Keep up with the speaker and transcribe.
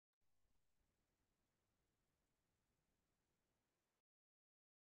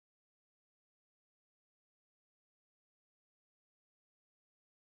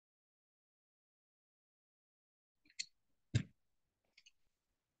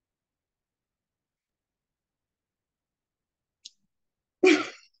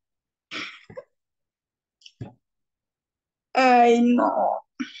Ay, no.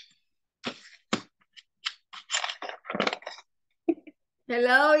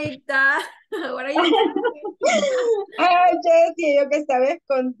 Hello, Ita. What are you doing? Ay, yo decía yo que estaba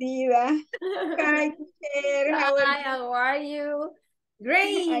escondida. Hi, teacher, how are Hi, you? how are you? I,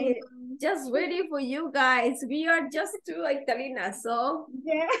 Great. Just waiting for you guys. We are just two Italianas, so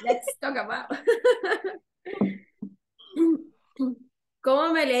yeah. let's talk about.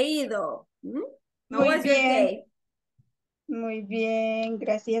 ¿Cómo me he leído? How Muy was your bien, day? muy bien,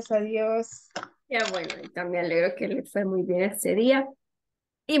 gracias a Dios. Ya bueno, y también me alegro que le fue muy bien este día.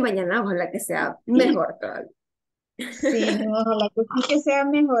 Y mañana ojalá que sea mejor todavía. Sí, no, ojalá que sí que sea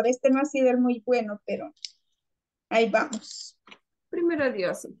mejor. Este no ha sido el muy bueno, pero ahí vamos. Primero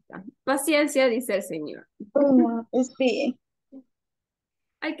Diosita. Paciencia, dice el Señor. Sí,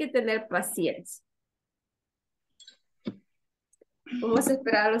 Hay que tener paciencia. Vamos a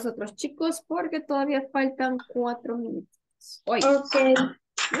esperar a los otros chicos porque todavía faltan 4 minutos. Oye, ok,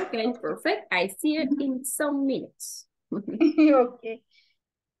 okay, perfect. I see it in some minutes. ok.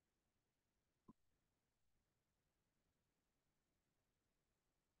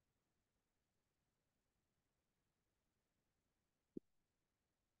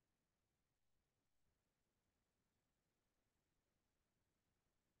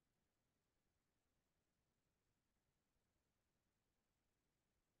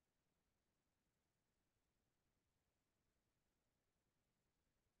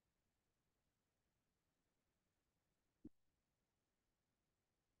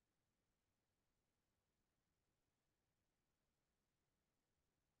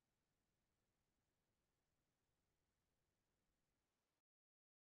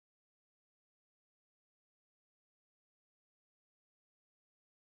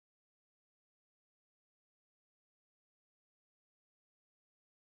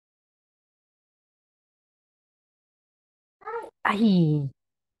 Ay,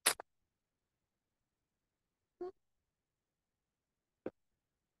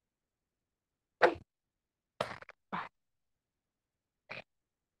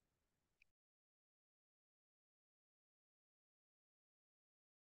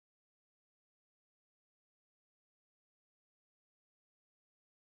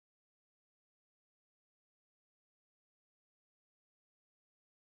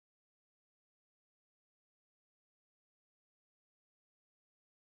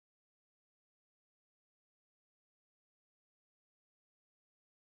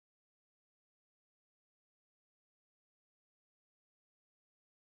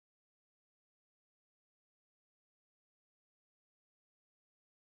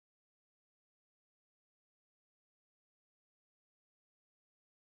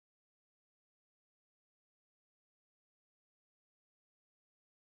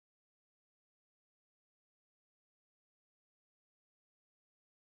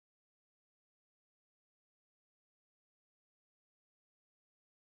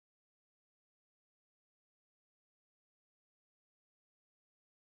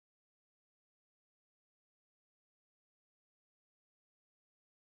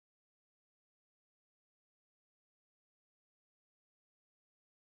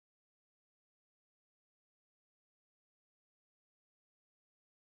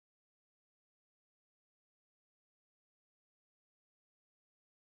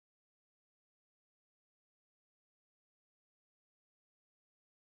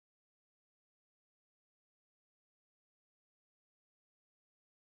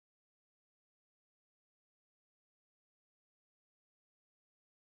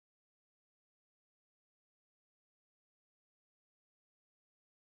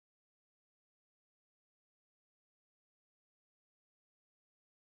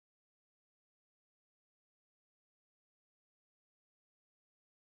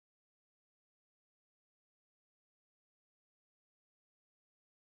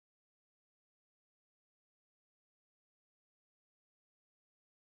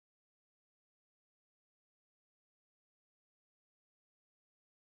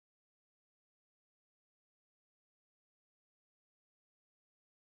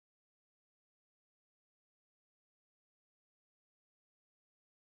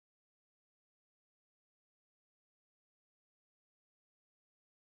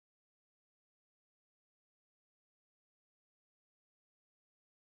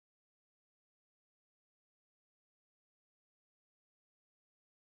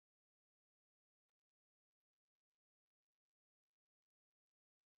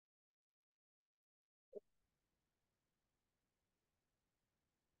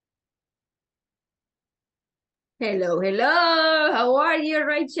 Hello, hello. How are you,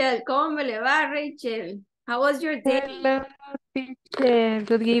 Rachel? ¿Cómo me le va, Rachel? How was your day? hello,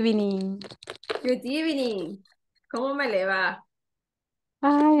 Good evening. Good evening. ¿Cómo me le va?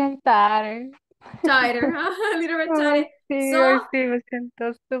 Ay, I'm tired. Tired, huh? A little bit Ay, tired. sí, So, hoy sí me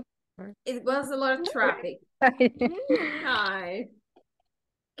siento súper. it was a lot of traffic. Ay,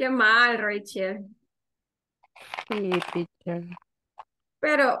 qué mal, Rachel. Sí, teacher.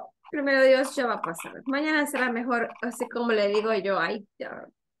 Pero, primero Dios, ya va a pasar. Mañana será mejor, así como le digo yo. Ay, ya.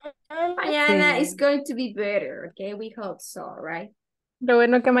 Mañana is Sí. going to be better, okay? We hope so, right? Lo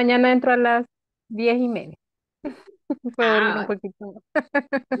bueno que mañana entro a las 10:30. Puedo dormir un Ah, poquito más.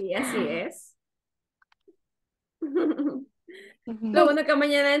 sí, así es. Lo Ujú. bueno que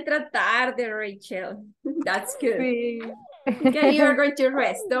mañana entra tarde, Rachel. That's good. Sí. Okay, you are going to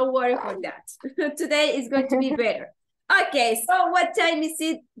rest. Don't worry for that. Today is going to be better. Okay, so what time is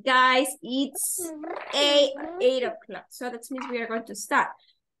it, guys? It's 8 o'clock. So that means we are going to start.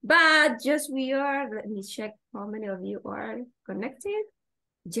 But just we are, let me check how many of you are connected.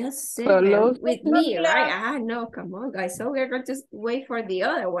 Just Solo. 7 with No, me, right? claro. Ah, no, come on, guys. So we're going to wait for the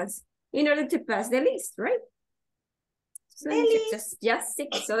other ones in order to pass the list, right? So let me check, Nelly. just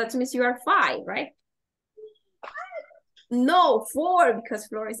 6. So that means you are 5, right? No, 4, because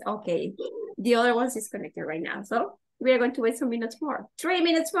Flora is okay. The other one is connected right now. So we are going to wait some minutes more. 3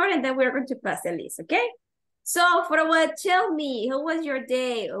 minutes more, and then we're going to pass the list, okay? So for what, tell me, how was your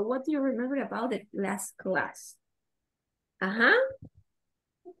day? Or what do you remember about the last class? Uh-huh.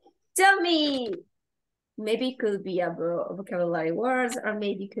 Tell me. Maybe it could be a vocabulary words, or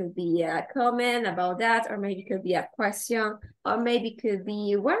maybe it could be a comment about that, or maybe it could be a question, or maybe it could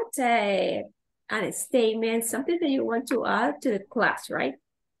be what a statement, something that you want to add to the class, right?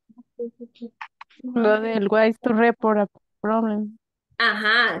 Lo del ways to report a problem.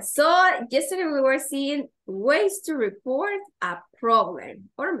 So yesterday we were seeing ways to report a problem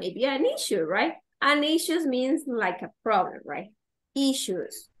or maybe an issue, right? An issue means like a problem, right?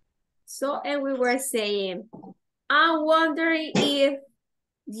 Issues. So, and we were saying, I'm wondering if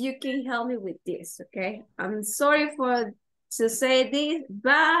you can help me with this, okay? I'm sorry to say this,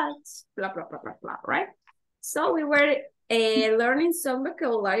 but blah, blah, blah, blah, blah, right? So we were learning some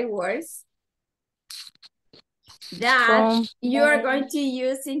vocabulary words that you are going to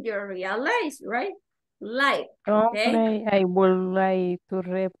use in your real life, right? Life, okay? I would like to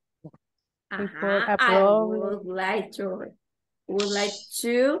report a I problem. Uh,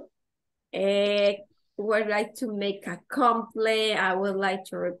 would like to make a complaint. I would like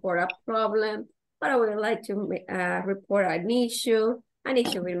to report a problem, but I would like to report an issue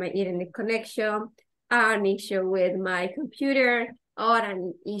with my internet connection, an issue with my computer, or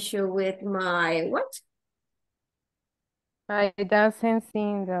an issue with my what? I doesn't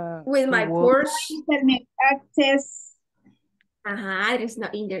think With to my work. Porsche. Internet access. There's no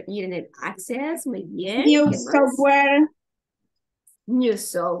internet access. Muy bien. New ¿Qué más? software. New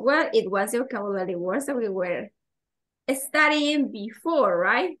software. It was the vocabulary words that we were studying before,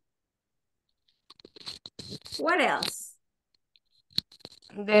 right? What else?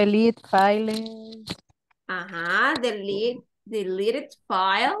 Delete files. Deleted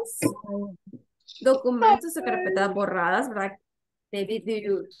files. Documentos o carpetas borradas, ¿verdad? Maybe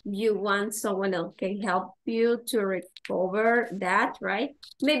do you want someone else can help you to recover that, right?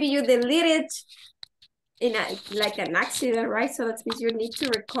 Maybe you delete it in like an accident, right? So that means you need to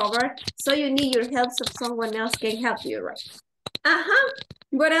recover. So you need your help so someone else can help you, right?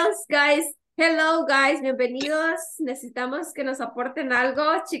 What else, guys? Hello, guys. Bienvenidos. Necesitamos que nos aporten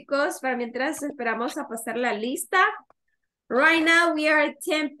algo, chicos, para mientras esperamos a pasar la lista. Right now, we are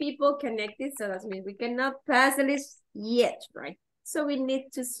 10 people connected, so that means we cannot pass the list yet, right? So we need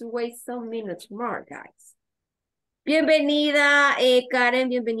to wait some minutes more, guys. Bienvenida, Karen,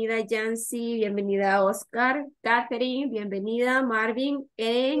 bienvenida, Yancy, bienvenida, Oscar, Catherine, bienvenida, Marvin,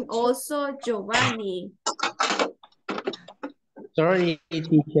 and also Giovanni. Sorry,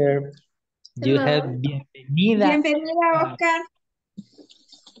 teacher. You Hello. have bienvenida. Bienvenida, Oscar.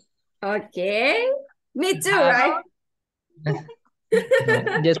 Okay. Me too, right?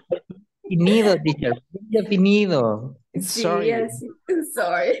 Just definido, teacher. Definido. Sí, Sorry. así.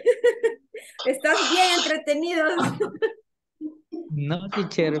 Sorry. Estás bien entretenido. No,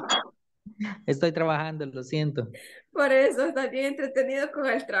 teacher. Estoy trabajando, lo siento. Por eso estás bien entretenido con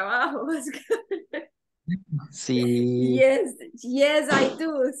el trabajo. Sí. Yes, I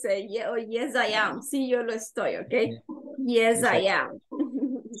do. Say, yeah, yes, I am. Sí, yo lo estoy, ¿ok? Yes, I am.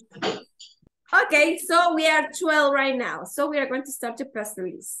 Okay, so we are 12 right now. So we are going to start to pass the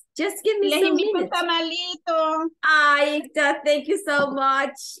list. Just give me Les some invito un minutes. tamalito. Ay, thank you so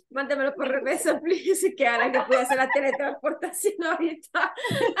much. Mándamelo por reverso, please. Que ahora que pude hacer la teletransportación ahorita.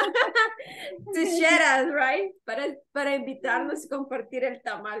 To share us, right? Para invitarnos y compartir el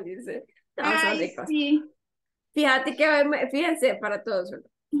tamal, dice. No, son Ay, ricos. sí. Fíjate que, fíjense, para todos,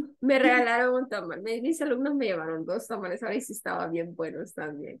 me regalaron un tamal. Mis alumnos me llevaron 2 tamales ahora y sí estaban bien buenos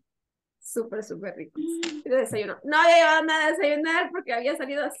también. Súper, súper ricos. Y de desayuno. No había llevado nada de desayunar porque había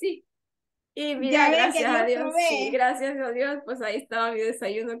salido así. Y mira, Ya ve que gracias a Dios Dios, sí, provee. gracias a Dios, pues ahí estaba mi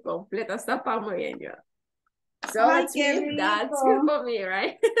desayuno completo. Hasta pan muy bien yo. So Ay, that's qué me, that's good rico. for me,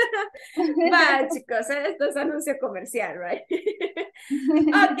 right? Va, chicos, esto es anuncio comercial, right?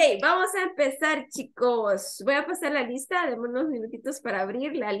 Ok, vamos a empezar, chicos. Voy a pasar la lista, démonos unos minutitos para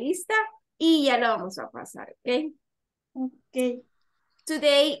abrir la lista y ya lo vamos a pasar, ¿ok? Ok.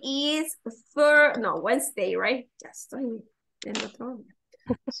 Today is Wednesday, right? Ya estoy en otro.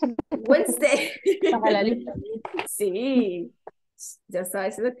 Wednesday. Baja la lista. Sí, ya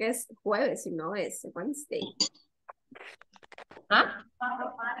sabes lo que es jueves y no es Wednesday. ¿Ah?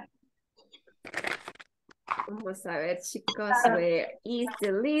 Vamos a ver, chicos, where is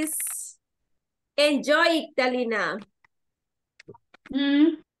the list? Enjoy, Talina.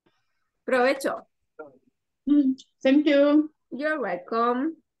 Mm, Provecho. Thank you. You're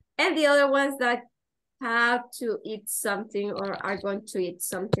welcome. And the other ones that have to eat something or are going to eat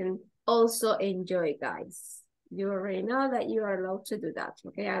something, also enjoy, guys. You already know that you are allowed to do that.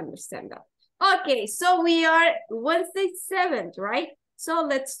 Okay, I understand that. Okay, so we are Wednesday 7th, right? So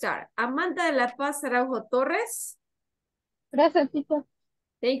let's start. Amanda de la Paz Araujo Torres. Gracias, teacher.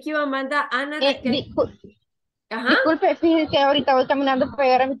 Thank you, Amanda. Ana Raquel. Ajá. Disculpe, fíjese que ahorita voy caminando para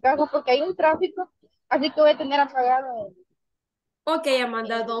llegar a mi casa porque hay un tráfico, así que voy a tener apagado. Okay,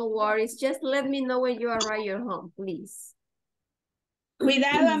 Amanda, don't worry. Just let me know when you arrive your home, please.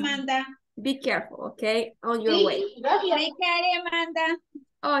 Cuidado, Amanda. Be careful, okay? On your way. Gracias. Take care, Amanda.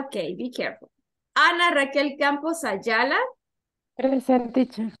 Okay, be careful. Ana Raquel Campos Ayala. Present,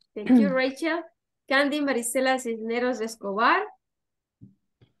 teacher. Thank you, Rachel. Candy Marisela Cisneros Escobar.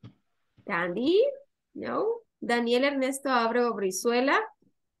 Candy, no. Daniel Ernesto Abreu Brizuela.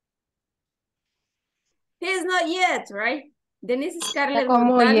 He's not yet, right? Denise Está Scarlett como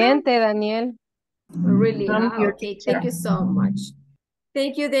Montano. oyente, Daniel. Really? I'm here, Okay, teacher. thank you so much.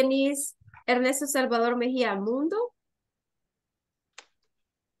 Thank you, Denise. Ernesto Salvador Mejía Mundo.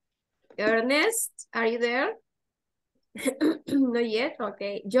 Ernest, are you there? Not yet,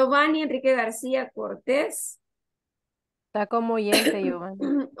 okay. Giovanni Enrique García Cortés. Está como oyente,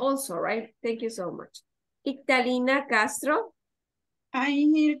 Giovanni. Also, right? Thank you so much. Ictalina Castro.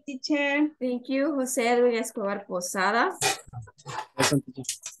 I'm here, teacher. Thank you. José Edwin Escobar Posadas.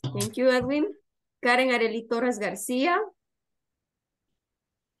 Thank you, Edwin. Karen Arely Torres García.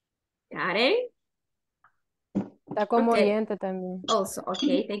 Karen. Está como Okay. oyente también. Also,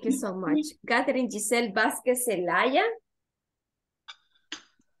 okay. Thank you so much. Catherine Giselle Vázquez Zelaya.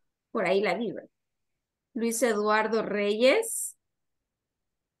 Por ahí la vi. Luis Eduardo Reyes.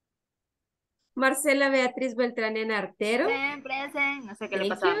 Marcela Beatriz Beltranena Artero. Present. No sé qué le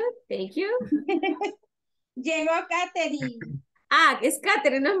Thank pasó. you. Thank you. Llegó Katherine. Ah, es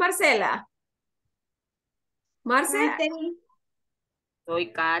Catherine, no es Marcela. Marce. Katherine.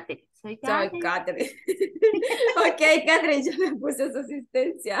 Soy Kate. Soy Soy Kate. Catherine. Ok, Catherine, yo le puse su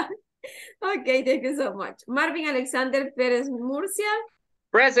asistencia. Ok, thank you so much. Marvin Alexander Pérez Murcia.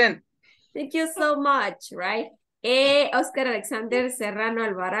 Present. Thank you so much, right? Oscar Alexander Serrano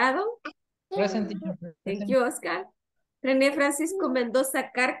Alvarado. Present, teacher. Thank you, Oscar. René Francisco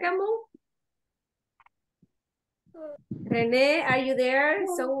Mendoza Cárcamo. René, are you there?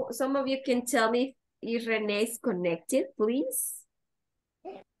 So some of you can tell me if René is connected, please.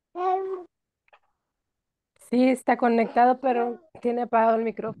 Sí, está conectado, pero tiene apagado el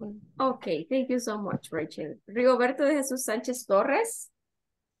micrófono. Okay, thank you so much, Rachel. Rigoberto de Jesús Sánchez Torres.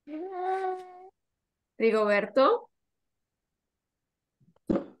 Rigoberto.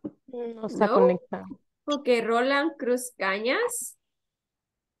 No está No. conectado. Okay, Roland Cruz Cañas.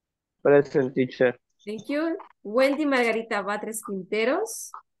 Present, teacher. Thank you. Wendy Margarita Batres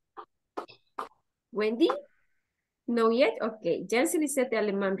Quinteros. Wendy? No yet? Okay. Jancy Lisette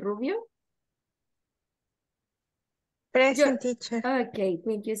Alemán Rubio. Present, teacher. Okay,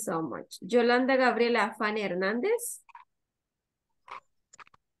 thank you so much. Yolanda Gabriela Fanny Hernández.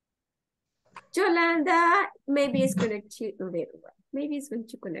 Yolanda, maybe it's connected later. Maybe it's going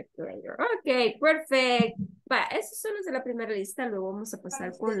to connect later. Okay, perfect. Va, esos son los de la primera lista. Luego vamos a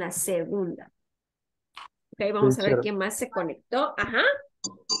pasar con la segunda. Ok, vamos a ver Teacher. quién más se conectó. Ajá.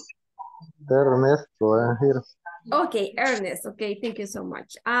 Ernesto, here. Okay, Ernest. Okay, thank you so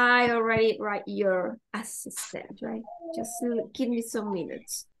much. I already write your assistant, right? Just give me some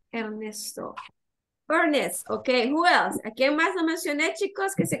minutes. Ernesto. Ernest, okay, who else? ¿A quién más no mencioné,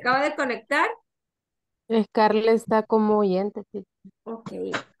 chicos, que se acaba de conectar? Scarlett está como oyente, sí. Ok,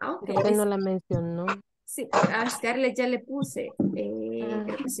 Creo que no la mencionó. Sí, a Scarlett ya le puse. Creo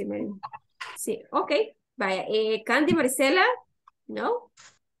que sí Sí, ok. Vaya, Candy Marcela, ¿no?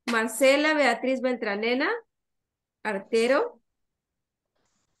 Marcela Beatriz Beltranena, Artero,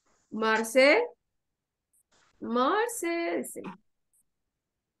 Marce, sí.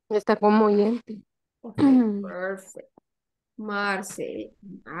 Está como oyente. Ok, perfect. Marce,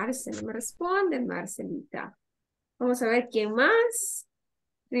 no me responde, Marcelita. Vamos a ver quién más.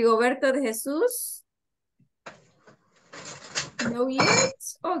 Rigoberto de Jesús. No yet.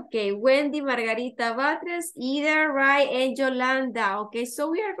 Okay, Wendy, Margarita Batres, Ida, Rai, and Yolanda. Okay, so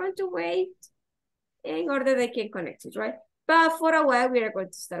we are going to wait in order they can connect it, right? But for a while, we are going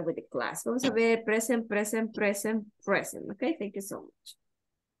to start with the class. Vamos a ver present. Okay, thank you so much.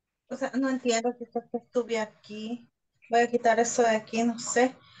 O sea, no entiendo que estuve aquí. Voy a quitar eso de aquí, no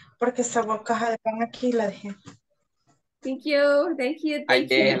sé, porque esa caja de pan aquí la dejé. Thank you. Ahí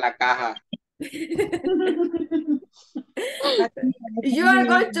deje la caja. You are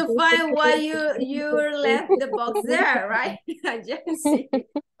going to find why you left the box there, right? Jesse.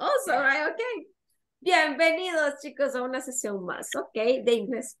 Also, right? Okay. Bienvenidos, chicos, a una sesión más, ¿ok? De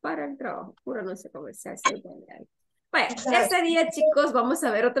inglés para el trabajo. Puro anuncio comercial. Bueno, este día, chicos, vamos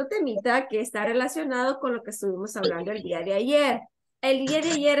a ver otro temita que está relacionado con lo que estuvimos hablando el día de ayer. El día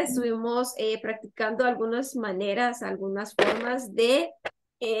de ayer estuvimos practicando algunas maneras, algunas formas de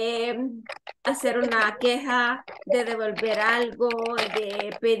hacer una queja, de devolver algo,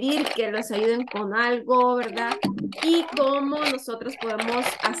 de pedir que los ayuden con algo, ¿verdad? Y cómo nosotros podemos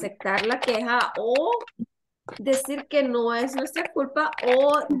aceptar la queja o decir que no es nuestra culpa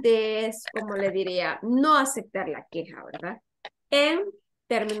o como le diría, no aceptar la queja, ¿verdad? En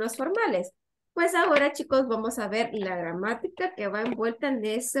términos formales. Pues ahora, chicos, vamos a ver la gramática que va envuelta en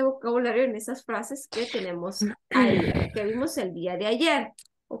ese vocabulario, en esas frases que tenemos ahí, que vimos el día de ayer,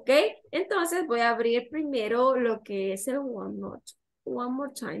 ¿ok? Entonces voy a abrir primero lo que es el one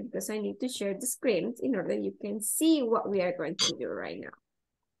more time, because I need to share the screen in order you can see what we are going to do right now.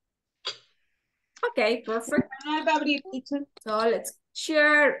 Okay, perfect. So let's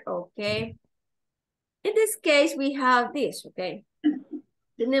share, okay. In this case, we have this, okay.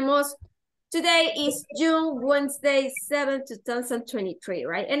 Tenemos, today is June, Wednesday, 7th, 2023,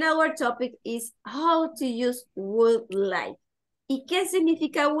 right? And our topic is how to use would like. ¿Y qué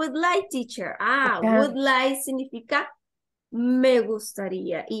significa would like, teacher? Would like significa me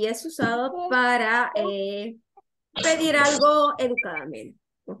gustaría. Y es usado para pedir algo educadamente,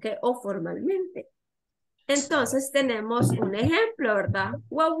 okay, o formalmente. Entonces tenemos un ejemplo, ¿verdad?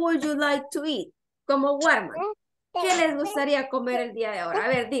 What would you like to eat? Como Warman. ¿Qué les gustaría comer el día de ahora? A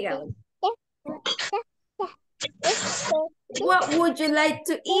ver, díganme. What would you like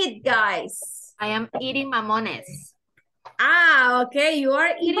to eat, guys? I am eating mamones. Okay, you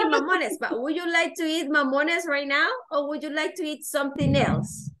are eating mamones, but would you like to eat mamones right now? Or would you like to eat something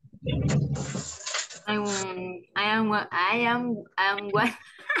else? I am what?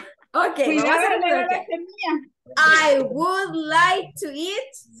 Okay, vamos a hacer okay. I would like to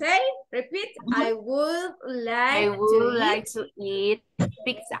eat, say, repeat. I would like to eat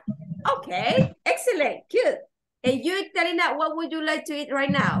pizza. Okay, excellent, good. And you, Karina, what would you like to eat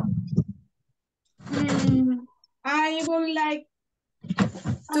right now? I would like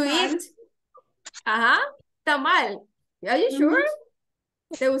to eat. Tamal. Are you sure?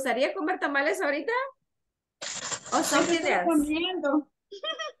 ¿Te gustaría comer tamales ahorita? ¿O something else? Comiendo.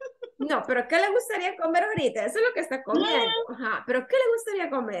 No, pero ¿qué le gustaría comer ahorita? Eso es lo que está comiendo. Pero ¿qué le gustaría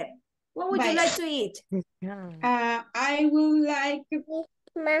comer? What would you like to eat? I would like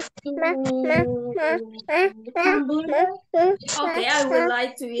hamburger. Okay, I would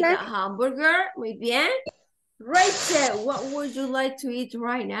like to eat a hamburger. Muy bien. Rachel, what would you like to eat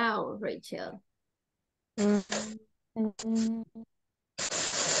right now, Rachel?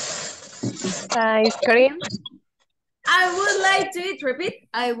 Ice cream. I would like to eat, repeat.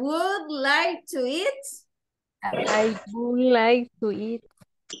 I would like to eat. I would like to eat.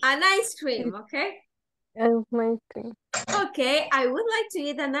 An ice cream, okay? An ice cream. Okay, I would like to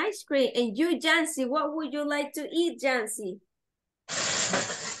eat an ice cream. And you, Jancy, what would you like to eat, Jancy?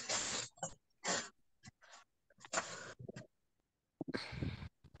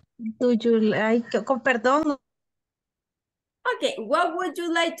 Do you like, perdón. Okay, what would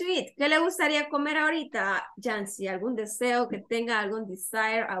you like to eat? ¿Qué le gustaría comer ahorita, Jancy? ¿Algún deseo que tenga, algún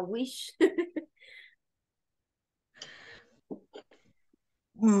desire, a wish?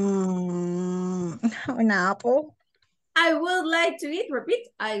 An apple. I would like to eat, repeat.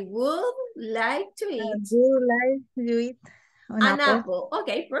 I would like to I eat would like to eat an an apple. apple.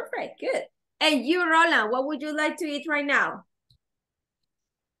 Okay, perfect, good. And you, Roland, what would you like to eat right now?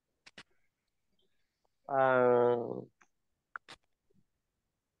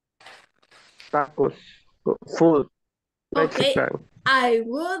 Tacos, food, Okay, Mexican. I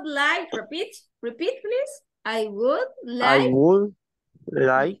would like, repeat, please. I would I like would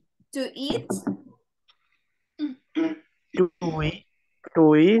like to eat to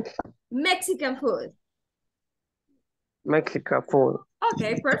eat Mexican food. Mexican food.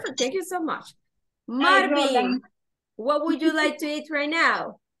 Okay, perfect. Thank you so much. Ay, Marvin, Roland. what would you like to eat right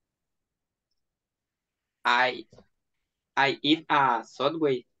now? I eat a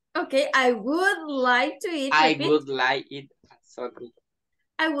Subway. Okay, I would like to eat, I repeat. would like eat a Subway.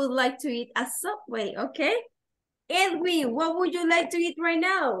 I would like to eat a Subway, okay? Edwin, what would you like to eat right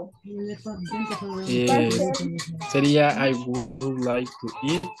now? Sería I would like to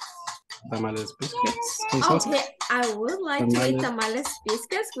eat tamales biscuits con salsa. Okay, I would like to eat tamales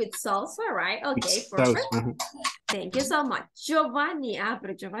biscuits with salsa, right? Okay, perfect. Thank you so much. Giovanni,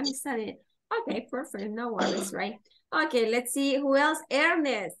 pero Giovanni está bien. Okay, perfect, no worries, right? Okay, let's see who else.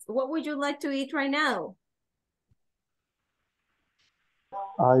 Ernest, what would you like to eat right now?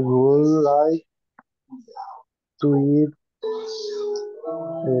 I would like to eat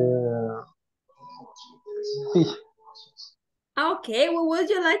fish. Okay, well, would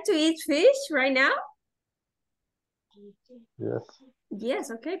you like to eat fish right now? Yes.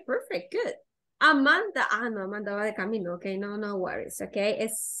 Yes, okay, perfect, good. Amanda, no, Amanda va de camino, okay, no worries, okay.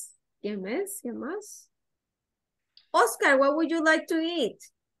 ¿Quién más? Oscar, what would you like to eat?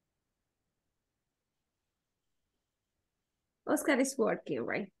 Oscar is working,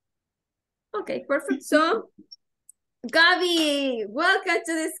 right? Okay, perfect. So, Gaby, welcome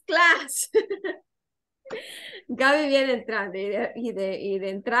to this class. Gaby viene entrando y de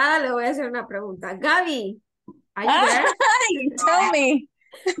entrada le voy a hacer una pregunta. Gaby, are you there? Tell me.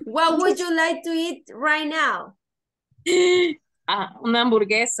 What would you like to eat right now? Una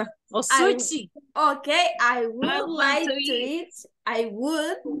hamburguesa o sushi. Okay, I would like to eat. I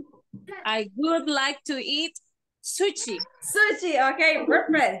would like to eat sushi. Sushi, okay,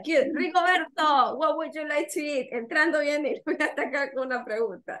 perfect, good. Rigoberto, what would you like to eat? Entrando bien y voy a atacar con una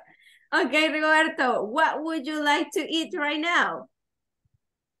pregunta. Okay, Rigoberto, what would you like to eat right now?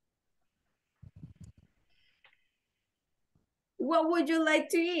 What would you like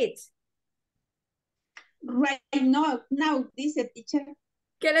to eat? Right now, dice teacher.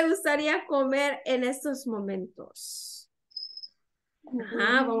 ¿Qué le gustaría comer en estos momentos?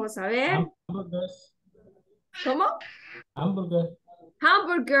 Ajá, vamos a ver. ¿Cómo?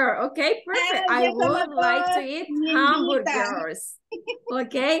 Hamburger, okay, perfect. I would like to eat hamburgers.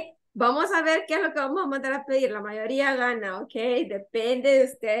 Okay, vamos a ver qué es lo que vamos a mandar a pedir. La mayoría gana, okay, depende de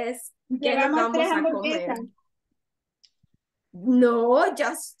ustedes qué es lo que Llevamos vamos 3 a comer. hamburguesas. No,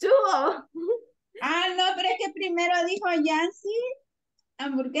 just 2. No, pero es que primero dijo Yancy.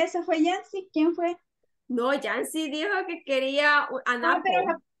 Hamburguesa fue Yancy. ¿Quién fue? No, Yancy dijo que quería an apple.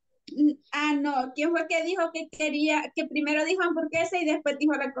 No. ¿Quién fue que dijo que quería, que primero dijo hamburguesa y después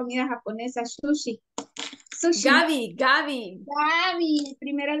dijo la comida japonesa, sushi? Gaby.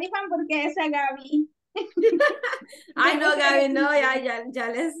 Primero dijo hamburguesa, Gaby. Ay, no, Gaby, no, ya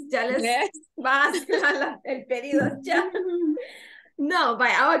les va a hacer el pedido ya. No,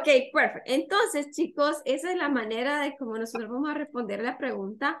 vaya, ok, perfecto. Entonces, chicos, esa es la manera de cómo nosotros vamos a responder la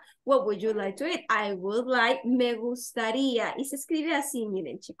pregunta, what would you like to eat? I would like, me gustaría. Y se escribe así,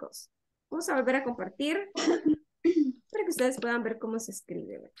 miren, chicos. Vamos a volver a compartir para que ustedes puedan ver cómo se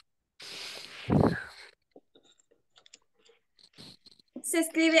escribe. Se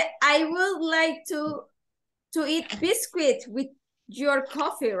escribe, I would like to eat biscuit with your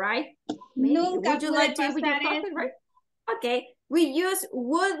coffee, right? Nunca would you like to eat with your coffee, right? Okay, we use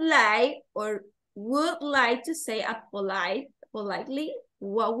would like or would like to say politely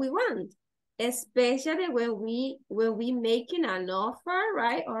what we want, especially when we making an offer,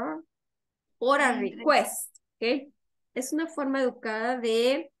 right? Or a request, okay? Es una forma educada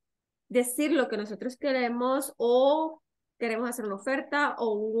de decir lo que nosotros queremos o queremos hacer una oferta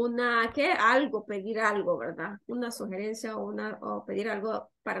o algo, pedir algo, ¿verdad? Una sugerencia o pedir algo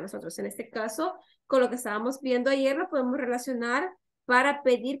para nosotros. En este caso, con lo que estábamos viendo ayer, lo podemos relacionar para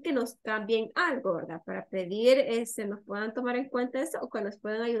pedir que nos cambien algo, ¿verdad? Para pedir, nos puedan tomar en cuenta eso o que nos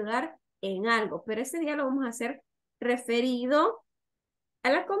puedan ayudar en algo. Pero ese día lo vamos a hacer referido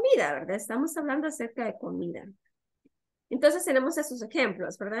a la comida, ¿verdad? Estamos hablando acerca de comida. Entonces tenemos esos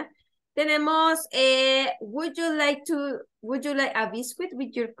ejemplos, ¿verdad? Tenemos, would you like a biscuit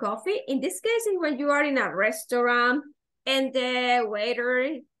with your coffee? In this case, is when you are in a restaurant and the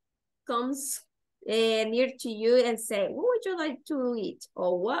waiter comes near to you and say, what would you like to eat?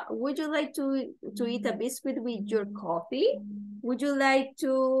 Or what would you like to eat a biscuit with your coffee? Would you like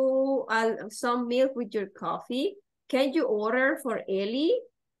to some milk with your coffee? Can you order for Ellie?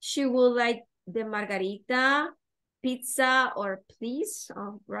 She would like the margarita, pizza, or please,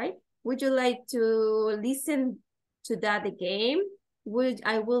 right? Would you like to listen to that again?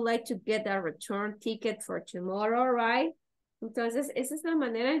 I would like to get a return ticket for tomorrow, right? Entonces, esa es la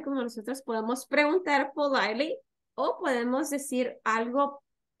manera en cómo nosotros podemos preguntar politely o podemos decir algo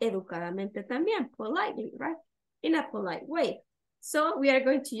educadamente también, politely, right? In a polite way. So, we are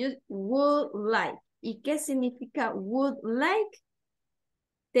going to use would like. ¿Y qué significa would like?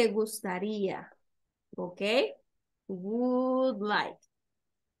 Te gustaría, ¿ok? Would like.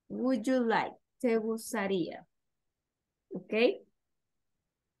 Would you like? Te gustaría, ¿ok?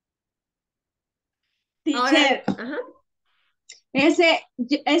 Teacher, Ahora, ajá.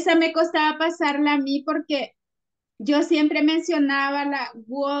 esa me costaba pasarla a mí porque yo siempre mencionaba la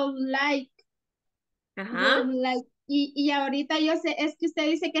would like. Ajá. Would like. Y ahorita yo sé, es que usted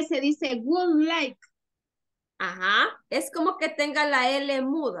dice que se dice would like. Ajá. Es como que tenga la L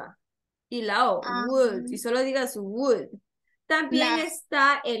muda y la O, would, y solo digas would. También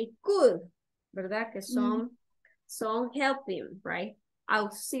está el could, ¿verdad? Que son helping, right?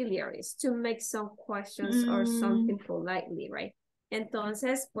 Auxiliaries to make some questions or something politely, right?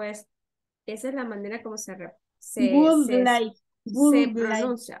 Entonces, pues, esa es la manera como se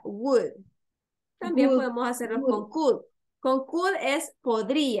pronuncia, would. También podemos hacerlo con could. Con could es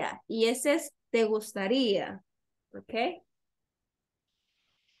podría y ese es te gustaría, ¿ok?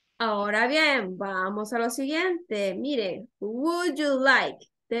 Ahora bien, vamos a lo siguiente. Miren, would you like?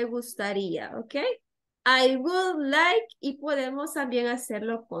 Te gustaría, ¿ok? I would like y podemos también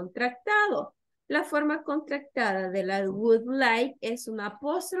hacerlo contractado. La forma contractada de la would like es una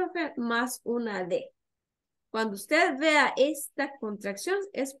apóstrofe más una D. Cuando usted vea esta contracción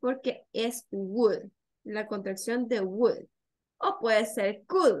es porque es would, la contracción de would. O puede ser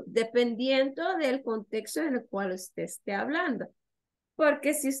could, dependiendo del contexto en el cual usted esté hablando.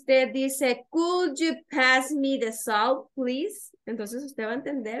 Porque si usted dice, could you pass me the salt, please? Entonces usted va a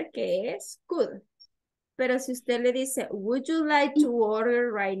entender que es could. Pero si usted le dice, would you like to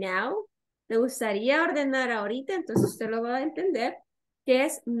order right now? ¿Te gustaría ordenar ahorita? Entonces usted lo va a entender que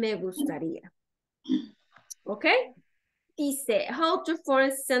es me gustaría. ¿Ok? Dice, how to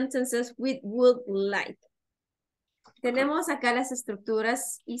form sentences with would like. Tenemos acá las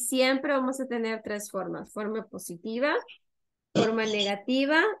estructuras y siempre vamos a tener tres formas. Forma positiva, forma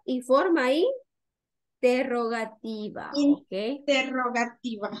negativa y forma interrogativa. ¿Ok?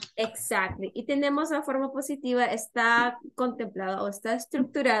 Interrogativa. Exacto. Y tenemos la forma positiva, está contemplada o está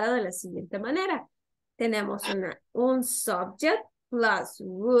estructurada de la siguiente manera. Tenemos un subject plus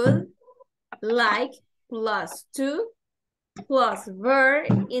would, like, plus to, plus verb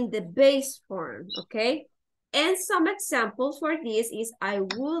in the base form, okay? And some examples for this is, I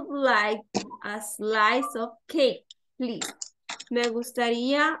would like a slice of cake, please. Me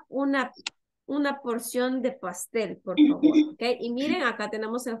gustaría una porción de pastel, por favor, okay? Y miren, acá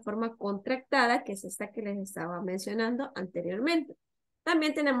tenemos en forma contractada, que es esta que les estaba mencionando anteriormente.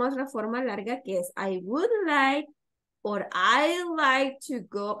 También tenemos la forma larga, que es, I would like, or I like to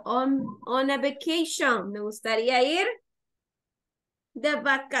go on a vacation. Me gustaría ir de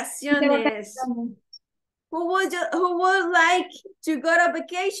vacaciones. Who would like to go to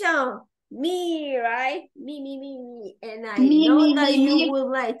vacation? Me, right? Me. And I know that you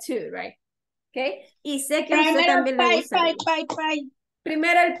would like to, right? Okay. Y sé que a usted también le gusta. Pay.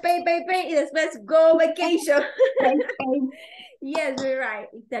 Primero el pay y después go vacation. Yes, we're right,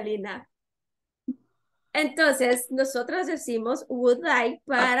 Italina. Entonces, nosotros decimos would like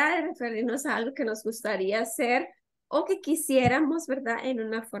para referirnos a algo que nos gustaría hacer o que quisiéramos, ¿verdad? En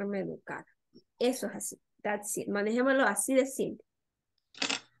una forma educada. Eso es así. That's it. Manejémoslo así de simple.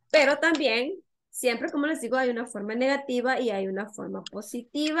 Pero también, siempre como les digo, hay una forma negativa y hay una forma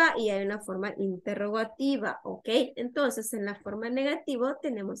positiva y hay una forma interrogativa, ¿ok? Entonces, en la forma negativa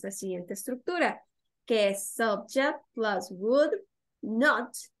tenemos la siguiente estructura, que es subject plus would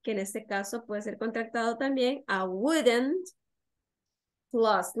not, que en este caso puede ser contractado también a wouldn't,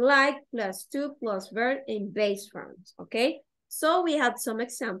 plus like, plus to, plus verb in base forms, ¿ok? So we have some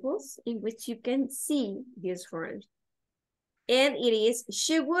examples in which you can see these forms. And it is,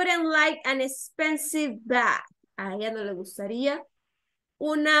 she wouldn't like an expensive bag. a ella no le gustaría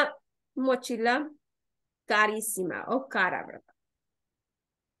una mochila carísima o cara, ¿verdad?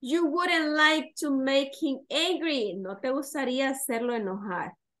 You wouldn't like to make him angry. No te gustaría hacerlo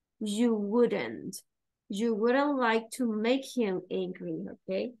enojar. You wouldn't. You wouldn't like to make him angry,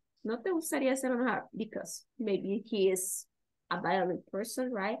 okay? No te gustaría hacerlo enojar because maybe he is a violent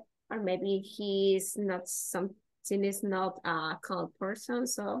person, right? Or maybe he is not something is not a calm person,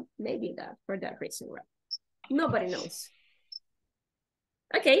 so maybe that for that reason, right? Nobody knows.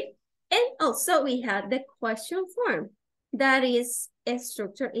 Okay, and also we have the question form that is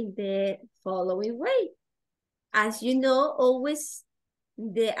structured in the following way. As you know, always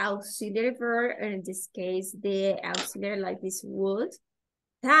the auxiliary verb, or in this case, the auxiliary like this would,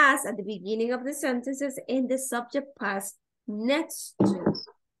 has at the beginning of the sentences and the subject past next to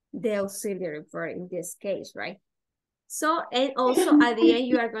the auxiliary verb in this case, right? So, and also at the end,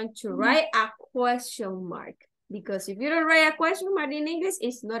 you are going to write a question mark, because if you don't write a question mark in English,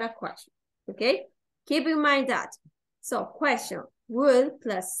 it's not a question, okay? Keep in mind that. So, question, would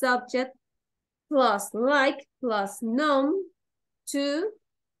plus subject plus like plus noun to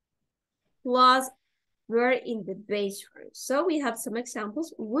plus verb in the base form. So, we have some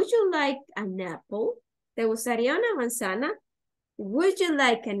examples. Would you like an apple? ¿Te gustaría una manzana? Would you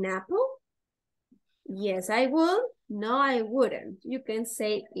like an apple? Yes, I would. No, I wouldn't. You can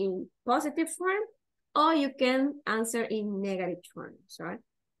say in positive form or you can answer in negative terms, right?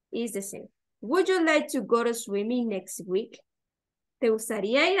 It's the same. Would you like to go to swimming next week? ¿Te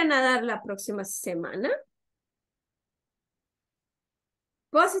gustaría ir a nadar la próxima semana?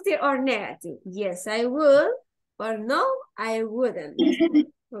 Positive or negative? Yes, I would. Or no, I wouldn't.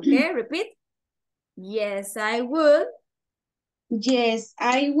 Okay, repeat. Yes, I would. Yes,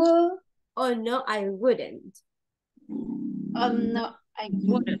 I will. Oh, no, I wouldn't. Oh, no, I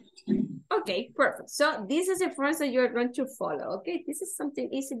wouldn't. Okay, perfect. So this is the forms that you're going to follow. Okay, this is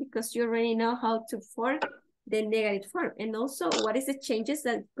something easy because you already know how to form the negative form. And also what is the changes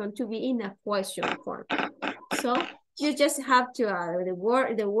that's going to be in a question form. So you just have to add the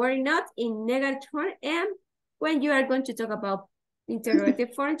word not in negative form. And when you are going to talk about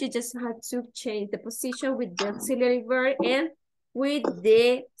interrogative form, you just have to change the position with the auxiliary verb and with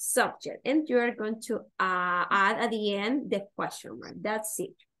the subject. And you are going to add at the end the question mark. That's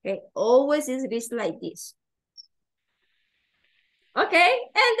it. Okay, always it is like this. Okay,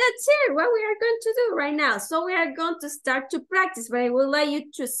 and that's it, what we are going to do right now. So we are going to start to practice, but I would like you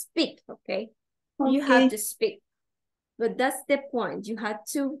to speak, okay? You have to speak. But that's the point. You have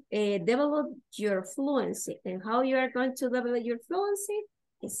to develop your fluency. And how you are going to develop your fluency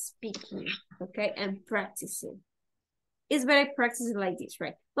is speaking, okay? And practicing. It's better practicing like this,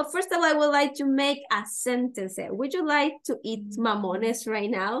 right? But first of all, I would like to make a sentence. Would you like to eat mamones right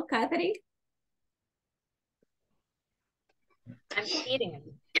now, Catherine? I'm eating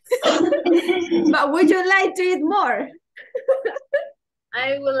it. But would you like to eat more?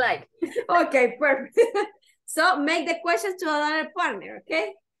 I would like. Okay, perfect. So make the question to another partner,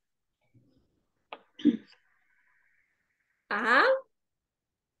 okay?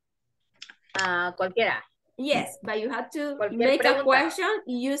 Cualquiera. Yes, but you have to Cualquier make pregunta. a question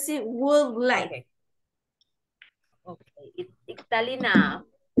using would like. Okay. Italina.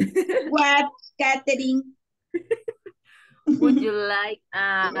 What, Catherine? Would you like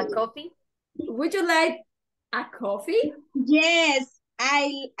a coffee? Would you like a coffee? Yes,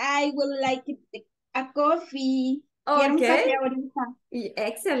 I would like a coffee. Okay.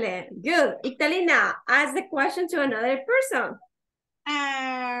 Excellent. Good. Italina, ask the question to another person.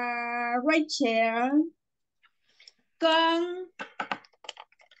 Rachel. Ay,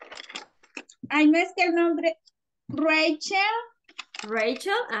 no es que el nombre. Rachel.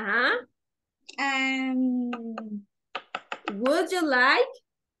 Rachel, would you like?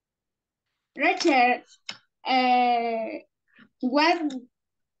 Rachel,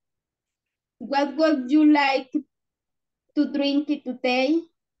 what would you like to drink today?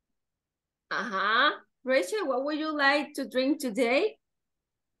 Rachel, what would you like to drink today?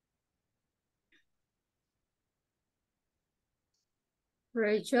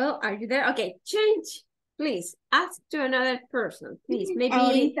 Rachel, are you there? Okay, change. Please ask to another person, please.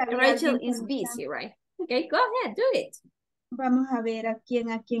 Maybe Rachel is busy, right? Okay, go ahead, do it. Vamos a ver a quién.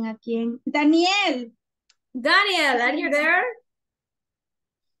 Daniel. Daniel, are you there?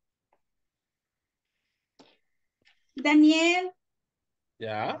 Daniel.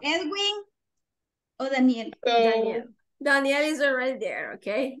 Yeah. Edwin o Daniel. Daniel is already there,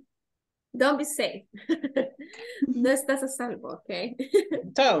 okay? Don't be safe. No estás a salvo, okay?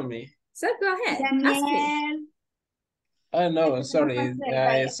 Tell me. So go ahead. Daniel. Ask him. Oh no, I'm sorry.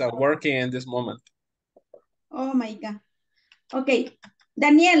 It's working in this moment. Oh my God. Okay.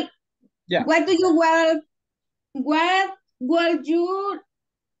 Daniel, Yeah. what would you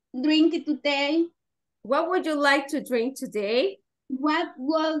drink today? What would you like to drink today? What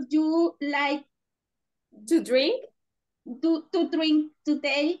would you like To drink? to drink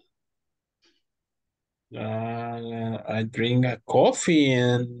today? I drink a coffee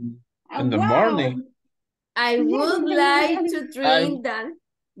in the Wow. morning. I would like to drink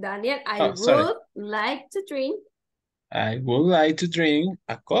Daniel, I sorry. would like to drink. I would like to drink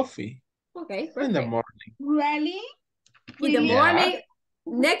a coffee Okay, in the perfect. morning. Really? In the morning,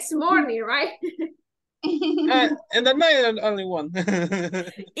 next morning, right? In the night, only one.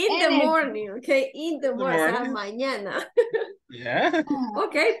 In the morning, okay? In the morning, o sea, mañana. Yeah.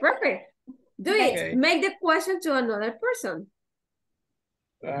 Okay, perfect. Do it. Okay. Make the question to another person.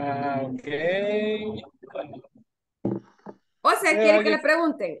 Okay. Oscar quiere que le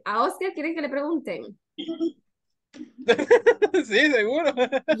pregunten. A Oscar quiere que le pregunten. Sí, seguro.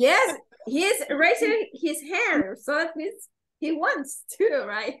 Yes, he's raising his hand, so that means he wants to,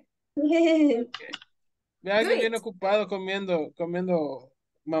 right? Okay. Ya que viene ocupado comiendo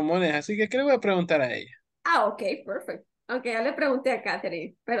mamones, así que ¿qué le voy a preguntar a ella? Ah, ok, perfect. Ok, ya le pregunté a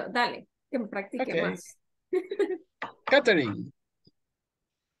Catherine, pero dale, que me practique más. Catherine.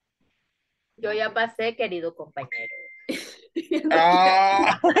 Yo ya pasé, querido compañero.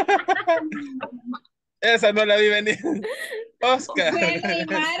 Esa no la vi venir. Oscar. Bueno, y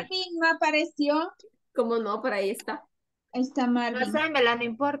Marvin no apareció. ¿Cómo no? Por ahí está. Ahí está Marvin. Pásamela, no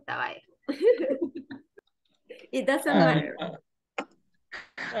importa, vaya. It doesn't matter.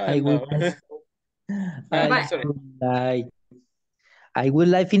 I would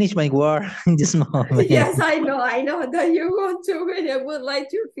like finish my work in this moment. Yes, I know that you want to, and I would like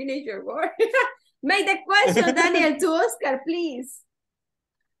to finish your work. Make the question, Daniel, to Oscar, please.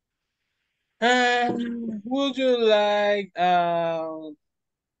 Would you like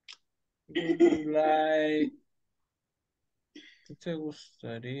 ¿qué te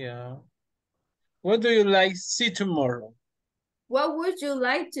gustaría? What do you like to see tomorrow? What would you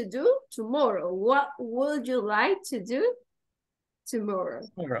like to do tomorrow? What would you like to do tomorrow?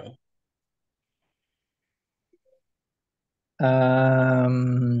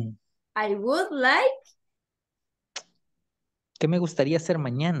 I would like. ¿Qué me gustaría hacer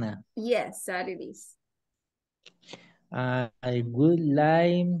mañana? Yes, that it is. I would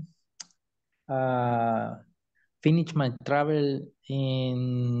like finish my travel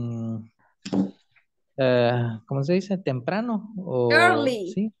in ¿cómo se dice? ¿Temprano?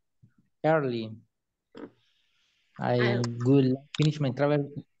 Early. Sí, early. I would finish my travel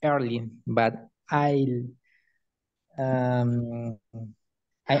early, but I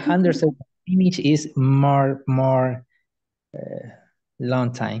understand finish is more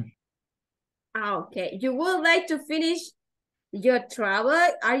long time. Okay, you would like to finish your travel.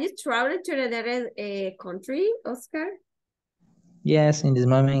 Are you traveling to another country, Oscar? Yes, in this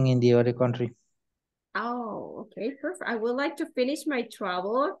moment in the other country. Oh, okay, perfect. I would like to finish my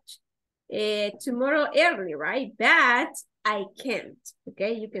travel tomorrow early, right? But I can't.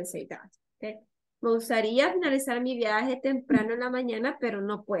 Okay, you can say that. Okay. Me gustaría finalizar mi viaje temprano en la mañana, pero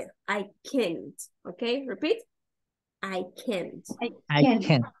no puedo. I can't. Okay, repeat. I can't. I can.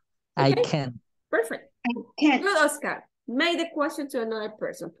 Okay. I can. Perfect. I can't. Good, Oscar. Make the question to another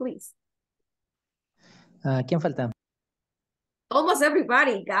person, please. ¿Quién falta? Almost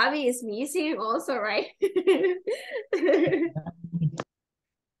everybody. Gabby is missing also, right?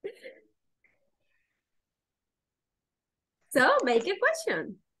 So, make a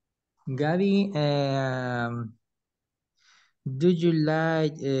question. Gabby, do you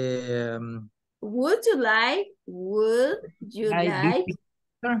like would you like would you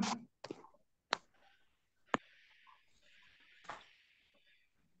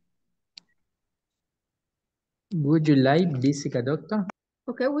like visit a doctor?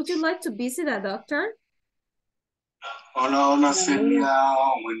 Okay, would you like to visit a doctor? I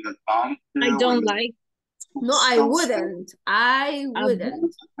don't like. No, I wouldn't. I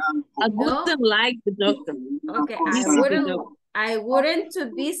wouldn't like the doctor. Okay, I wouldn't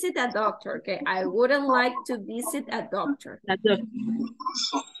to visit a doctor. Okay, I wouldn't like to visit a doctor.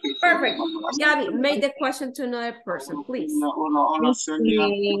 Perfect. Gabby, make the question to another person, please.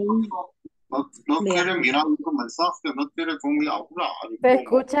 Se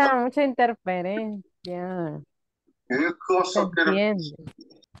escucha mucha interferencia. Se entiende.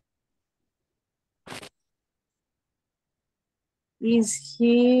 Is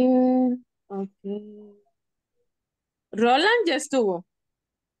here. Okay. Roland ya estuvo.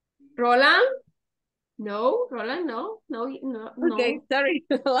 Roland, No, Roland, no. Okay, sorry.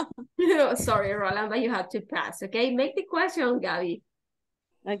 Sorry, Roland, but you have to pass, okay? Make the question, Gabby.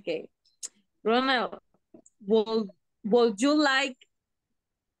 Okay. Ronald, would you like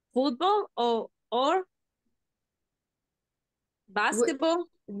football or basketball?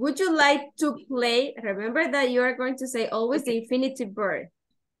 Would you like to play? Remember that you are going to say always the infinitive verb.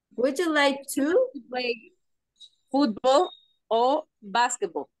 Would you like to play football or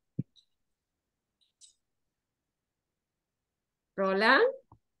basketball? Roland?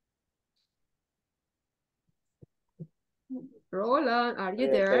 Roland, are you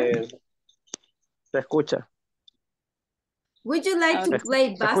there? Se escucha. Would you like to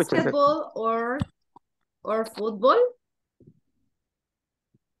play basketball or football?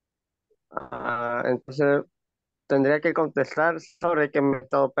 Entonces tendría que contestar sobre que me he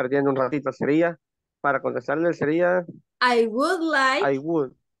estado perdiendo un ratito. Para contestarle sería I would like. I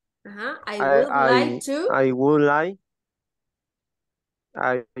would. Like to. I would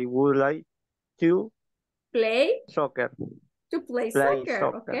like to play soccer. To play soccer.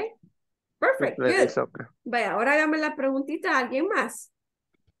 Okay. Perfect. Play Good. Soccer. Vaya, ahora hágame la preguntita a alguien más.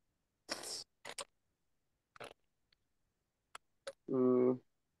 No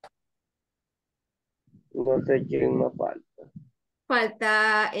sé quién más falta.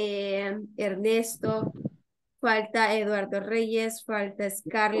 Falta Ernesto, falta Eduardo Reyes, falta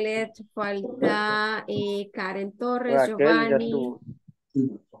Scarlett, falta Karen Torres, Raquel, Giovanni.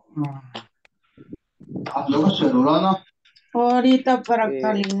 Ahorita para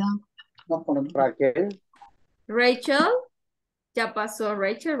calidad. Raquel. Rachel, ya pasó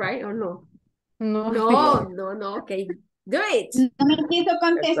Rachel, right? ¿O no? No, ok. Do it. No me quiso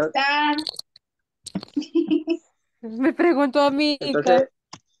contestar. Me preguntó a mí. Entonces,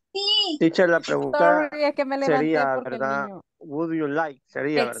 sí. Teacher, la pregunta Sorry, es que me levanté sería, porque ¿verdad? niño. Would you like?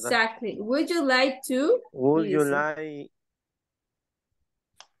 Sería, ¿verdad? Exactly. Would you like to? Would you like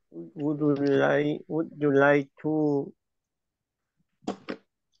to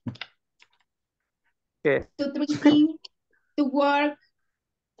 ¿qué? To drink, to work.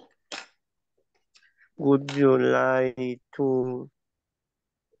 Would you like to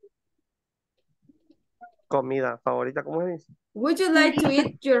comida favorita, ¿cómo se dice? Would you like to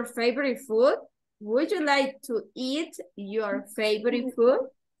eat your favorite food? Would you like to eat your favorite food?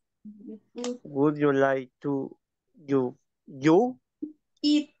 Would you like to you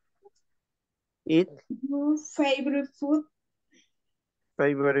Eat eat your favorite food?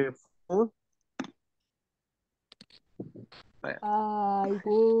 favorite food? I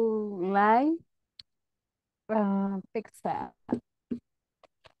would like pizza.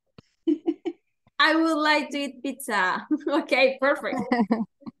 I would like to eat pizza. Ok, perfect.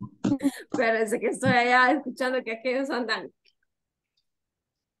 Pero es que estoy allá escuchando que aquellos andan.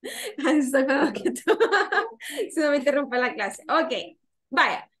 Así estoy peor que tú. Si no me interrumpe la clase. Ok,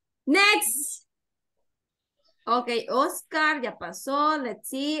 vaya. Next. Ok, Oscar, ya pasó. Let's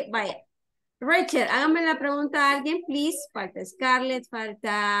see. Vaya. Rachel, hágame la pregunta a alguien, please. Falta Scarlett,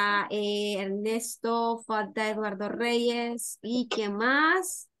 falta Ernesto, falta Eduardo Reyes. ¿Y quién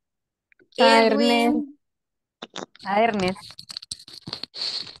más? Edwin. A Ernest.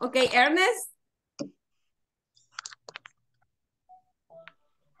 Ok, Ernest.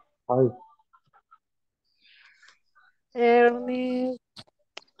 Hi. Ernest.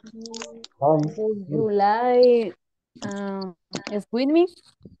 Hi. Would you like with me?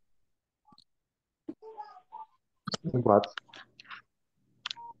 What?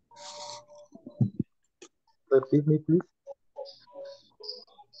 Repeat me, please.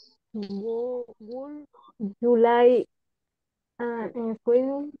 Would you like with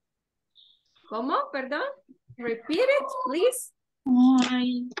me? ¿Cómo? Perdón. Repeat it, please.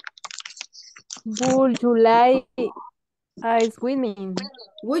 Would you like swimming?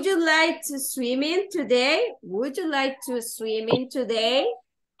 Would you like to swim in today? Would you like to swim in today?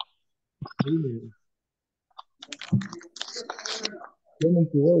 Swimming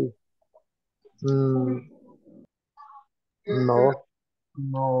today?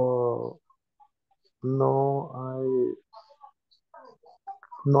 No,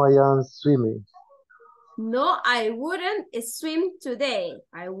 I am swimming. No, I wouldn't swim today.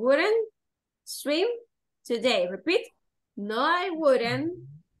 I wouldn't swim today. Repeat. No, I wouldn't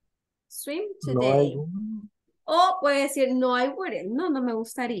swim today. O puede decir no, I wouldn't. No, no me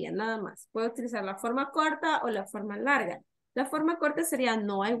gustaría, nada más. Puedo utilizar la forma corta o la forma larga. La forma corta sería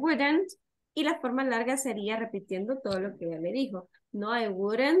no, I wouldn't. Y la forma larga sería repitiendo todo lo que ella le dijo. No, I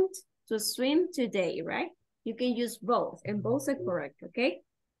wouldn't to swim today, right? You can use both, and both are correct, okay?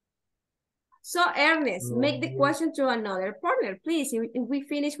 So Ernest, make the question to another partner, please. If we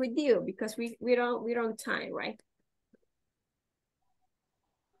finish with you because we're on time, right?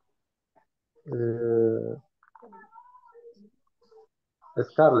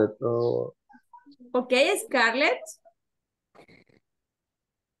 Scarlett. Oh, Okay, Scarlett.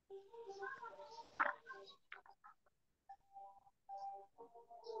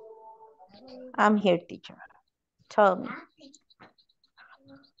 I'm here, teacher. Tell me.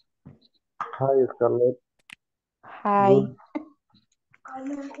 hi, Scarlett. Hi.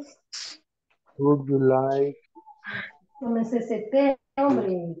 Would you like No necesité,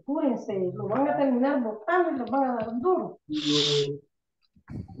 hombre, cúrense, lo van a terminar botando y lo van a dar duro.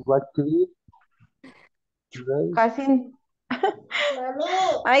 to watch TV today? Casi.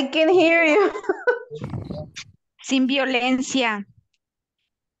 I can hear you. Sin violencia.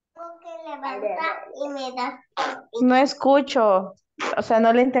 No escucho. O sea,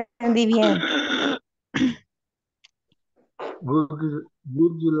 no le entendí bien.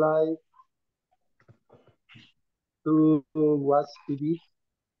 Would you like to watch TV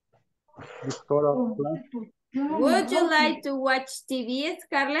before of class? Would you like to watch TV,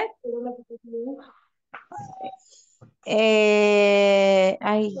 Scarlett?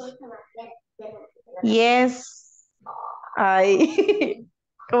 Yes.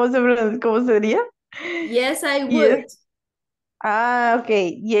 ¿Cómo sería? Yes, I would. Yes. Ah, ok.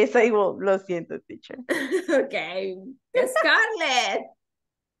 Yes, I will. Lo siento, teacher. Okay. Scarlett.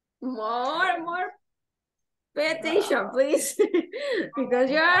 More. Pay attention, please.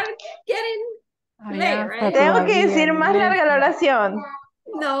 Because you are getting late, right? Tengo que decir más larga la oración.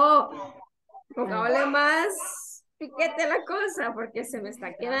 No. Pongámosle más piquete la cosa, porque se me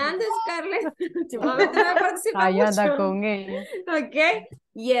está quedando, Scarlett. Últimamente me participa Ahí anda mucho. con ella. Okay.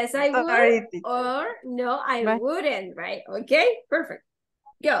 Yes, I would. Sorry, teacher. Or no, I Bye. wouldn't, right? Okay, perfect.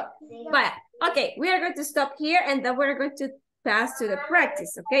 Go. But, okay, we are going to stop here and then we're going to pass to the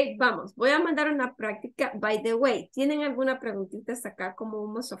practice, okay? Vamos, voy a mandar una práctica. By the way, ¿tienen alguna preguntita hasta acá? ¿Cómo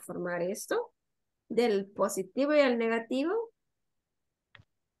vamos a formar esto? Del positivo y el negativo.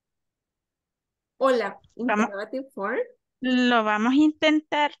 O la interrogative form. Lo vamos a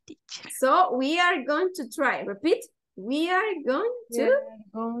intentar, teacher. So, we are going to try. Repeat. We are going to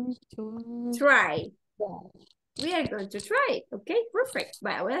try. We are going to try. Ok, perfect.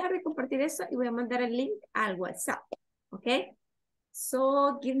 Vaya, voy a dejar de compartir eso y voy a mandar el link al WhatsApp. Ok.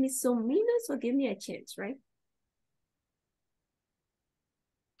 So, give me some minutes or give me a chance, right?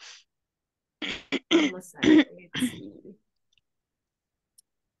 Vamos a ver. Let's see.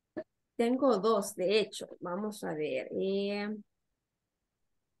 Tengo dos, de hecho. Vamos a ver.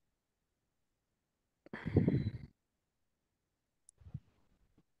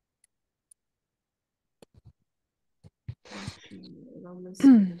 Vamos a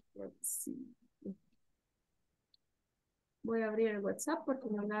ver. Let's see. Voy a abrir el WhatsApp porque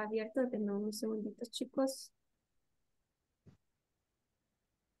no lo he abierto. Denme unos segunditos, chicos.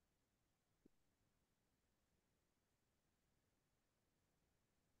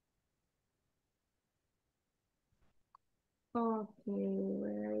 Okay,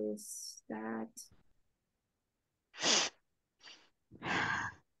 where is that?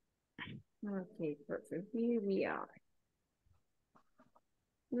 Okay, perfect. Here we are.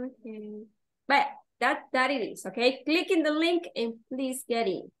 Okay. But that it is, okay? Click in the link and please get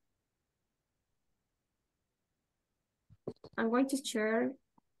in. I'm going to share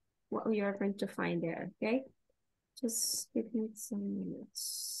what we are going to find there, okay? Just give me some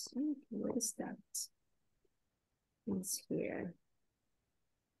minutes. Okay, what is that? It's here.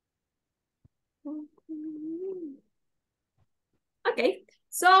 Okay,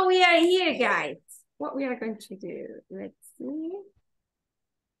 so we are here, guys. What we are going to do, let's see.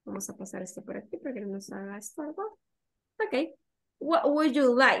 Vamos a pasar esto por aquí para que no nos haga estorbo. Okay, what would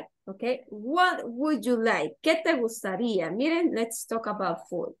you like? Okay, what would you like? ¿Qué te gustaría? Miren, let's talk about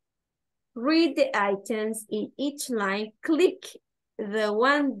food. Read the items in each line. Click the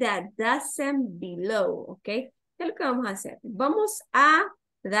one that doesn't below, okay? ¿Qué es lo que vamos a hacer? Vamos a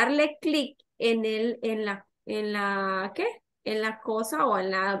darle clic en la ¿qué? En la cosa o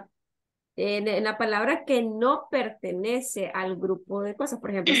en la palabra que no pertenece al grupo de cosas. Por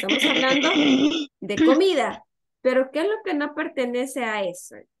ejemplo, estamos hablando de comida, pero ¿qué es lo que no pertenece a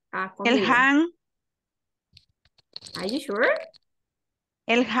eso? A comida. El ham. Are you sure?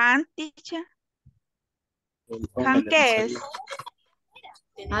 El ham, teacher. ¿Ham qué es?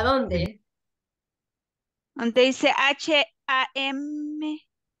 ¿A dónde? Donde dice H-A-M.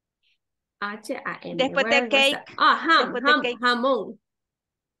 H-A-M. Después de cake. Jamón.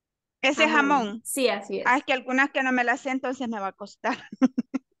 Ese jamón. Sí, así es. Hay que algunas que no me las sé, entonces me va a costar.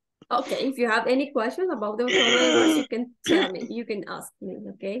 Okay, if you have any questions about the vocabulary words, you can tell me. You can ask me,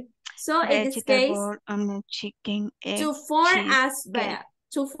 okay? So in this case, Vegetable, omelette, chicken, egg, to form cheese, vea,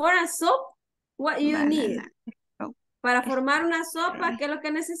 to form a soup, what you need? banana. Oh, Para formar una sopa, ¿qué es lo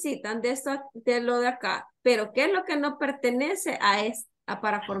que necesitan de esto, de lo de acá? Pero ¿qué es lo que no pertenece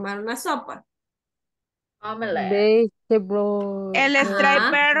para formar una sopa? Omelette. Vegetable. el Ajá.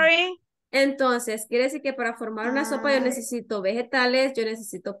 strawberry, Entonces, quiere decir que para formar una sopa yo necesito vegetales, yo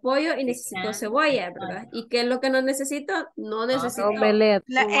necesito pollo y necesito cebolla, ¿verdad? ¿Y qué es lo que no necesito? No necesito Omelette.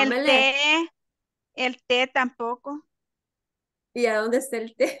 un el omelette. té tampoco. ¿Y a dónde está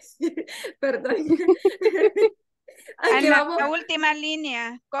el té? Perdón. Aquí En la vamos. última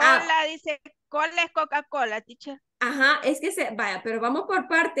línea. Cola, dice, cola es Coca-Cola, teacher. Ajá, es que vaya, pero vamos por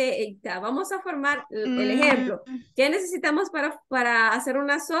parte, vamos a formar el ejemplo. ¿Qué necesitamos para hacer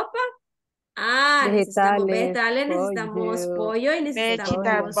una sopa? Necesitamos vegetales, necesitamos pollo y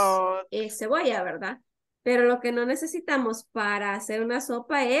necesitamos cebolla, ¿verdad? Pero lo que no necesitamos para hacer una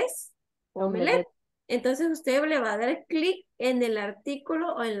sopa es omelette. Entonces usted le va a dar clic en el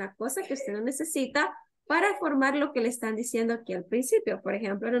artículo o en la cosa que usted no necesita para formar lo que le están diciendo aquí al principio. Por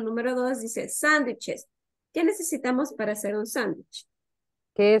ejemplo, en el número 2 dice sándwiches. ¿Qué necesitamos para hacer un sándwich?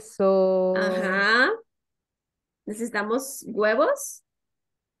 Queso. Ajá. ¿Necesitamos huevos?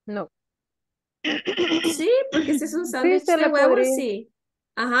 No. Sí, porque si es un sándwich se de le huevos, podría. sí.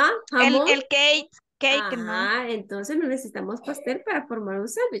 Ajá, jamón. El cake Ajá, entonces no necesitamos pastel para formar un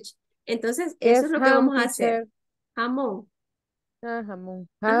sándwich. Entonces, ¿Qué eso es es lo que ham, vamos a hacer. teacher? Jamón. Jamón.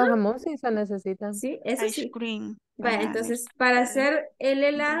 Ajá. Jamón sí se necesita. Sí, eso Ice sí. cream. Vale, entonces, para hacer el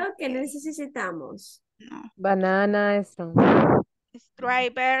helado, ¿qué necesitamos? Banana,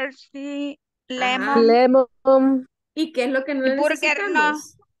 Strawberry, Ajá. lemon. lemon. ¿Y qué es lo que no Burger no.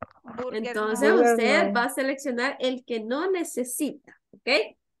 necesitamos? Burger Entonces, Burger usted no. va a seleccionar el que no necesita,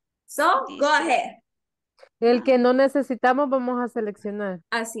 ¿ok? So, go ahead. El que no necesitamos vamos a seleccionar.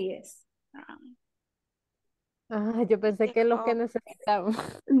 Así es. Yo pensé que los que necesitamos.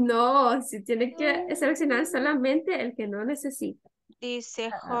 No, si tiene que seleccionar solamente el que no necesita.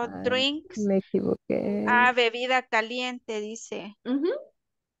 Dice hot drinks. Me equivoqué. Bebida caliente, dice.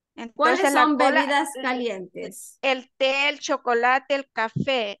 Entonces, ¿cuáles son bebidas calientes? El té, el chocolate, el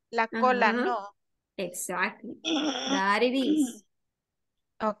café. La cola no. Exactly. That it is.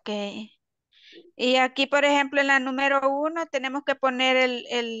 Ok. Y aquí, por ejemplo, en la número 1 tenemos que poner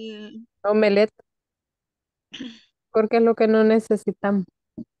el... Omelette. Porque es lo que no necesitamos.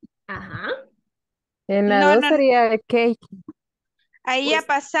 Ajá. En la 2 sería cake. Ahí ya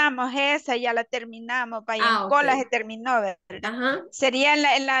pasamos esa, ya la terminamos. Vaya, en cola se terminó, ¿verdad? Ajá. Sería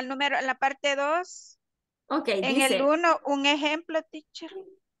en la parte 2. Ok, en dice. el 1, un ejemplo, teacher.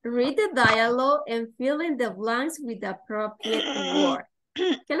 Read the dialogue and fill in the blanks with the appropriate word.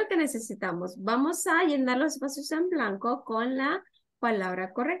 ¿Qué es lo que necesitamos? Vamos a llenar los espacios en blanco con la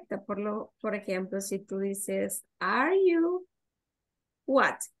palabra correcta. Por ejemplo, si tú dices, are you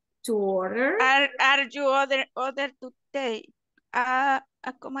what? To order? Are you order to take?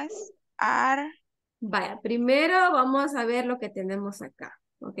 ¿Cómo es? Vaya, primero vamos a ver lo que tenemos acá.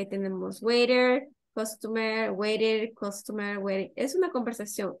 Ok, tenemos waiter, customer, waiter, customer, waiter. Es una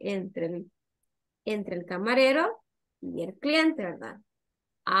conversación entre el camarero y el cliente, ¿verdad?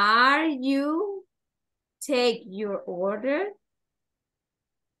 Are you take your order?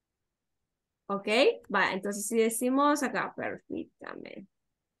 Ok, va, entonces si decimos acá, permítame.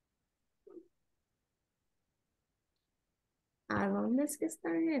 ¿A dónde es que está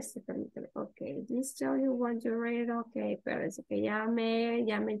este? Permítame. Ok, this tell you what you read. Ok, pero es que ya me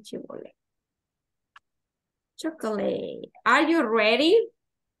enchivolé. Chocolate. Are you ready?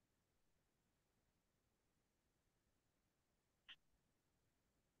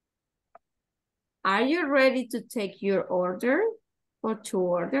 Are you ready to take your order? Or to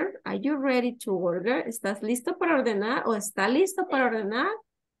order? Are you ready to order? ¿Estás listo para ordenar? ¿O está listo para ordenar?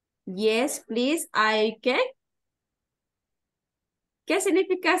 Yes, please. ¿Qué? ¿Qué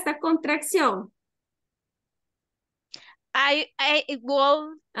significa esta contracción? I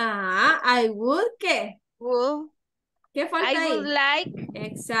will. I would, ¿qué? Will. ¿Qué falta ahí? I would like.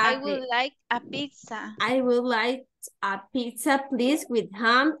 Exactly. I would like a pizza. I would like a pizza, please, with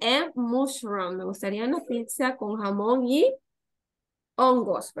ham and mushroom. Me gustaría una pizza con jamón y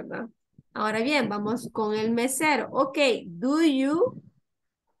hongos, ¿verdad? Ahora bien, vamos con el mesero. Ok, do you...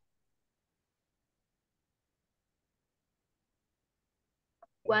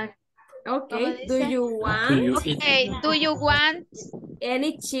 Want. Okay, do you want? Okay, do you want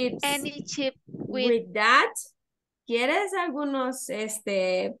any chips? Any chip with that? ¿Quieres algunos,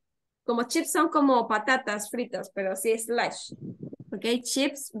 como chips son como patatas fritas, pero sí slash? Ok, Okay,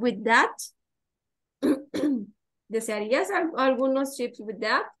 chips with that. ¿Desearías algunos chips with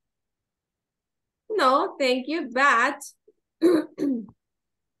that? No, thank you, but.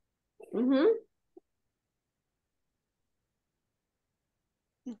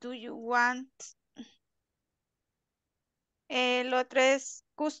 Do you want? El otro es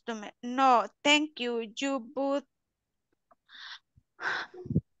customer. No, thank you. You would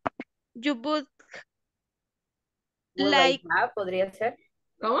Would like. have, podría ser.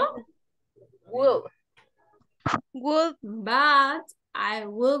 ¿Cómo? Would. But I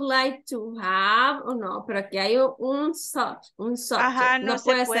would like to have, o no, pero aquí hay un subject. Ajá, no, se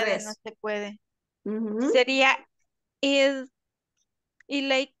puede puede, ser eso. no se puede. Sería is y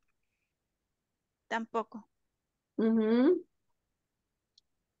like tampoco. Ay,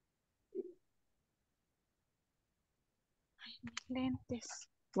 mis lentes.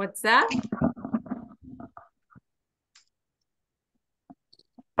 What's that?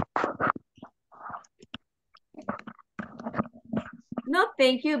 No,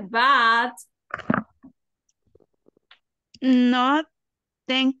 thank you, but. No,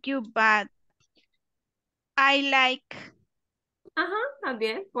 thank you, but I like. Ajá,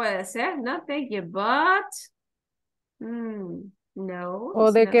 también puede ser. No, thank you, but. No.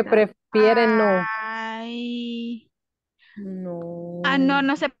 O de que prefieren no. Ay. No. Ah, no,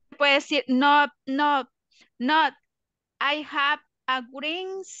 no se puede decir. No, no, not. I have a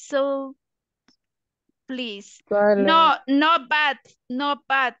green soul, please. Vale. No, no bad, no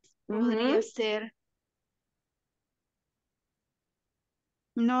bad. Podría ser.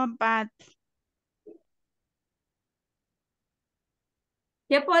 No bad.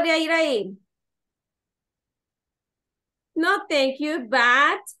 ¿Qué podría ir ahí? No, thank you,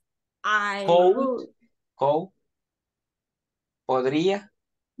 but I would. Podría.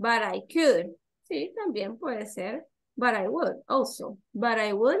 But I could. Sí, también puede ser. But I would also. But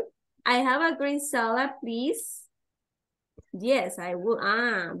I would. I have a green salad, please. Yes, I would.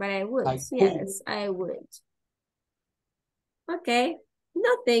 Ah, but I would. Yes, I would. Okay.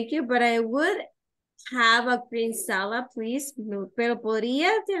 No, thank you, but I would have a green salad, please. No, pero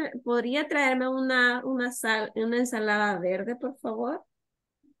podría traerme una ensalada verde, por favor.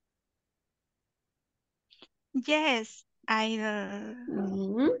 Yes,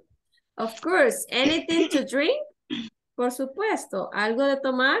 Of course. Anything to drink? Por supuesto. ¿Algo de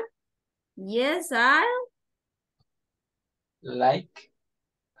tomar? Yes, I'll. Like.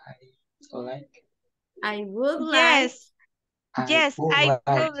 I would like. Yes. Yes, I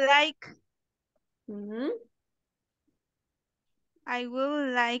would like. I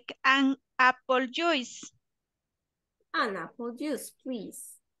would like an apple juice. An apple juice,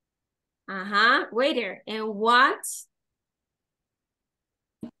 please. Waiter. And what?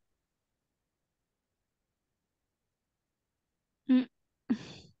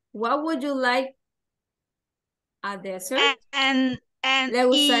 What would you like? A dessert? And ¿Le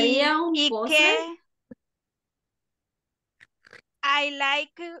gustaría un postre? I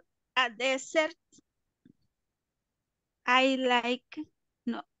like a dessert. I like,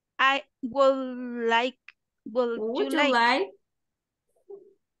 no, I would like, Would you like?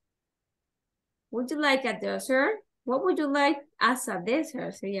 Would you like a dessert? What would you like as a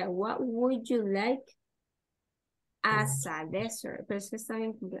dessert? Sería, what would you like as a dessert? Pero eso está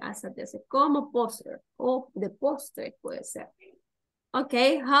bien, as a dessert. Como postre. O de postre puede ser.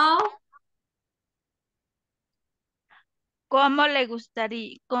 Okay, how? ¿Cómo le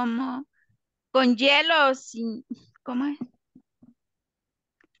gustaría? ¿Cómo? ¿Con hielo o sin? ¿Cómo es?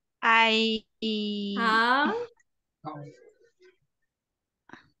 How?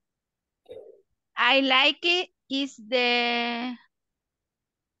 I like it is the...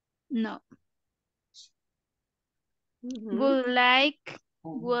 No. Would like.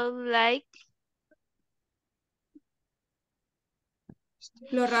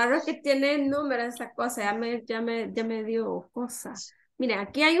 Lo raro es que tiene números esa cosa, ya me dio cosa. Mira,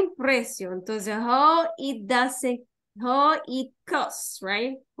 aquí hay un precio, entonces, how it costs,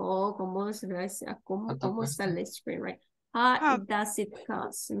 right? O cómo está el screen, right? How does it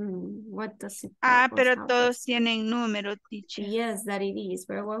cost? What does it cost? Pero todos tienen número, teacher. Yes, that it is.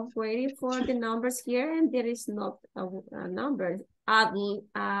 But we're waiting for the numbers here and there is not a number. A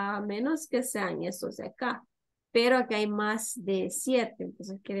menos que sean estos de acá. Pero aquí hay más de 7,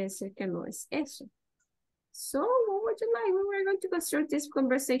 entonces quiere decir que no es eso. So, what would you like? We were going to construct these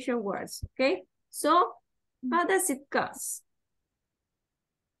conversation words, okay? So, how does it cost?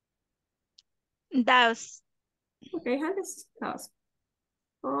 Does. Okay, how does it cost?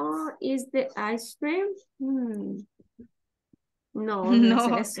 Oh, is the ice cream? No, no es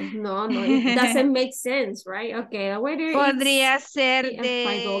No. eso. No, no, it doesn't make sense, right? Okay, the waiter Podría eats ser $5,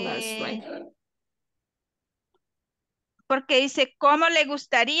 de... right? Porque dice, ¿cómo le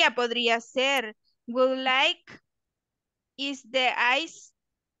gustaría? Podría ser. Would like is the ice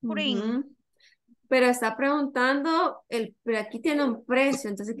cream. Ujú. Pero está preguntando, pero aquí tiene un precio,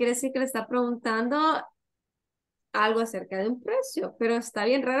 entonces quiere decir que le está preguntando algo acerca de un precio, pero está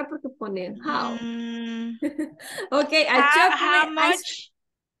bien raro porque pone how. Mm, Okay, a how chocolate ice. much?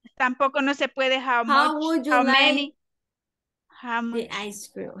 Tampoco no se puede how How much, would you how like many. How the much? ice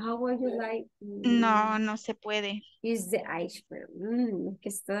cream? How would you like No, no se puede. is the ice cream? Que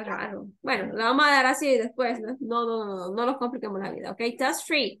está raro. Bueno, lo vamos a dar así después, ¿no? No nos compliquemos la vida, okay? Task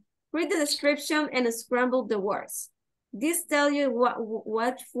 3. Read the description and scramble the words. This tells you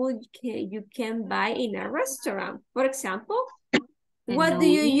what food you can buy in a restaurant. For example, what do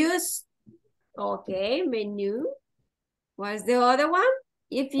you use? Okay, menu. What's the other one?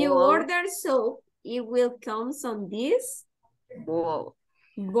 If you Bowl. order soup, it will come on this Bowl.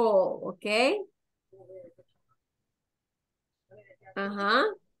 bowl, okay? Uh-huh.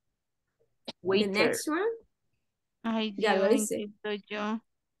 The Waiter. next one. Ay, Ya lo Dios, hice. insisto yo.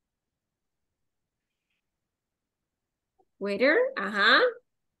 Waiter, ajá.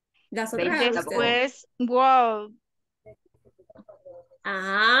 Las otras a usted. Después, wow,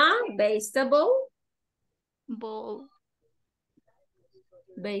 Ajá. Vegetable. bowl.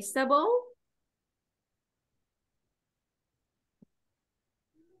 Vegetable.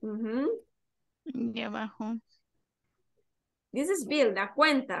 Mhm. Y abajo. This is bill, la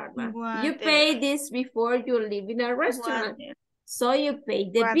cuenta, ¿verdad? You Water. pay this before you leave in a restaurant. Water. So you pay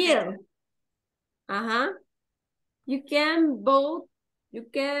the Water. bill. Uh-huh. You can vote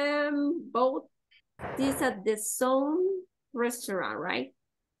this at the zone restaurant, right?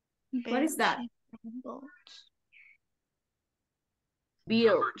 What is that?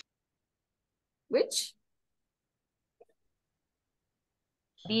 Bill. Which?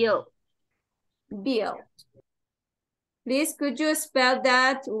 Bill. Bill. Please, could you spell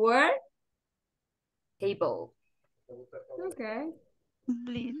that word? Table. Okay.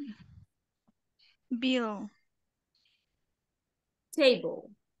 Bill.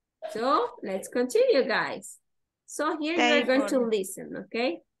 Table. So let's continue, guys. So here you are going to Table. listen,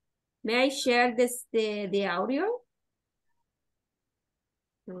 okay? May I share the audio?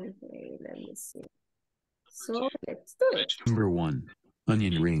 Okay, let me see. So let's do it. Number 1,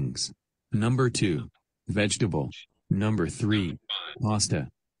 onion rings. Number 2, vegetable. Number 3, pasta.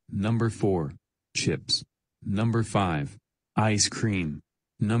 Number 4, chips. Number 5, ice cream.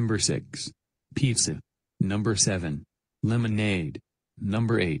 Number 6, pizza. Number 7, lemonade.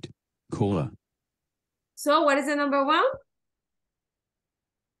 Number 8, cola. So what is the number 1?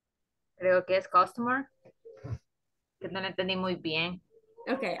 Creo que es customer. Que no lo entendí muy bien.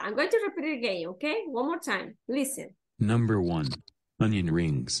 Okay, I'm going to repeat it again, okay? One more time. Listen. Number 1, onion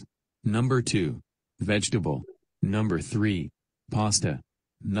rings. Number 2, vegetable. Number 3, pasta.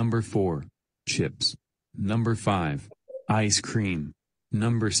 Number 4, chips. Number 5, ice cream.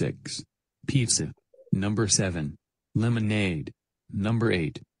 Number 6, pizza. Number 7, lemonade. Number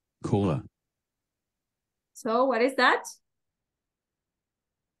 8, cola. So what is that?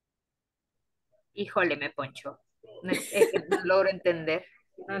 Híjole, me poncho. Es que no logro entender.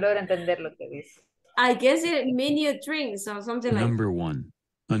 No logro entender lo que dice. I guess it menu drinks or something like Number 1,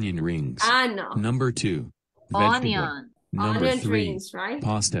 onion rings. no. Number 2, vegetable. Onion. Number Onion 3, rings, right?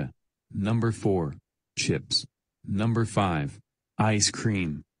 pasta. Number 4, chips. Number 5, ice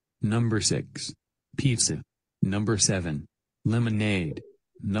cream. Number 6, pizza. Number 7, lemonade.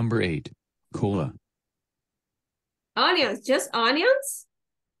 Number 8, cola. Onions, just onions?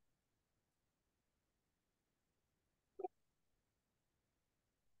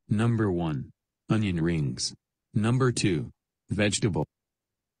 Number 1, onion rings. Number 2, vegetable.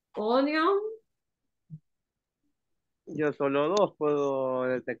 Onion? Yo solo 2 puedo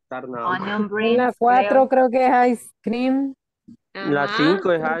detectar nada más. Onion La rings, 4 creo que es ice cream. La Ajá.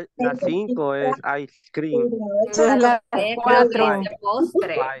 5 es ice cream. Esa es la creo que 4. dice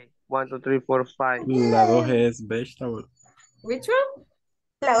postre. 5, 1, 2, 3, 4, 5. La 2 es vegetable. Which one?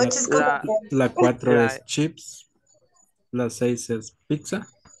 La 8 es como... La 4 la- es chips. La 6 es pizza.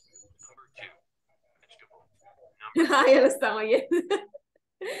 Ya lo estamos oyendo.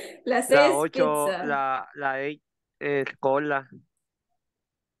 La 6 La es 8, pizza. la 8 es cola.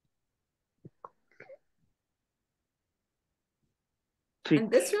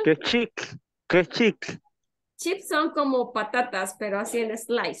 And this one? ¿Qué es chics? ¿Qué es chics? Chips son como patatas, pero así en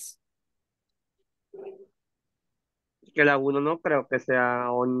slice. Que la 1 no creo que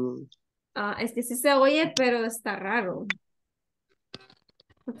sea onion. Este sí se oye, pero está raro.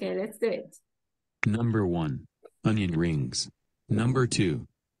 Okay, let's do it. Number 1, onion rings. Number 2,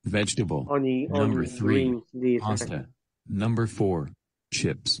 vegetable. Number 3, rings, dice. pasta. Number 4,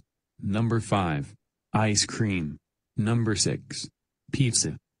 chips. Number 5, ice cream. Number 6,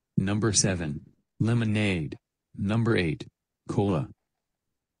 pizza. Number 7, lemonade. Number 8, cola.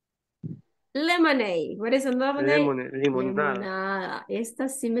 Lemonade. What is a lemonade? Limonada. Limonada. Esta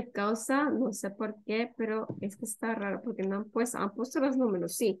sí me causa, no sé por qué, pero es que está raro porque no han puesto los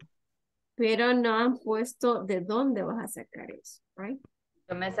números, sí. Pero no han puesto de dónde vas a sacar eso, right?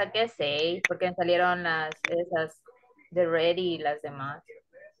 Yo me saqué 6 porque me salieron esas de ready y las demás.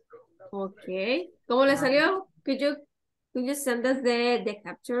 Ok. ¿Cómo le salió? Could you send us the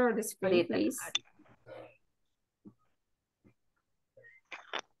capture or the screen, Ahorita. please?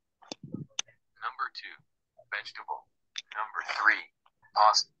 Number 2, vegetable. Number 3,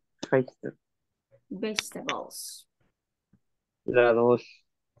 pasta. Vegetables. La 2.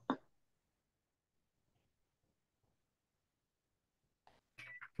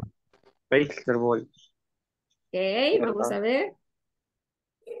 Vegetable. Ok, vamos a ver.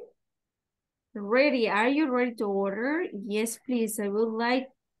 Ready, are you ready to order? Yes, please. I would like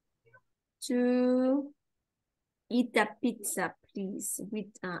to eat a pizza, please.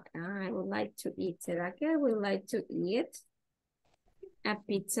 I would like to eat. ¿Será que I would like to eat a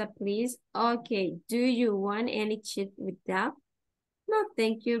pizza, please? Okay, do you want any cheese with that? No,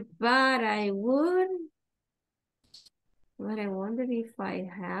 thank you, but I would. But I wonder if I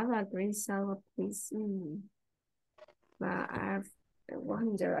have a green salad, please. But I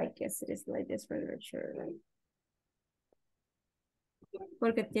wonder, I guess it is like this for sure, right?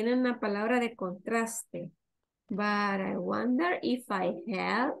 Porque tiene una palabra de contraste. But I wonder if I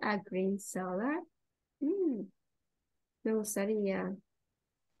have a green salad. Me gustaría.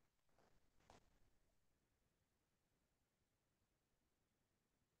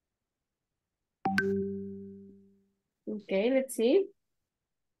 Okay, let's see.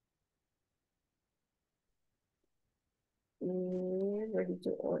 Ready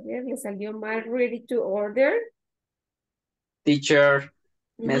to order. Le salió mal ready to order. Teacher,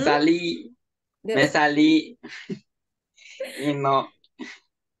 me salí. Y no.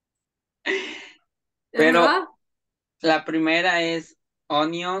 Pero la primera es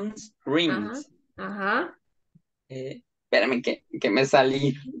onions rings. Ajá. Espérame que me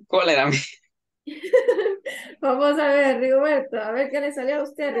salí. ¿Cuál era mi? Vamos a ver, Rigoberto. A ver qué le salió a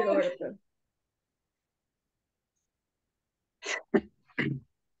usted, Rigoberto.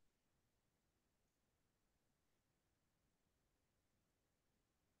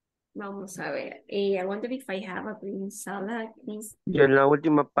 Vamos a ver. I wonder if I have a green salad, please. Y en la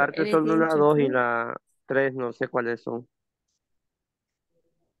última parte solo la 2 y la 3, no sé cuáles son.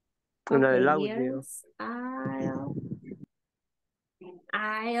 Una del audio. Yes,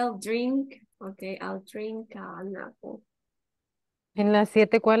 I'll drink. Okay, I'll drink an apple. En la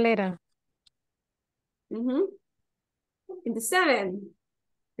 7, ¿cuál era? In the 7.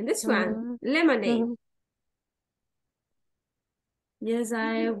 In this one, lemonade. Yes,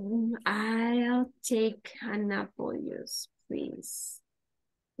 I'll take an apple juice, please.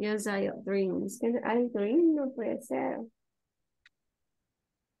 Yes, I'll drink. I'll drink, no puede ser.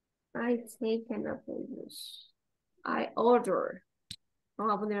 I take an apple juice. I order.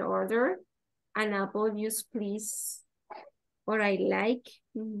 Vamos a poner order. An apple juice, please. Or I like.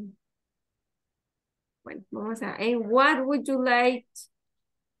 Bueno, vamos a. And what would you like?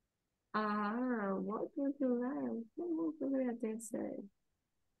 What would you like? What would you say?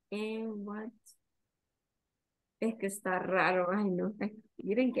 And what? Es que está raro. Ay, no.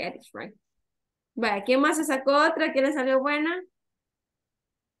 You didn't get it right. Vaya, ¿quién más se sacó otra? ¿Quién le salió buena?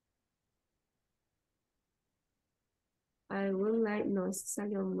 I would like. No, ese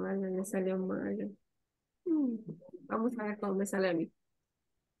salió mal. Le salió mal. Vamos a ver cómo me sale a mí.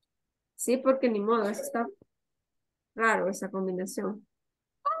 Sí, porque ni modo. Eso está raro, esa combinación.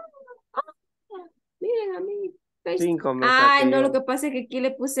 Miren a mí. 5 me Ay, saqué no, yo. lo que pasa es que aquí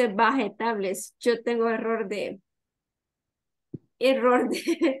le puse vegetables. Yo tengo error de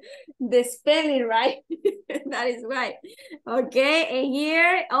spelling, right? That is right. Okay, and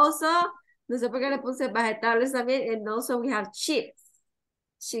here also, no sé por qué le puse vegetables también, and also we have chips.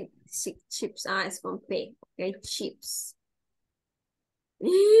 Chips, es con P, okay, chips.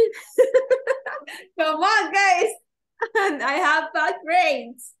 Come on, guys. I have bad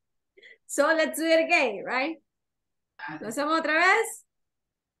grades. So let's do it again, right? ¿Lo hacemos otra vez?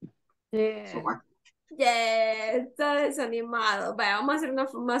 Yeah, está desanimado. Vaya, vamos a hacer una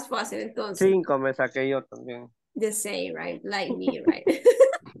más fácil entonces. 5 me saqué yo también. The same, right? Like me, right?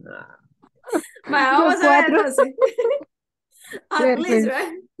 Vaya, vamos a ver entonces. At least,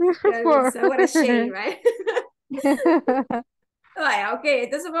 right? What a shame, right? Vaya, ok,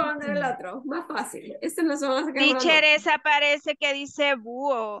 entonces vamos a mandar el otro, más fácil. Este no se van a sacar más Teacher, notas. esa parece que dice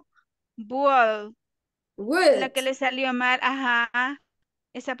búho. Búho. Would. La que le salió mal, ajá.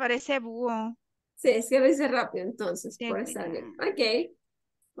 Esa parece búho. Sí, es que lo hice rápido, entonces, Sí, por estar bien. Ok,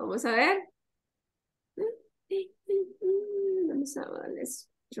 vamos a ver. Vamos a darles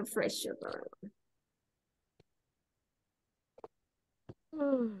refresher.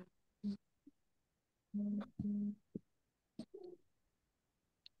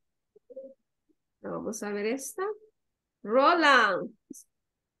 Vamos a ver esta. Roland.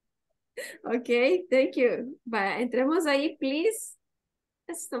 Ok, thank you. Vaya, entremos ahí, please.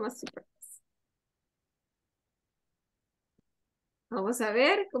 Esto está más súper. Vamos a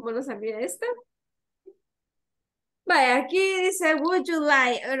ver cómo nos salió esta. Vaya, aquí dice, would you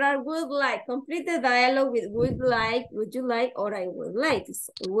like, or I would like. Complete the dialogue with would you like, or I would like.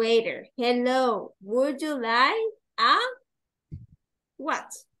 Waiter, hello, would you like a what?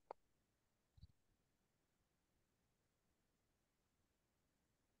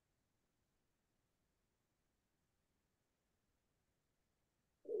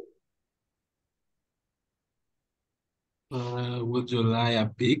 Would you like a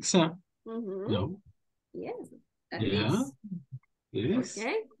pizza? No. Yes, that Yeah. is. Yes.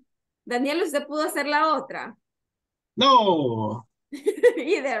 Okay. Daniel, ¿usted pudo hacer la otra? No.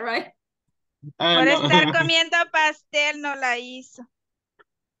 Either, right? Por No. estar comiendo pastel no la hizo.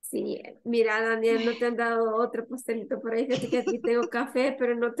 Sí, mira, Daniel, no te han dado otro pastelito por ahí. Fíjate que aquí tengo café,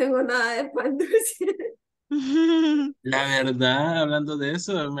 pero no tengo nada de pan dulce. La verdad, hablando de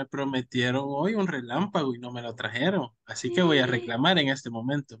eso, me prometieron hoy un relámpago y no me lo trajeron. Así que voy a reclamar en este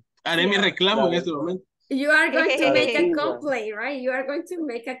momento. Haré mi reclamo en este momento. You are going to make a complaint, right? You are going to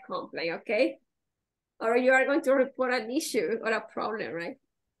make a complaint, okay? Or you are going to report an issue or a problem, right?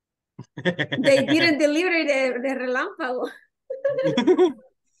 They didn't deliver the relámpago.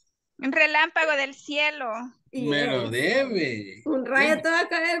 Un relámpago del cielo. Me lo Yes. debe. Un rayo te va a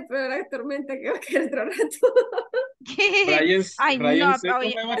caer, pero la tormenta que va a caer otro rato. Ay, Rayos no, secos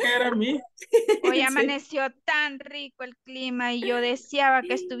hoy, me va a caer a mí. hoy Sí. amaneció tan rico el clima y yo deseaba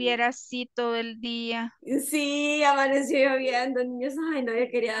que estuviera así todo el día. Sí, amaneció lloviendo, niños. Ay, no, yo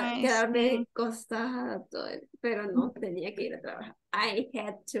quería Ay, quedarme sí. acostada todo pero no, tenía que ir a trabajar. I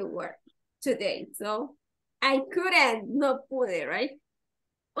had to work today, so I couldn't, no pude, right?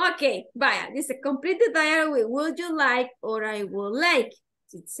 Okay, vaya, dice, complete the dialogue with would you like or I would like.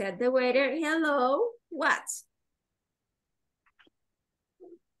 It said the waiter, hello, what?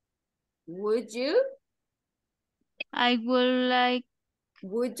 Would you? I would like.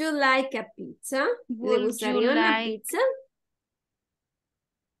 Would you like a pizza? ¿Le Would you gustaría una like? pizza?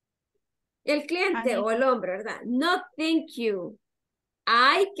 El cliente o el hombre, ¿verdad? No, thank you.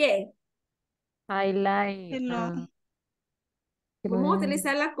 ¿Ay qué? I like. Hello. Vamos a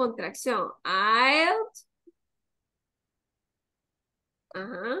utilizar la contracción. I'll.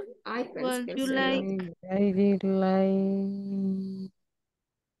 Ajá. Ay, pero es Would que you se like? I did like.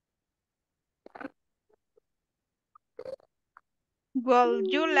 Would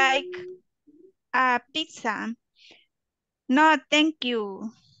you like a pizza? No, thank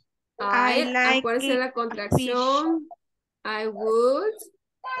you. I like acuérdense de la fish. contracción. I would.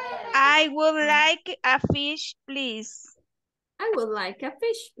 I would like a fish, please. I would like a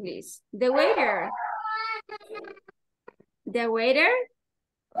fish, please. The waiter. The waiter.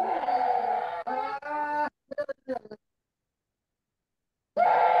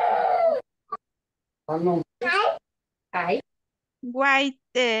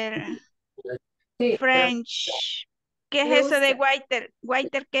 Waiter. French. ¿Qué Me es eso de gusta. waiter?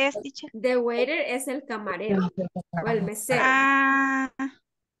 ¿Waiter qué es, teacher? The waiter es el camarero o el mesero. Ah,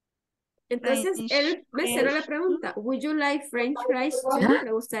 Entonces, French. el mesero le pregunta, would you like French fries too?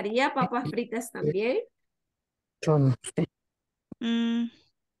 ¿Le gustaría papas fritas también? Yo no sé.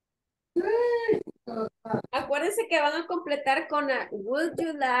 Acuérdense que van a completar con a would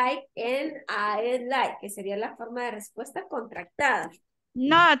you like and I'd like, que sería la forma de respuesta contractada.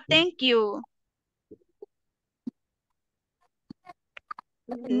 No, thank you.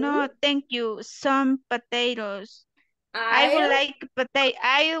 No, thank you. Some potatoes. I would like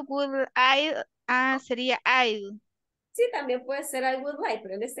potato. Sería I. Sí, también puede ser I would like,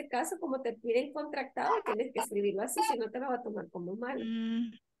 pero en este caso, como te piden contractado, tienes que escribirlo así, si no te lo va a tomar como malo.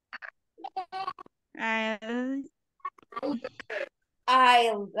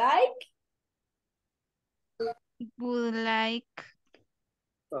 I like. Would like.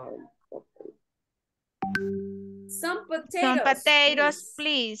 Some potatoes. Some potatoes,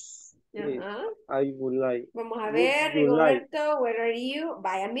 please. Ajá. I would like. Vamos a Would ver, you like? Rigoberto, where are you?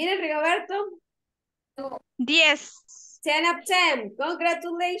 Vaya, miren, Rigoberto. 10. 10 of 10.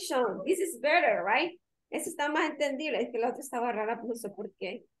 Congratulations. This is better, right? Eso está más entendible. Es que la otra estaba rara, no sé por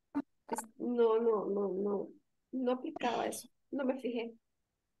qué. No aplicaba eso. No me fijé.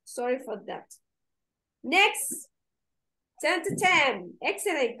 Sorry for that. Next. 10 to 10.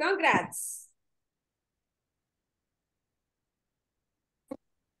 Excellent. Congrats.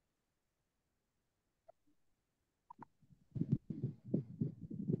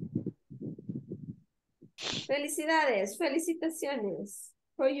 Felicidades. Felicitaciones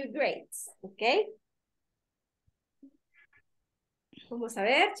for your grades. ¿Ok? Vamos a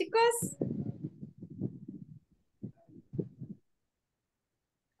ver, chicos.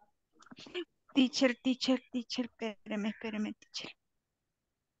 Teacher, espérame, teacher.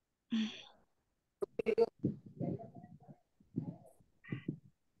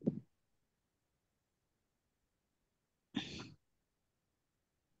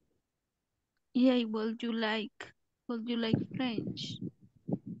 Yeah, would you like French?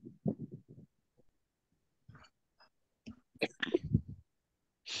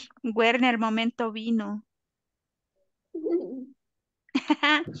 Werner, momento vino.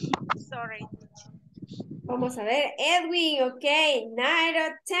 Sorry. Vamos a ver. Edwin, ok. 9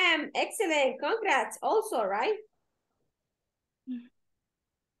 out of 10. Excellent. Congrats also, right?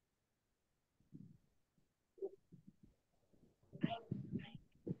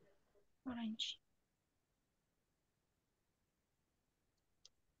 Orange.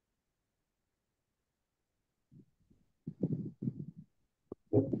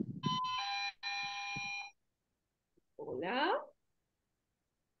 Hola.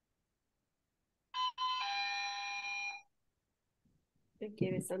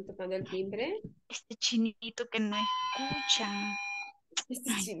 ¿Quién están tocando el timbre? Este chinito que no escucha.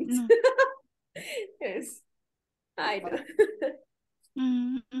 Este Ay, chinito. no. Es. Ay, no.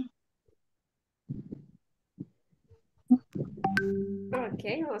 Ok,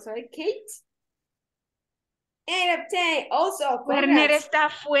 vamos a ver. Kate. 8 of 10. Also, Werner congrats. está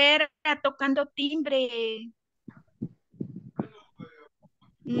afuera tocando timbre.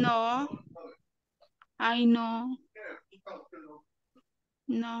 No. Ay, no.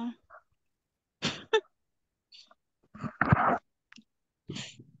 No.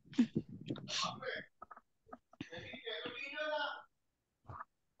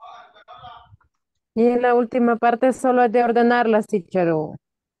 Y en la última parte solo es de ordenarlas, teacher.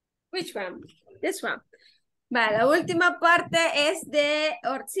 Which one? This one. Va, la última parte es de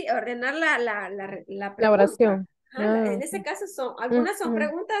sí, ordenar la La pregunta. oración. Ajá, en este caso algunas son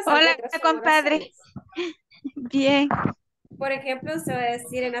preguntas, Hola, otras son compadre. oraciones. Bien. Por ejemplo, se va a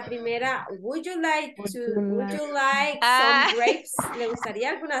decir en la primera, would you like Ah. some grapes? ¿Le gustaría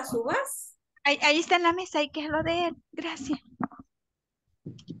algunas uvas? Ahí está en la mesa, hay que lo de él. Gracias.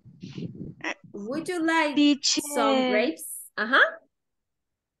 Would you like some Teacher. grapes? Ajá.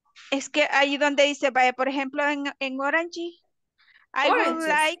 Es que ahí donde dice, vaya, por ejemplo, en orange, I would Oranges.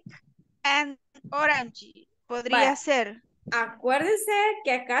 like an orange. Podría Vaya. ser. Acuérdense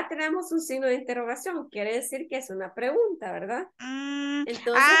que acá tenemos un signo de interrogación. Quiere decir que es una pregunta, ¿verdad? Entonces,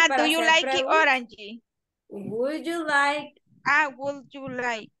 para do you hacer like orange? Would you like would you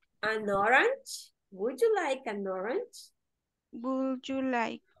like an orange? Would you like an orange? Would you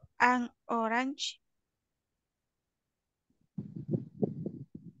like an orange?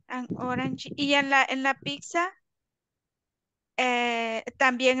 An orange. Y en la pizza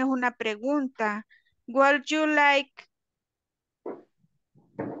también es una pregunta. Would you like?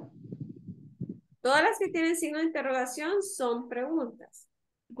 Todas las que tienen signo de interrogación son preguntas.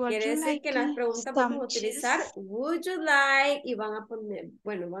 Quiere decir que en las preguntas vamos a utilizar would you like y van a poner,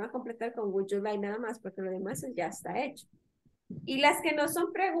 bueno, van a completar con would you like nada más porque lo demás ya está hecho. Y las que no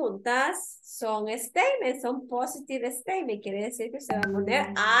son preguntas son statements, son positive statements. Quiere decir que se va a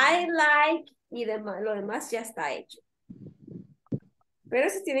poner I like y lo demás ya está hecho. Pero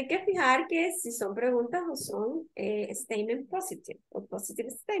se tiene que fijar que si son preguntas o son statement positive o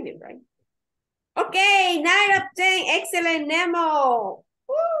positive statement, right? Ok, 9 of 10, excellent Nemo.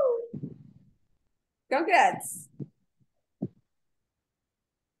 Woo. Congrats.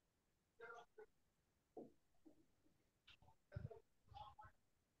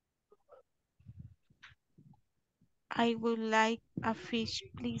 I would like a fish,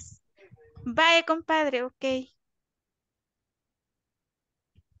 please. Bye, compadre, ok.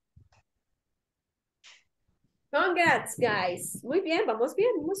 Congrats, guys. Muy bien, vamos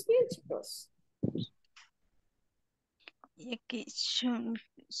bien, chicos. Y aquí son...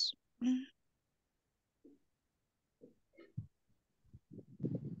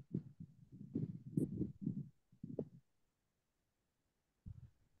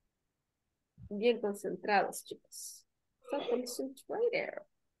 Bien concentrados, chicos. So concentrated.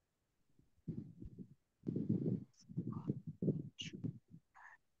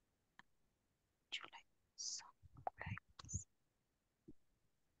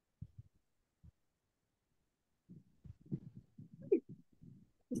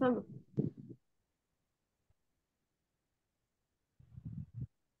 Pasando.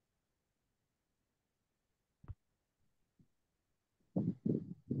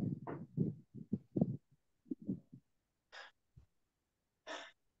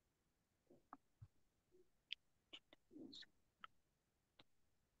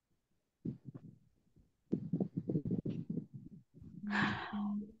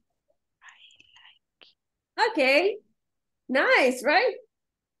 Okay. Nice, right?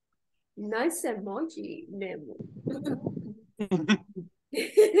 Nice emoji, Nemo.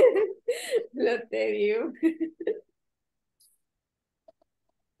 Lo te digo.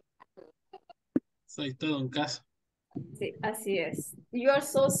 Soy todo un caso. Sí, así es. You're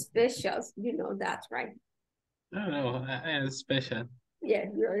so special. You know that, right? No, no, I am special. Yeah,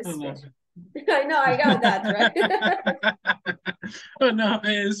 you're Oh, no. special. I know, I got that, right? Oh, no,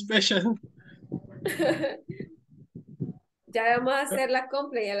 I am special. Ya vamos a hacer la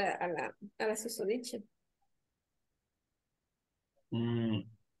compra y a la susodicha. Mm.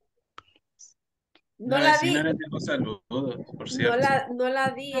 No La la vecina di, le tengo saludos, por cierto. no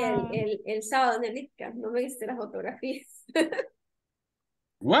la di el sábado en el ISSS. No me diste las fotografías.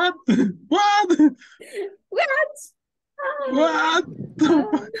 What? What? What? What?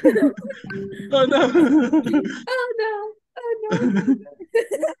 Oh, Oh, no. oh no. Oh no.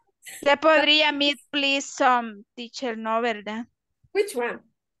 Le podría meet please teacher, no, ¿verdad? Which one?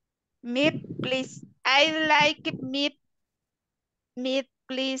 Meet please. I like meet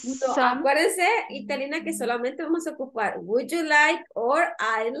please No, acuérdense, Italina, que solamente vamos a ocupar would you like or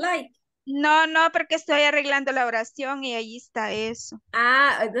I like. No, porque estoy arreglando la oración y ahí está eso.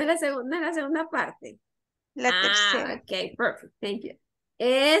 Ah, no es la segunda parte. La tercera. Ok, perfect, thank you.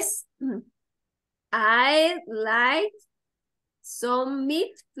 Es I like some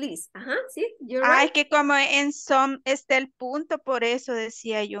meat, please. Ajá, sí, you're right. Es que como en some está el punto, por eso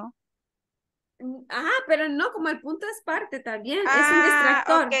decía yo. Ajá, pero no, como el punto es parte también, es un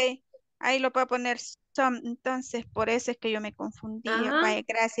distractor. Ok, ahí lo puedo poner some, entonces por eso es que yo me confundía. Ajá. Vaya,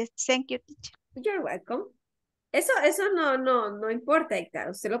 gracias. Thank you, teacher. You're welcome. Eso no importa, Héctor.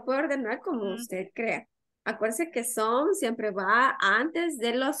 Usted lo puede ordenar como usted crea. Acuérdese que some siempre va antes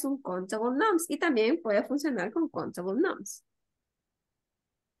de los uncountable nouns y también puede funcionar con countable nouns.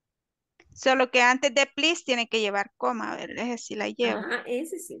 Solo que antes de please tiene que llevar coma, a ver, ese sí la llevo. Ajá,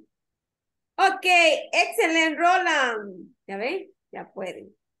 ese sí. Ok, excelente, Roland. ¿Ya ven? Ya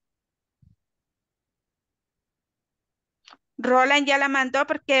pueden. Roland ya la mandó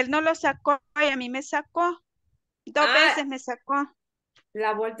porque él no lo sacó y a mí me sacó. Dos veces me sacó.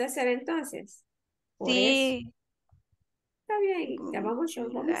 La vuelta a hacer entonces. Por Sí. eso. Está bien, ya vamos a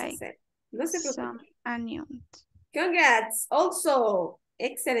hacer. No se Some preocupen. onions. Congrats. Also,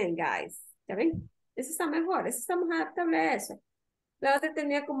 excellent, guys. ¿Ya ven? Eso está mejor. Eso está más adaptable a eso. La otra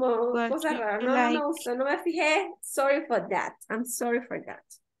tenía como cosas raras. No me gustó. No me fijé. Sorry for that. I'm sorry for that.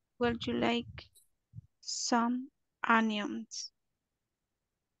 Would you like some onions?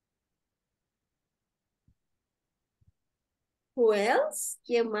 Who else?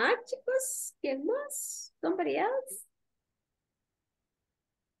 ¿Quién más, chicos? ¿Quién más? Somebody else?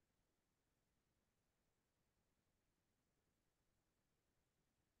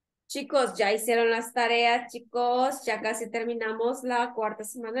 Chicos, ya hicieron las tareas, chicos. Ya casi terminamos la cuarta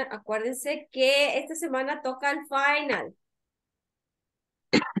semana. Acuérdense que esta semana toca el final.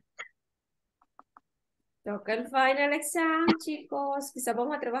 Toca el final exam, chicos. Quizás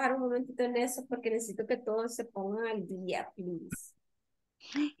vamos a trabajar un momentito en eso porque necesito que todos se pongan al día, please.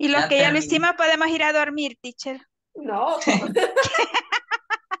 Y los que ya lo hicimos podemos ir a dormir, teacher. No.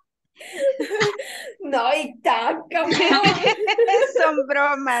 No, y tan, son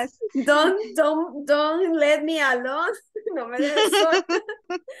bromas. Don't let me alone. No me dejes sola.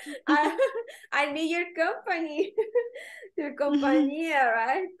 I need your company. Your compañía,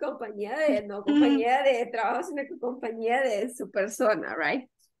 right? Compañía de trabajo, sino que compañía de su persona, right?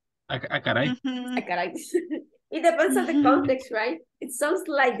 Caray. Caray. It depends on the context, right? It sounds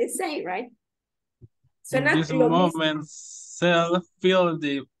like the same, right? In this moment, feel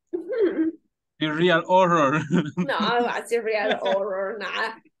the real horror. No, that's a real horror.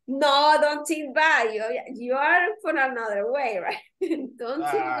 Nah. No, don't think bad. You are for another way, right? Don't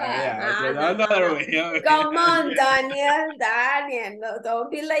think bad. Yeah, another way. Come on, Daniel. No,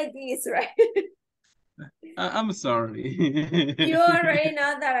 don't be like this, right? I'm sorry. You already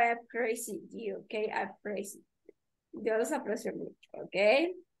know that I appreciate you, okay? I appreciate. Yo los aprecio mucho,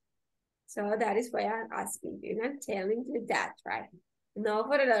 okay? So that is why I'm asking you. I'm telling you that, right? No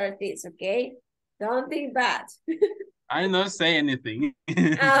for the other things, okay? Don't think bad. I not say anything.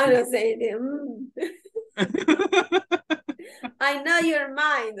 I don't say them. I know your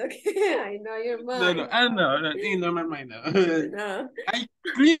mind, okay? I know your mind. No, I know. In my mind now. No. I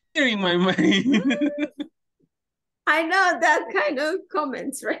clear in my mind. I know that kind of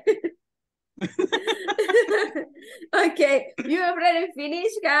comments, right? Okay, you already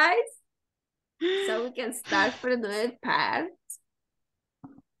finished, guys? So we can start for another part.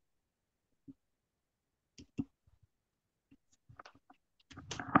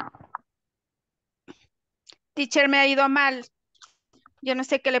 Teacher, me ha ido mal. Yo no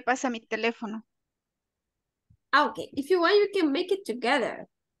sé qué le pasa a mi teléfono. Okay, if you want, you can make it together.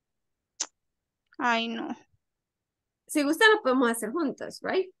 Ay, no. Si gusta, lo podemos hacer juntos,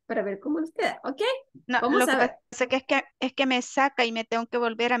 right? Para ver cómo nos queda, ¿ok? No, Vamos lo que a ver. pasa es que me saca y me tengo que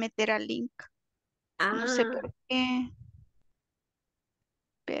volver a meter al link. No sé Ah, por qué.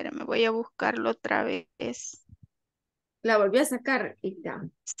 Pero me voy a buscarlo otra vez. la volví a sacar y ya.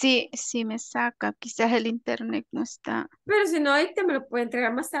 Sí, sí me saca. Quizás el internet no está. Pero si no, ahorita me lo puede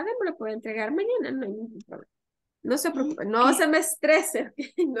entregar más tarde, me lo puede entregar mañana, no hay ningún problema. No se preocupe, no se me estrese, ¿ok?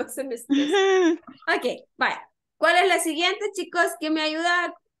 No se me estrese. Ok, vaya. ¿Cuál es la siguiente, chicos? ¿Quién me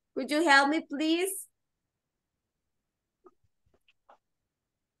ayuda? Could you help me, please?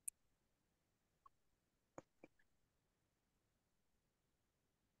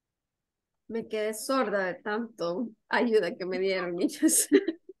 Me quedé sorda de tanto ayuda que me dieron ellos.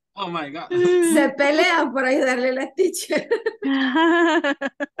 Oh my God. Se pelean por ayudarle a la teacher.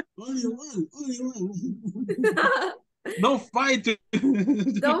 Only one. Don't fight.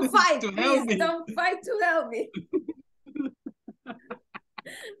 Don't fight, to please. help me. Don't fight to help me.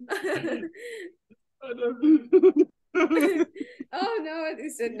 Oh no,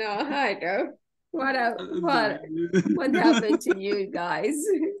 this is no, I know. What happened to you guys?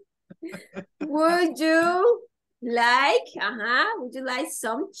 Would you like, would you like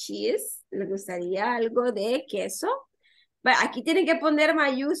some cheese? ¿Le gustaría algo de queso? Bueno, aquí tienen que poner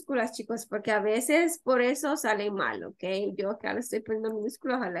mayúsculas, chicos, porque a veces por eso salen mal, ¿ok? Yo acá le estoy poniendo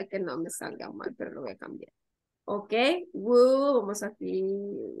minúsculas, ojalá que no me salga mal, pero lo voy a cambiar. ¿Ok? Vamos aquí.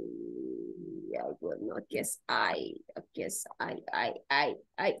 No, aquí es aquí es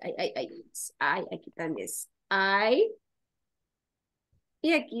aquí también es I.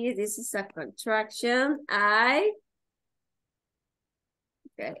 Y aquí, this is a contraction, okay,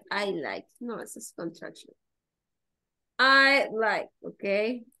 I like, no, this is contraction. I like,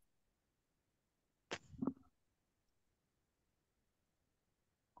 okay.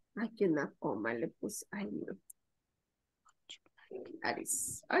 Aquí una coma le puse, ay no. That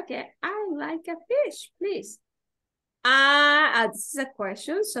is, okay, I like a fish, please. This is a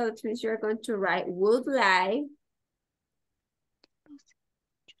question, so that means you're going to write would like,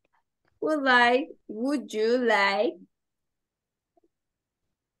 would you like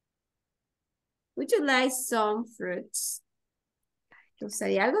some fruits?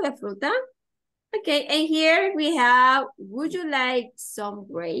 ¿Gustaría algo de fruta? Okay, and here we have, would you like some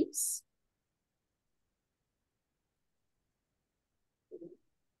grapes?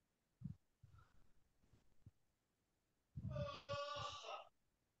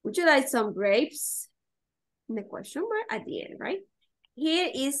 Would you like some grapes? And the question mark at the end, right?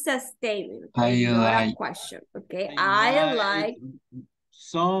 Here is a statement, okay? Not a question, okay? I like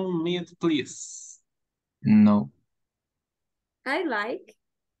some meat, please. No. I like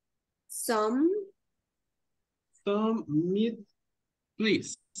some meat,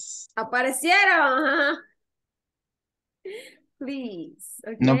 please. Aparecieron. Please,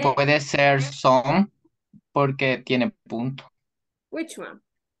 okay? No puede ser some porque tiene punto. Which one?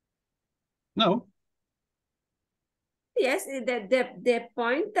 No. Yes, the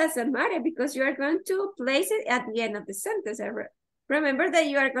point doesn't matter because you are going to place it at the end of the sentence. Remember that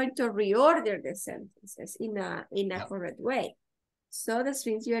you are going to reorder the sentences in a correct way. So that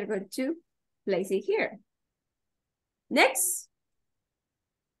means you are going to place it here. Next.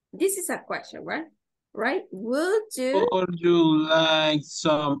 This is a question, right? Right? Would you like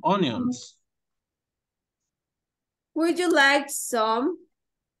some onions? Would you like some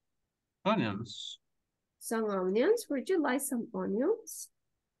onions? Some onions? Would you like some onions?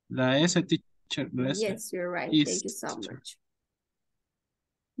 La S, teacher. Yes, you're right. Thank you so much.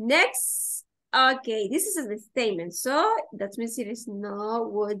 Next. Okay, this is a statement. So that means it is no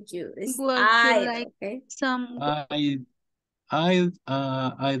would you. It's would I, you like okay? some I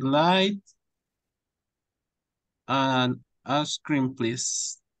like An ice cream,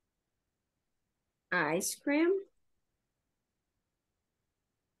 please. Ice cream.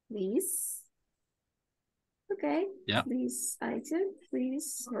 Please. Okay. Yeah. Please, item.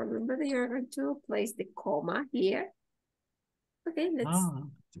 Please remember that you're going to place the comma here. Okay, let's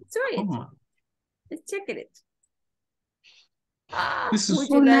try it. Let's check it. This Would is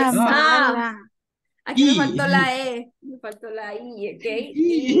you like Una some? bala. Aquí me E. faltó la E. Me faltó la I, okay?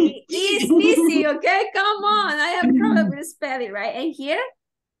 E is missing, okay? Come on. I have a problem with spelling, right? And here,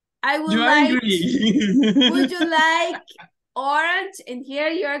 I would You're like, angry. would you like orange? And here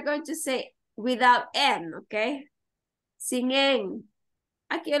you are going to say without N, okay? Sin N.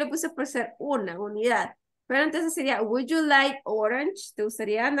 Aquí yo le puse por ser una unidad. Pero entonces sería, would you like orange? ¿Te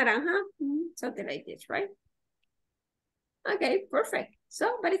gustaría naranja? Something like this, right? Okay, perfect.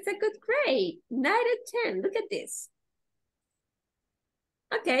 So, but it's a good grade. 9 out of 10. Look at this.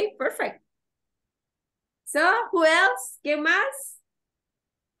 Okay, perfect. So, who else? ¿Qué más?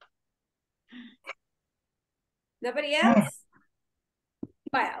 Nobody else?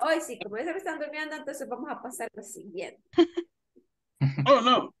 Vaya, hoy sí, como ya se me están durmiendo, entonces vamos a pasar a lo siguiente. Oh,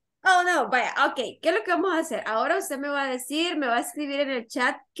 no. Oh, no, vaya, ok. ¿Qué es lo que vamos a hacer? Ahora usted me va a decir, me va a escribir en el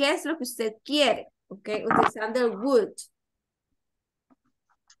chat qué es lo que usted quiere, ok, utilizando el would.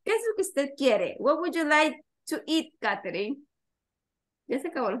 ¿Qué es lo que usted quiere? What would you like to eat, Catherine? Ya se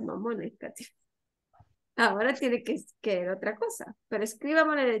acabó los mamones, Catherine. Ahora tiene que querer otra cosa, pero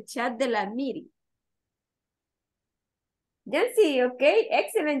escríbamelo en el chat de la Miri. Jancy, ok,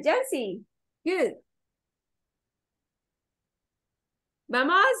 excellent, Jancy. Good.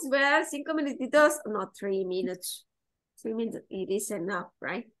 Vamos, voy a dar 5 minutitos, no, 3 minutes. 3 minutes, it is enough,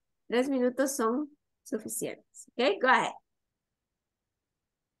 right? 3 minutos son suficientes. Okay, go ahead.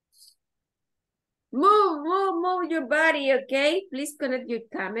 Move your body, okay? Please connect your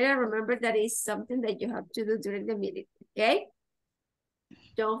camera. Remember that is something that you have to do during the meeting, okay?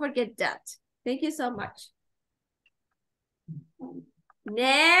 Don't forget that. Thank you so much.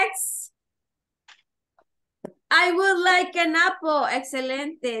 Next. I would like an apple.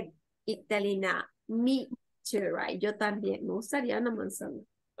 Excelente, Italina. Me too, right? Yo también. Me gustaría una manzana.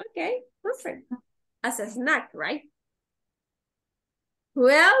 Okay, perfect. As a snack, right? Who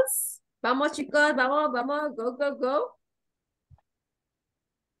else? Vamos, chicos. Vamos, vamos. Go, go, go.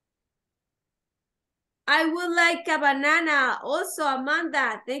 I would like a banana. Also,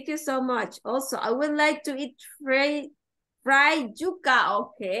 Amanda, thank you so much. Also, I would like to eat fried yuca.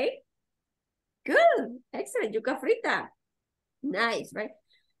 Okay. Good. Excellent. Yuca frita. Nice, right?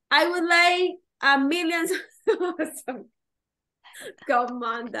 I would like a millions. Come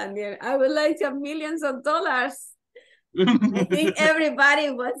on, Daniel. I would like millions of dollars. I think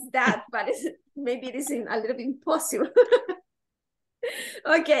everybody wants that, but maybe it isn't a little bit impossible.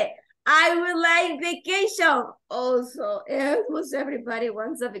 Okay. I would like vacation. Also, almost everybody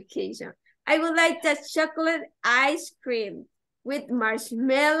wants a vacation. I would like the chocolate ice cream with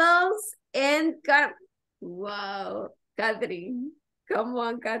marshmallows and wow, Catherine. Come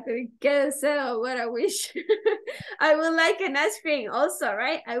on, Catherine. ¿Qué deseo? What a wish. I would like an ice cream also,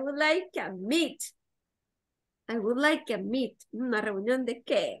 right? I would like a meat. I would like a meat. ¿Una reunión de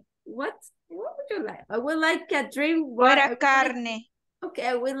qué? What would you like? I would like a drink water. Fuera carne. Okay,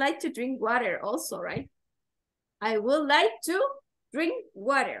 I would like to drink water also, right? I would like to drink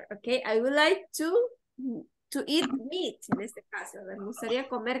water, okay? I would like to eat meat, en este caso. Me gustaría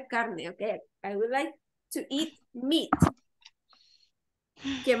comer carne, okay? I would like to eat meat.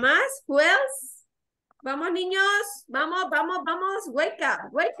 ¿Qué más? Who else? Vamos, niños. Vamos, vamos, vamos. Wake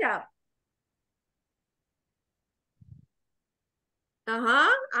up, wake up.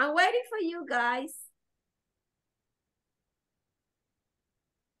 I'm waiting for you guys.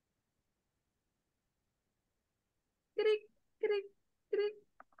 Cric, cric, cric,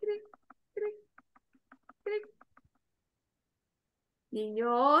 cric, cric, cric.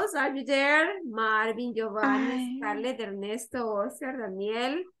 Niños, are you there? Marvin, Giovanni, Scarlett, Ernesto, Oscar,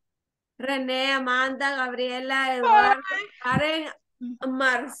 Daniel, René, Amanda, Gabriela, Eduardo, Karen,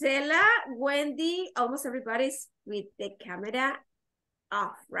 Marcela, Wendy, almost everybody's with the camera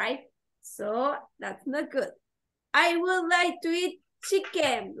off, right? So that's not good. I would like to eat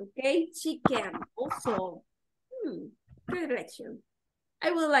chicken, okay? Chicken also. Good direction.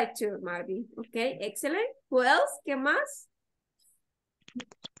 I would like to, Marvin. Okay, excellent. Who else? ¿Qué más?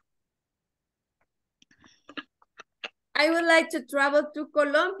 I would like to travel to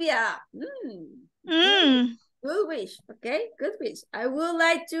Colombia. Good wish, okay? Good wish. I would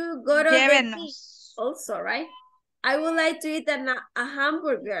like to go to the beach also, right? I would like to eat a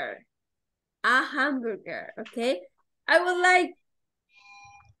hamburger. A hamburger, okay? I would like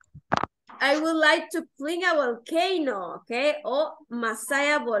I would like to climb a volcano, okay? Or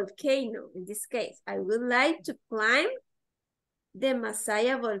Masaya volcano, in this case. I would like to climb the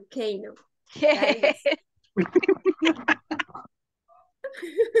Masaya volcano.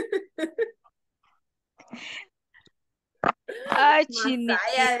 Ay, Masaya,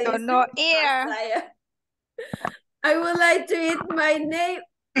 chinito, no ear. Masaya. I would like to eat my name.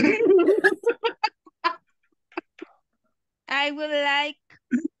 I would like.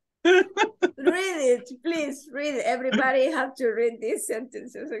 Read it, please read it. Everybody have to read these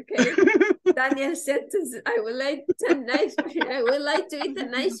sentences, okay? Daniel's sentence. I would like an ice cream. I would like to eat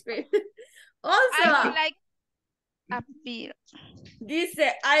an ice cream. Also, I would like a beer.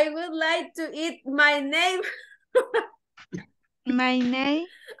 Dice, I would like to eat my name. My name?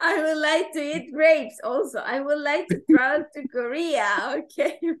 I would like to eat grapes also. I would like to travel to Korea.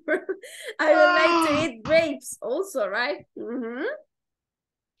 Okay. I would like to eat grapes also, right? Mm-hmm.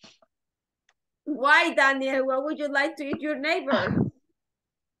 Why, Daniel? What would you like to eat your neighbor?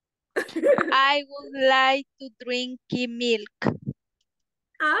 I would like to drink milk.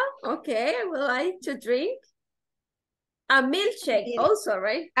 Ah, okay. I would like to drink a milkshake also,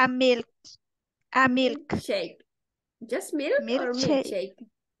 right? A milk. A milk. Shake. Just milk or milkshake?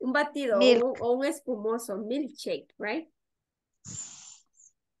 Un batido o un espumoso. Milkshake, right?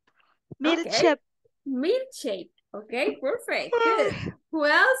 Milkshake. Okay. Milkshake. Okay, perfect. Good. Who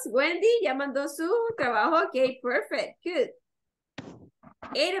else? Wendy ya mandó su trabajo. Okay, perfect. Good.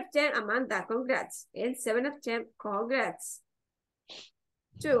 8 of 10, Amanda. Congrats. And 7 of 10, congrats.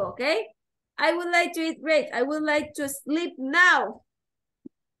 2, okay? I would like to eat grapes. I would like to sleep now.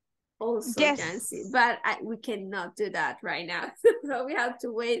 Also, yes. Jancy, but we cannot do that right now. So we have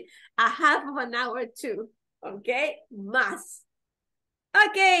to wait a half of an hour too. Okay? Más.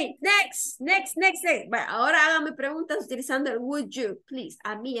 Okay, next. Bueno, ahora hágame preguntas utilizando el would you, please.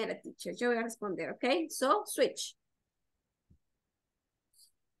 A mí a la teacher. Yo voy a responder, okay? So, switch.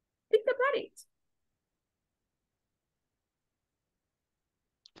 Think about it.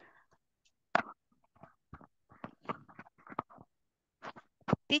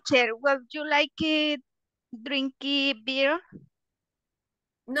 Teacher, would you like drink beer?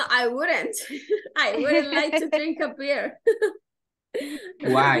 No, I wouldn't. I wouldn't like to drink a beer.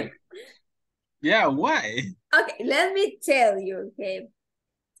 Why? Yeah, why? Okay, let me tell you, okay.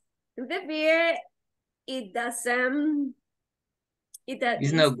 The beer, it doesn't...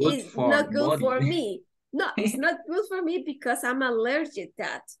 It's not good for not good body. for me. No, it's not good for me because I'm allergic to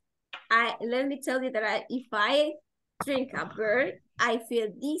that. Let me tell you that if I drink a beer, I feel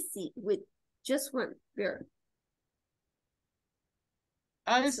dizzy with just one beer.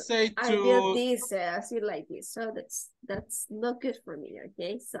 I say to... I feel this, I feel like this. So that's not good for me,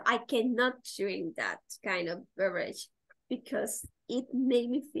 okay? So I cannot drink that kind of beverage because it made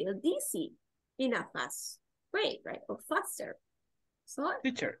me feel dizzy in a fast way, right? Or faster. So,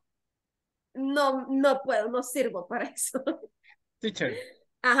 Teacher. No puedo, no sirvo para eso. Teacher.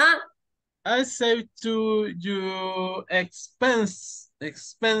 Uh-huh. I say to you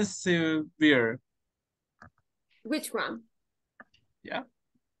expensive beer. Which one? Yeah.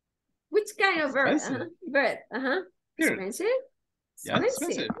 Which kind of bird? Bird. Beer. Expensive? Yeah,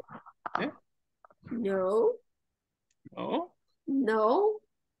 expensive. Yeah. No. No. No.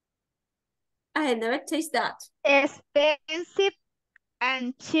 I never taste that. Expensive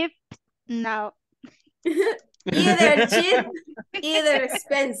and cheap? No. Either cheap, either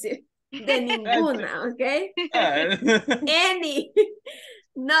expensive. De ninguna, okay? Any.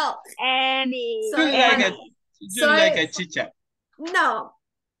 No. Any. You like a chicha. No.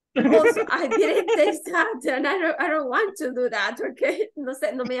 Also, I didn't taste that, and I don't want to do that, okay? No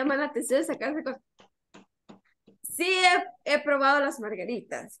sé, no me llama la atención sacarse cosas. Sí he probado las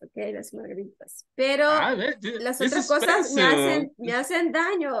margaritas, ok, las margaritas, pero las otras cosas me hacen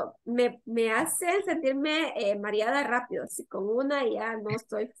daño, me hacen sentirme mareada rápido, así con una ya no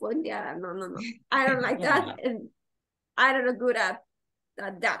estoy fondeada, no. I don't like that, and I don't know good at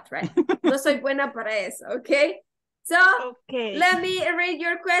that, right? No soy buena para eso, okay? So, let me read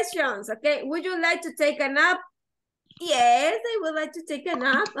your questions, okay? Would you like to take a nap? Yes, I would like to take a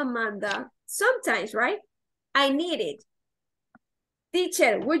nap, Amanda. Sometimes, right? I need it.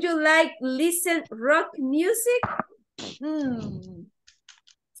 Teacher, would you like listen rock music? Oh,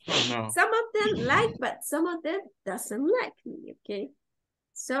 no. Some of them like, but some of them doesn't like me, okay?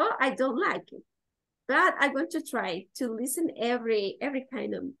 So I don't like it. But I'm going to try to listen every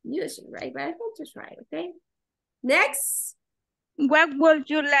kind of music, right? But I'm going to try, okay? Next. What would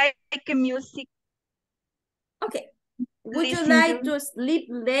you like music? Okay. Would you like to sleep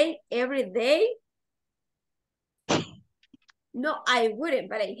late every day? No, I wouldn't,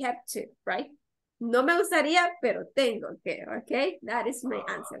 but I have to, right? No me gustaría, pero tengo que, okay? That is my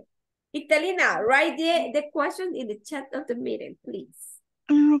answer. Italina, write the question in the chat of the meeting, please.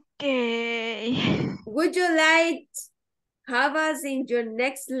 Okay. Would you like have us in your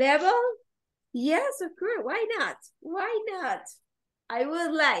next level? Yes, of course. Why not? Why not? I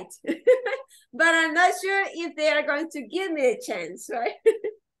would like, but I'm not sure if they are going to give me a chance, right?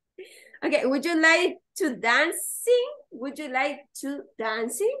 Okay, would you like to dancing? Would you like to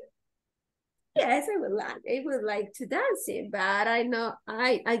dancing? Yes, I would like. I would like to dancing, but I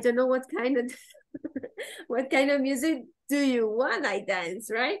don't know what kind of what kind of music do you want I dance,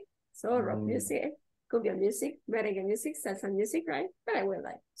 right? So rock music, cumbia music, merengue music, salsa music, right? But I will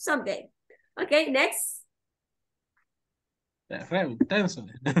like someday. Okay, next. Tenso.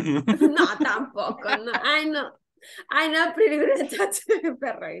 No, tampoco. No, I know pretty good at that.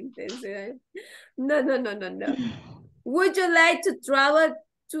 Perro intenso. No. Would you like to travel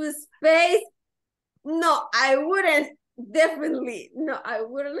to space? No, I wouldn't. Definitely. No, I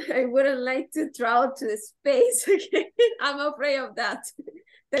wouldn't like to travel to space. Okay? I'm afraid of that.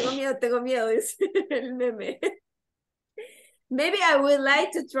 Tengo miedo, dice el meme. Maybe I would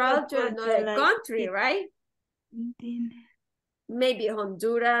like to travel to another country, right? Maybe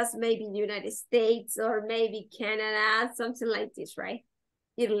Honduras, maybe United States, or maybe Canada, something like this, right?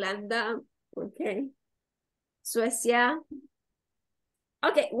 Irlanda, okay. Suecia.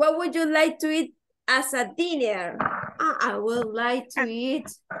 Okay, what would you like to eat as a dinner? I would like to eat,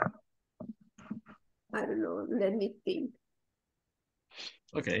 I don't know, let me think.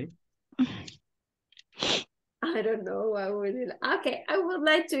 Okay. I don't know, okay, I would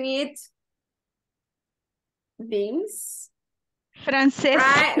like to eat beans. Francés.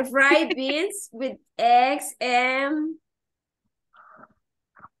 Fried beans with eggs and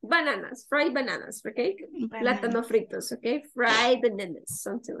bananas, fried bananas, okay? Plátano fritos, okay? Fried bananas,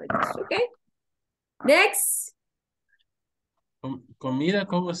 something like this, okay? Next. Comida,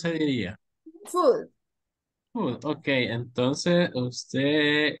 ¿cómo se diría? Food. Food, ok. Entonces,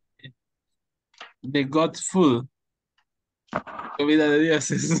 usted... The God food. Comida de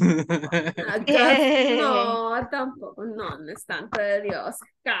dioses. No, tampoco. No es tanto de Dios.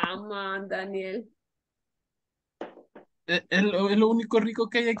 Come on, Daniel. Es lo único rico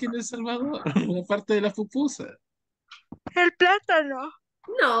que hay aquí en El Salvador, aparte de la pupusa. El plátano.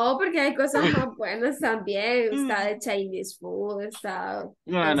 No, porque hay cosas más buenas también. Está de Chinese food, está...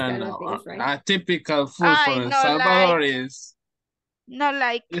 No. A typical food from El Salvador is... Not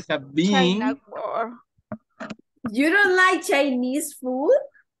like it's a bean. China war. You don't like Chinese food?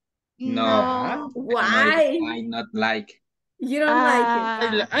 No. Why? I not like. You don't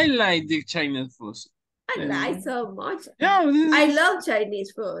like it? I like the Chinese food. I like so much. Yeah, I love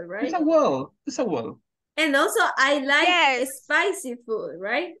Chinese food, right? It's a well. And also I like spicy food,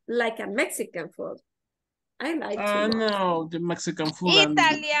 right? Like a Mexican food. I like too much. No, the Mexican food.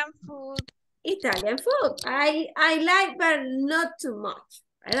 Italian food. Italian food. I like, but not too much.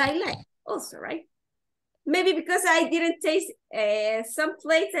 I like also, right? Maybe because I didn't taste some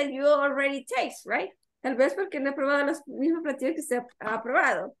plates that you already taste, right? Tal vez porque no he probado los mismos platillos que usted ha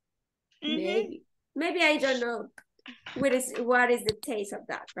probado. Maybe I don't know what is the taste of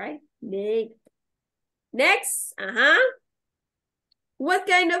that, right? Maybe. Next, what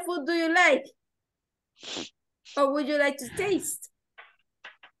kind of food do you like? Or would you like to taste?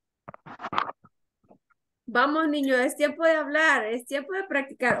 Vamos, niños, es tiempo de hablar, es tiempo de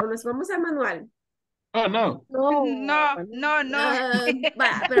practicar, o nos vamos al manual. Oh, no. No.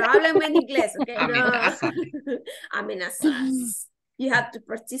 Pero háblenme en inglés, ¿ok? Amenaza. No. Amenazas. You have to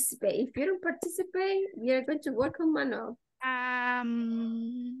participate. If you don't participate, we are going to work on manual.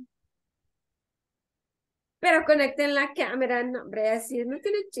 Pero conecten la cámara, no, hombre, así no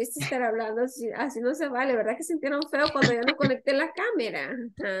tiene chiste estar hablando, así no se vale, ¿verdad que sintieron feo cuando yo no conecté la cámara?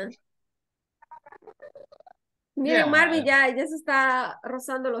 Miren, Marvin ya se está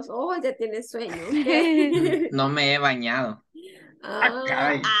rozando los ojos, ya tiene sueño, ¿okay? No me he bañado.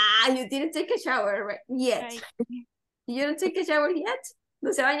 You didn't take a shower yet. You didn't take a shower yet?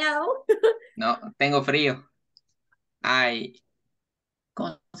 ¿No se ha bañado? No, tengo frío.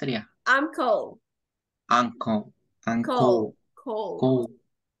 ¿Cómo sería? I'm cold. I'm cold. Cold.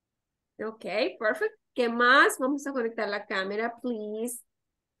 Okay, perfect. ¿Qué más? Vamos a conectar la cámara, please.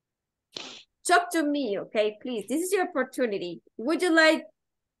 Talk to me, okay, please. This is your opportunity. Would you like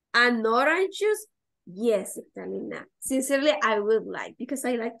an orange juice? Yes, Catalina. Sincerely, I would like, because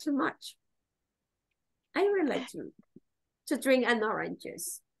I like too much. I would like to drink an orange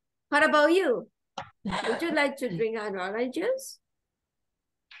juice. What about you? Would you like to drink an orange juice?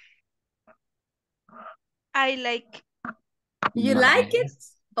 I like You like it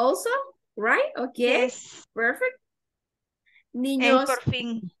also, right? Okay. Yes. Perfect. Hey, Niños, por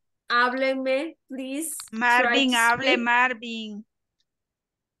fin. háblenme, please. Marvin, try to hable, speak. Marvin.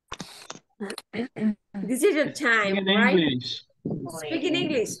 This is your Speak time, in right? English. Speak in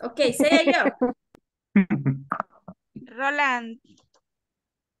English. Okay, say yo. Roland.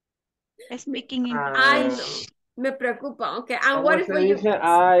 Speaking in Ay, no. English. Me preocupa. Okay, and ¿Cómo what if se you... dice?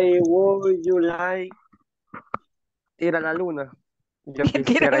 I would you like ir a la luna. Yo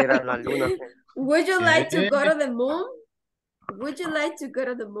quisiera ir a la luna. Would you like to Eh, go to the moon? Would you like to go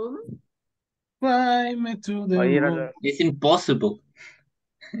to the moon? Fly me to the O ir a moon. la... It's impossible.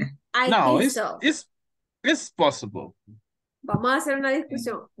 I No, think so. it's possible. Vamos a hacer una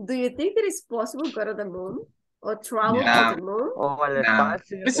discusión. Do you think it is possible to go to the moon? Or travel Yeah. to the moon? O al No.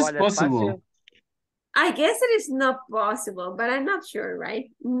 espacio. This O is al possible. espacio. I guess it is not possible, but I'm not sure, right?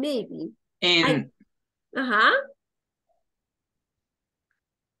 Maybe. And Ajá.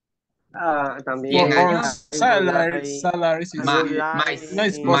 También. 100 Or años. salaries is My, no,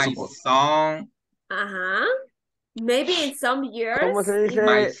 it's my possible. son, Ajá. Maybe in some years. ¿Cómo se dice?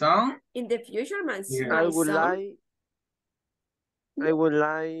 my son, In the future, my I would son. like. I would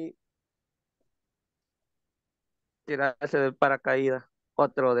like. Tirarse del paracaídas.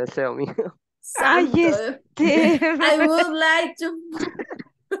 Otro deseo mío. Ay, Santo. I would like to.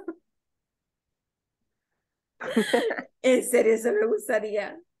 En serio, eso me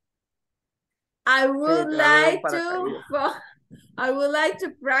gustaría. I would like to. I would like to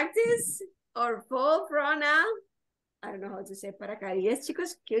practice or fall from now. I don't know how to say paracaídas,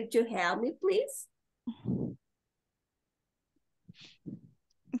 chicos. Could you help me, please?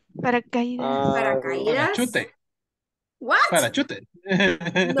 Paracaídas. Paracaídas. Parachute. What? Parachute.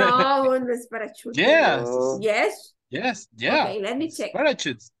 No, no es parachute. Yes. No. Yes. Yes. Yeah. Okay, let me check.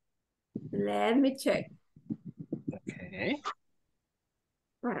 Parachutes. Let me check. Okay.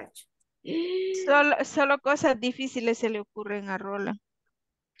 Parachute. Solo cosas difíciles se le ocurren a Roland.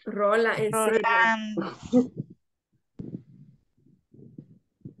 Roland, en serio.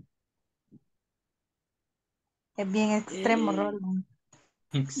 Es bien extremo, Roland.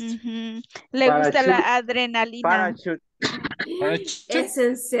 Extreme. Le gusta la adrenalina. Parachute. Es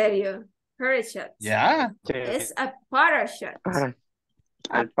en serio. Parachute. Yeah. Es a parachute.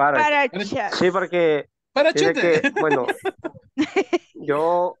 Al parachute. Sí, porque dice que, bueno,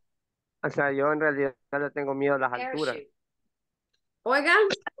 yo, o sea, yo en realidad le tengo miedo a las alturas. Oigan.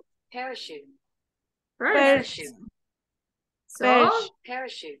 Parachute. Parachute. So,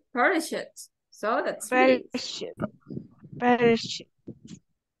 parachute. So that's Parachute.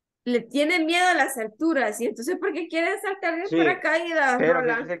 Le tiene miedo a las alturas y entonces ¿por qué quiere saltar de Sí, paracaídas, pero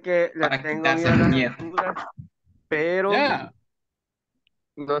Roland? fíjese que le tengo miedo a las alturas, pero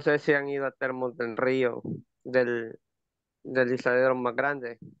no sé si han ido a Termos del Río, del izadero más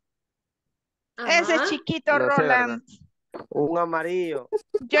grande. Ese chiquito, No sé, Roland. Un amarillo.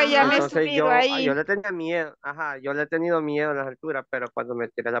 Yo ya me he Entonces subido ahí. yo le tenía miedo, yo le he tenido miedo a las alturas, pero cuando me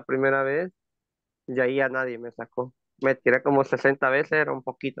tiré la primera vez, de ahí a nadie me sacó. Me tiré como 60 veces, era un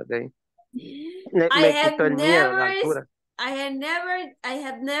poquito de ahí. Me quitó el miedo a la altura. I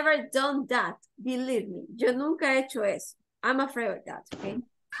have never done that, believe me. Yo nunca he hecho eso. I'm afraid of that, okay?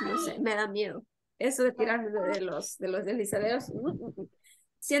 No sé, me da miedo. Eso de tirarme de los deslizaderos.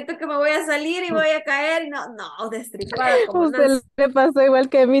 Siento que me voy a salir y voy a caer. No, destripada como Usted le pasó igual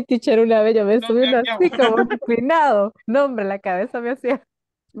que a mi teacher una vez. Yo me subí uno así como inclinado. No, hombre, la cabeza me hacía.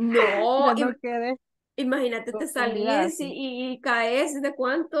 No, Ya no quedé. Imagínate, te salís y caes. ¿De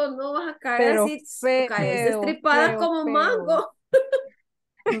cuánto no vas a caer? Pero así? feo, Caes destripada como mango.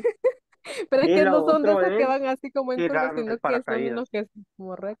 Pero es Y que lo no son de otro esos que es van así como en curva, tirarme sino del que son paracaídas. unos que son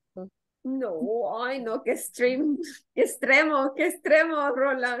como rectos. No, ay no, qué extremo,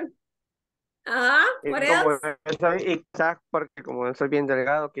 Roland. Ajá, Y what como else? y quizás porque como soy bien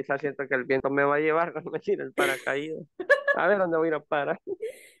delgado, quizás siento que el viento me va a llevar cuando me tire el paracaídas. A ver dónde voy a ir a parar.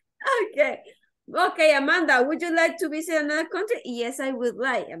 Okay, Amanda, would you like to visit another country? Yes, I would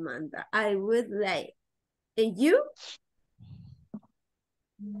like, Amanda. I would like. And you?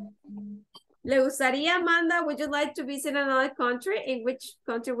 ¿Le gustaría, Amanda? Would you like to visit another country? In which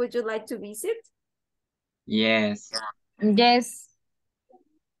country would you like to visit? Yes. Yes.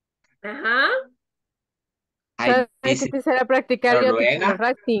 Ajá. ¿Sabes que quisiera practicar yo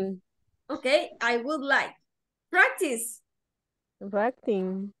rafting? Okay, I would like. Practice.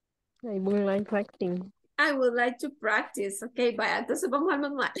 Rafting. I would like rafting. I would like to practice. Okay, vaya, entonces vamos al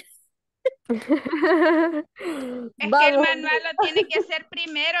manual. Es que el manual lo tiene que hacer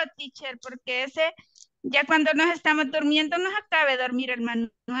primero, teacher, porque ese, ya cuando nos estamos durmiendo, nos acaba de dormir el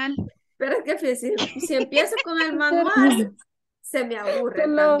manual. Pero es que si empiezo con el manual, Se me aburre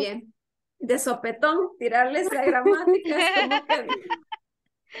Solo- también. De sopetón, tirarles la gramática es como que...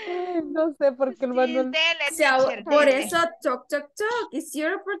 Ay, no sé por qué el Sí, manual. dele, So, teacher, por dele. eso, talk. It's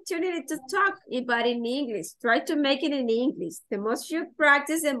your opportunity to talk, but in English. Try to make it in English. The most you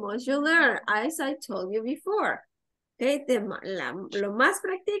practice, the most you learn, as I told you before. Okay? Lo más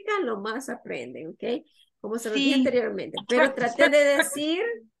practican, lo más aprenden, ¿ok? Como se lo dije Sí. anteriormente. Pero traten de decir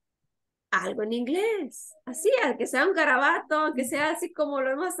algo en inglés. Así, que sea un garabato, que sea así como lo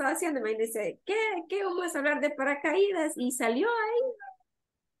hemos estado haciendo. Imagínense, ¿qué vamos a hablar de paracaídas? Y salió ahí.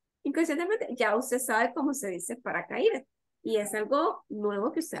 Inconscientemente, ya usted sabe cómo se dice paracaídas. Y es algo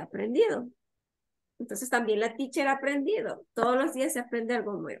nuevo que usted ha aprendido. Entonces también la teacher ha aprendido. Todos los días se aprende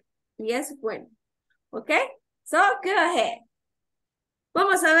algo nuevo. Y es bueno. ¿Ok? So, go ahead.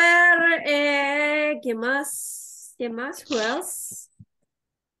 Vamos a ver, ¿qué más? ¿Qué más? Who else?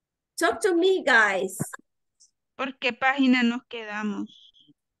 Talk to me, guys. ¿Por qué página nos quedamos?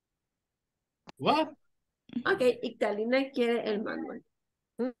 What? Ok, y Kalina quiere el manual.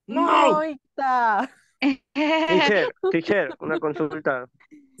 No, está. Teacher, una consulta.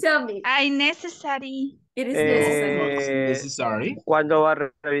 Tell me. Ay, necessary. It is necessary. Necessary. ¿Cuándo va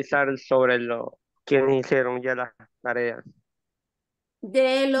a revisar sobre lo que hicieron ya las tareas?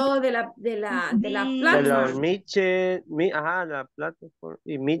 De la De platform. los Mitchell, la plataforma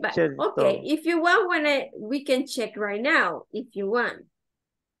y Mitchell. Okay, todo. if you want, we can check right now, if you want.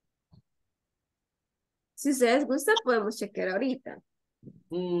 Si ustedes gustan, podemos chequear ahorita.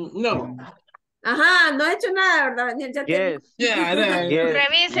 No. Ajá, no he hecho nada, ¿verdad? Yes. Yeah, Yes.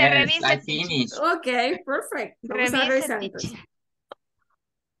 Revise, I finished. Ok, perfect. Vamos a Revise, revisar entonces. teacher.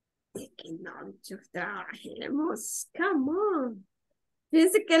 Es que no, trabajemos. Come on.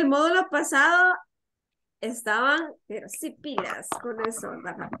 Fíjense que el módulo pasado estaban, pero sí pilas con eso,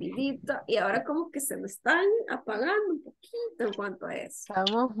 anda rapidito. Y ahora como que se me están apagando un poquito en cuanto a eso.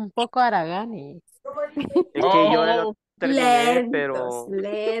 Estamos un poco haraganes. Es que yo ya lo terminé, pero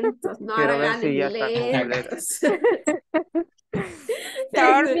Lentos, no quiero ver hagan si ya está completo. lentos.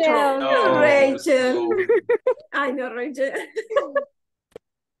 Turtles. Rachel. Ay, no, Rachel.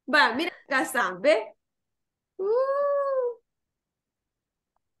 Va, mira, acá están, ¿ve?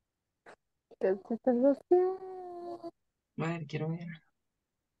 ¿Qué estás haciendo? A ver, quiero ver.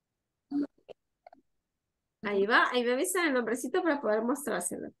 Ahí va, ahí me avisan el nombrecito para poder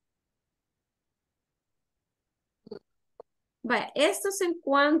mostrárselo. Vaya, esto es en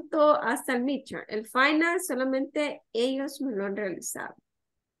cuanto hasta el midterm. El final solamente ellos me lo han realizado.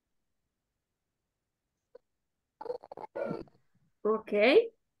 Ok.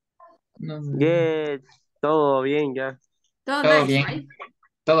 Yes, todo bien ya. Todo Todo nice, bien. right?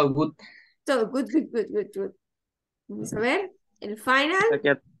 Todo good. Todo good. Vamos a ver. El final. O sea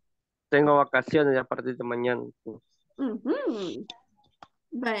que tengo vacaciones a partir de mañana. Ujú.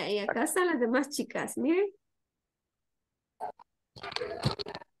 Vaya, y acá están las demás chicas, miren.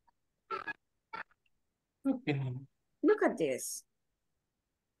 Okay. Look at this.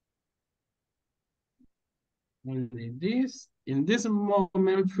 Only this. In this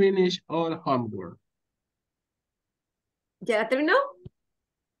moment, finish all homework. ¿Ya la terminó?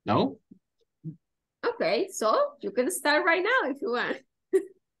 No? Okay, so you can start right now if you want.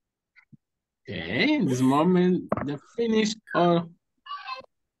 Okay, in this moment, the finish all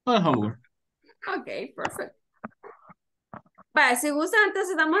homework. Okay, perfect. Vale, si gustan,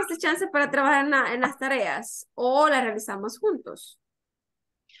 entonces damos este chance para trabajar en las tareas o las realizamos juntos.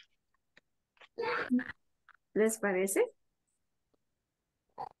 ¿Les parece?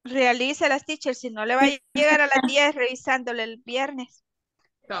 Realice las teachers, si no le va a llegar a las 10 revisándole el viernes.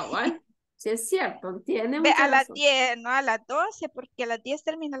 Cabal. Sí, es cierto, tiene Ve mucha a las razón. 10, no a las 12, porque a las 10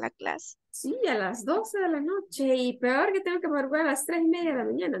 termina la clase. Sí, a las 12 de la noche. Y peor que tengo que madrugar a las 3:30 de la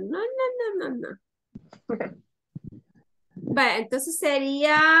mañana. No. Vale, entonces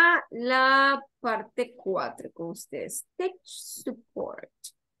sería la parte 4 con ustedes. Tech support.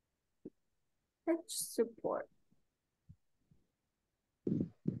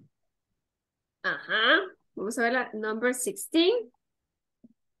 Ajá. Vamos a ver la number 16.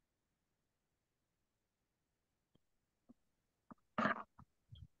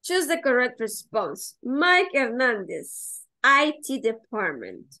 Choose the correct response. Mike Hernandez, IT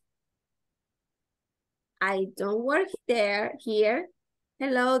department. I don't work here.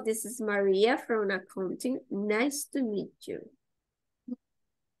 Hello, this is Maria from accounting. Nice to meet you.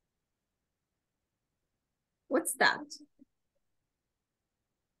 What's that?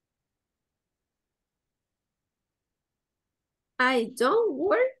 I don't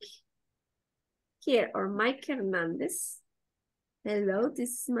work here. Or Mike Hernandez. Hello, this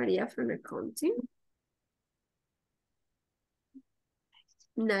is Maria from accounting.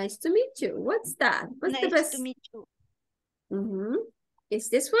 Nice to meet you. What's that? What's the Nice best? to meet you. Mhm. Is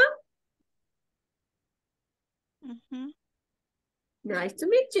this one? Ujú. Nice to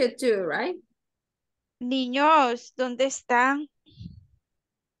meet you too, right? Niños, ¿dónde están?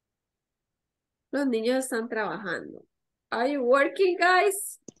 Los niños están trabajando. Are you working,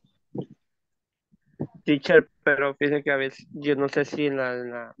 guys? Teacher, pero fíjese que a veces, yo no sé si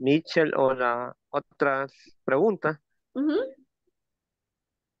la Mitchell o las otras preguntas, Ujú.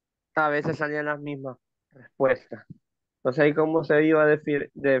 a veces salían las mismas respuestas. No sé cómo se iba a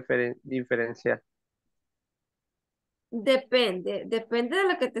diferenciar. Depende de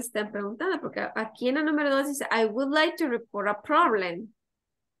lo que te estén preguntando, porque aquí en el número 2 dice, I would like to report a problem.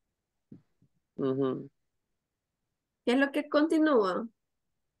 Ujú. ¿Qué es lo que continúa?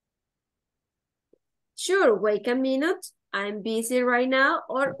 Sure, wait a minute. I'm busy right now.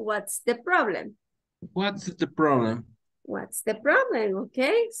 Or what's the problem? What's the problem? What's the problem?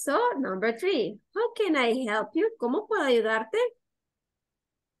 Okay, so number 3. How can I help you? ¿Cómo puedo ayudarte?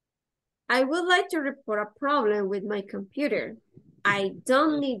 I would like to report a problem with my computer. I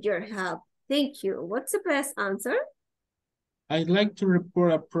don't need your help. Thank you. What's the best answer? I'd like to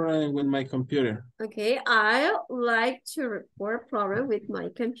report a problem with my computer. Okay, I like to report a problem with my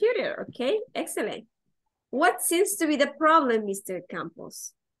computer. Okay, excellent. What seems to be the problem, Mr.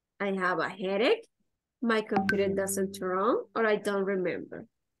 Campos? I have a headache, my computer doesn't turn on, or I don't remember.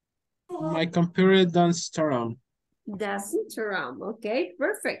 My computer don't start on. Doesn't turn on. Okay,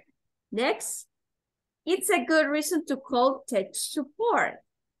 perfect. Next, it's a good reason to call tech support.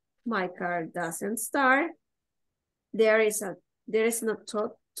 My car doesn't start. There is no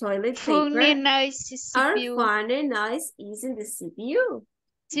toilet Funny paper. nice Our CPU. funny noise is in the CPU.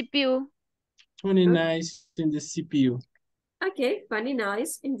 CPU. Funny nice in the CPU. Okay, funny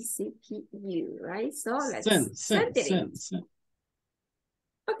noise in the CPU, right? So let's Send. it in.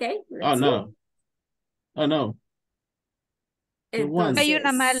 Okay, let's Oh see. no. Oh no. The one. Hay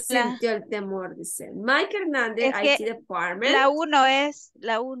una mala. Sintió el temor, dice. Mike Hernández, Es que IT Department. la 1 es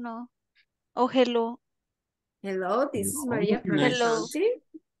la 1. O hello. Hello, this is No, Maria from Hello. accounting.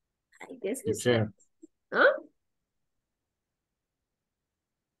 I guess it's Teacher. huh?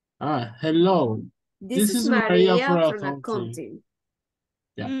 Hello. This is Maria from accounting. accounting.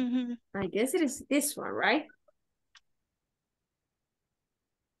 Yeah. Mhm. I guess it is this one, right?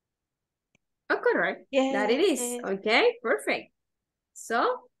 Oh, correct. Yes. That it is. Okay, perfect.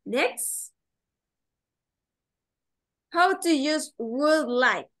 So, next. How to use would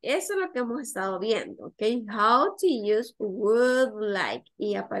like. Eso es lo que hemos estado viendo, ¿ok? How to use would like.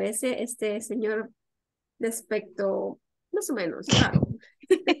 Y aparece este señor de aspecto más o menos raro.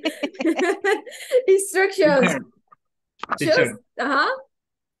 Instructions. Teacher. Ajá.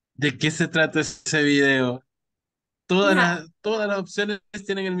 ¿De qué se trata ese video? Mira, Todas las opciones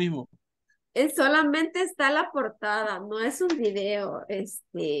tienen el mismo. solamente está la portada, no es un video,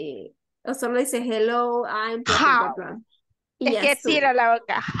 o solo dice hello, I'm blah, blah, blah, blah. Y Es ya que estuvo. tira la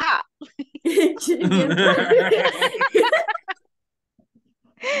boca. Ja.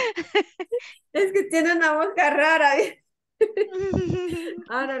 Es que tiene una boca rara. I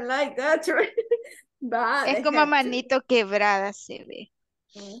don't like that. Es como manito quebrada se ve.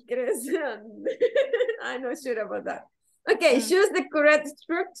 I'm not sure about that. Okay, choose the correct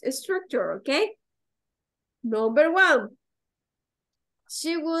structure, okay? Number 1.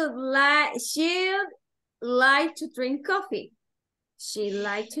 She'd like to drink coffee. She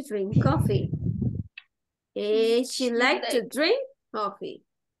like to drink coffee. She like to drink coffee.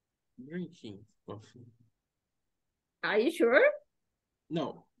 Drinking coffee. Are you sure?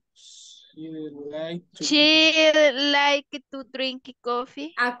 No. She like to drink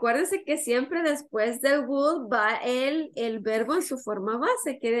coffee. Acuérdense que siempre después del would va el verbo en su forma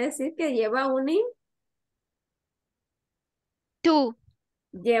base. Quiere decir que lleva un to.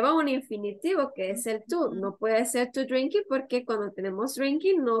 Lleva un infinitivo que es el to. No puede ser to drinking porque cuando tenemos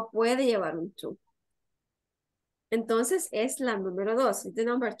drinking no puede llevar un to. Entonces es la número 2. Es the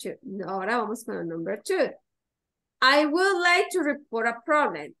number 2. Ahora vamos con el number 2. I would like to report a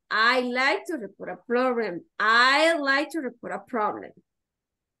problem. I like to report a problem. I like to report a problem.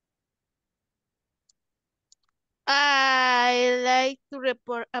 I like to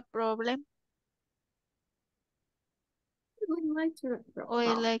report a problem. I would like to report a problem.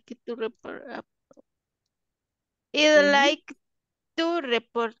 I like to report a problem. I like to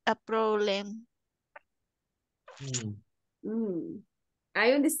report a problem.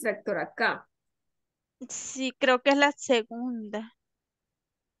 Hay un distractor acá. Sí, creo que es la segunda.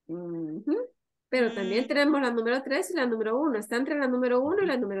 Pero también tenemos la número 3 y la número 1. Está entre la número 1 y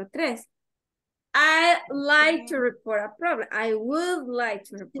la número 3. I like to report a problem. I would like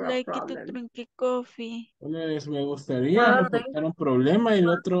to report a Like to problem. drink coffee. Pues me gustaría reportar un problema y el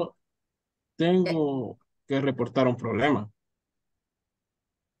otro tengo que reportar un problema.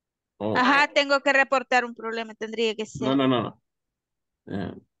 Oh, Ajá, tengo que reportar un problema, tendría que ser. no.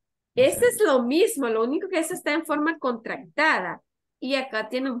 Este es lo mismo, lo único que eso está en forma contractada y acá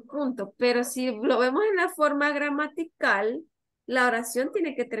tiene un punto, pero si lo vemos en la forma gramatical, la oración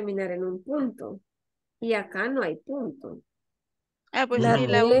tiene que terminar en un punto y acá no hay punto. Ah, pues La sí,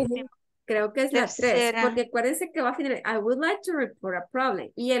 la tres. última. Creo que es la 3, Tercera. porque acuérdense que va a finalizar, I would like to report a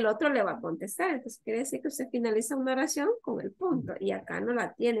problem, y el otro le va a contestar, entonces quiere decir que usted finaliza una oración con el punto, y acá no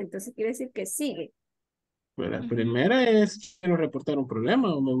la tiene, entonces quiere decir que sigue. pues la primera es, quiero reportar un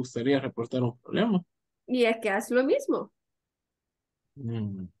problema o me gustaría reportar un problema. Y es que hace lo mismo.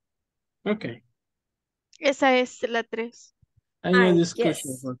 Ok. Esa es la 3. Hay una I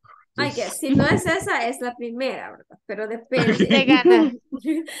discussion. guess. I guess. Si no es esa, es la primera, ¿verdad? Pero depende. Te gana.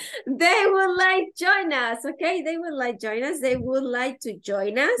 They would like join us, okay? They would like join us. They would like to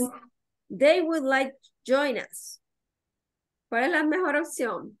join us. They would like join us. ¿Cuál es la mejor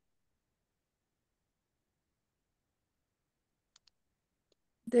opción?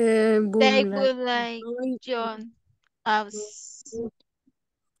 They They would would like John. La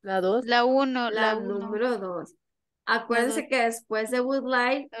 2. La 1, La la 1. número 2. Acuérdense que después de would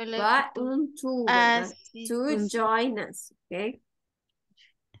like va un to, ¿verdad? To join us, okay?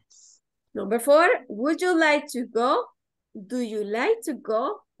 Number 4, would you like to go? Do you like to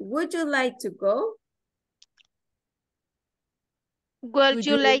go? Would you like to go? Would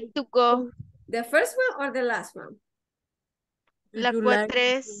you like to go? The first one or the last one? La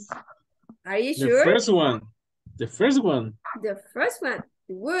 3. Are you The sure? first one. The first one. The first one.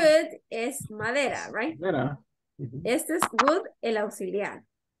 Would es madera, right? Madera. Este es would, el auxiliar.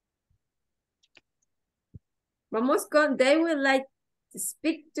 Vamos con, they would like to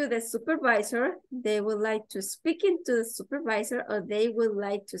speak to the supervisor. They would like to speak into the supervisor, or they would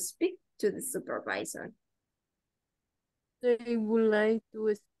like to speak to the supervisor. They would like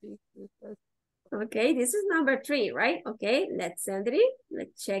to speak with us. Okay, this is number 3, right? Okay, let's send it in.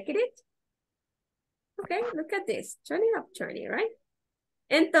 Let's check it. Okay, look at this. Turn it up, turn it, right?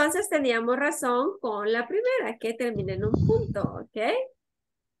 Entonces teníamos razón con la primera, que termina en un punto, okay?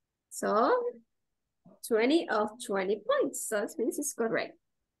 So, 20 of 20 points. So, that means it's correct.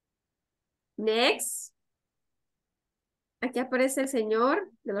 Next. Aquí aparece el señor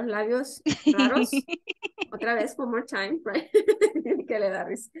de los labios raros. Otra vez, one more time, right? Que le da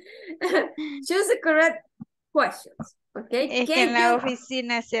risa. Choose the correct questions, okay? Es que en la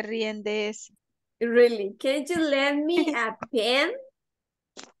oficina se ríen de eso. Really? Can you lend me a pen?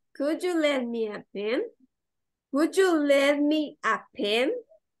 Could you lend me a pen? Would you lend me a pen?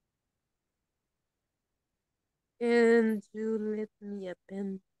 Can you let me a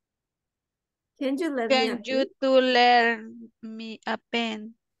pen? Can you lend me a pen? Can you to lend me a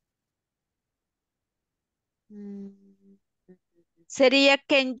pen? Sería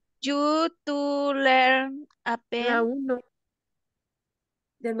can you to learn a pen? La 1.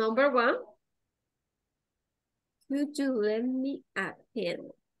 The number 1. Could you lend me a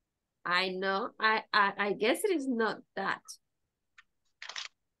pen? I know. I guess it is not that.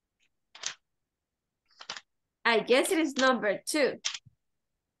 I guess it is number 2.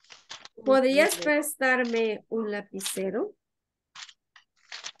 ¿Podrías prestarme un lapicero?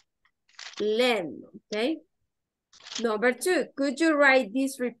 Lend, okay? Number 2, could you write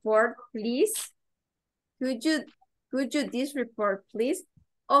this report, please? Could you this report, please?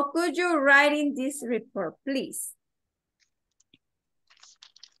 Or could you write in this report, please?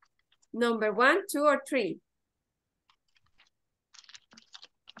 Number 1, 2, or 3?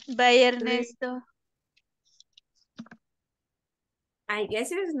 Vaya Ernesto. I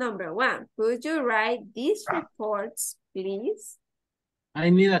guess it is number 1. Could you write these reports, please? I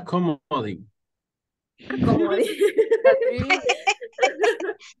need a comedy.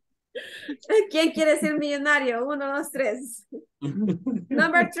 ¿Quién quiere ser millonario? 1, 2, 3.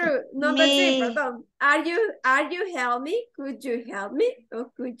 Number 3, perdón. Are you help me? Could you help me?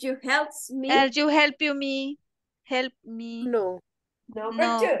 Or could you help me? Are you help me? Help me. No.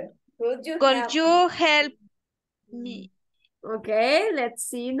 Number 2. Could you help me? Okay, let's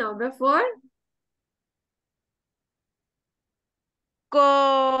see number 4.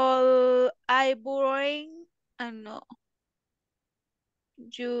 Could I borrow? No.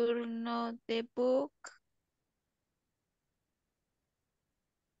 You're not the book.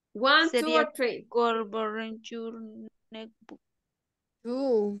 1, 2, or 3? Could borrow your notebook.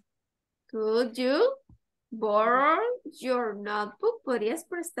 2. Could you borrow your notebook? ¿Podrías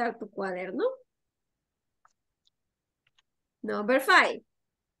prestar tu cuaderno? Number 5.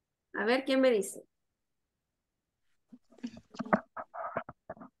 A ver, ¿quién me dice?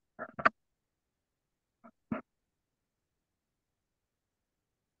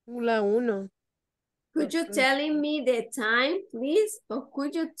 La 1. Could you telling me the time, please? Or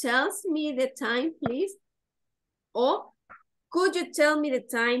could you tell me the time, please? Or could you tell me the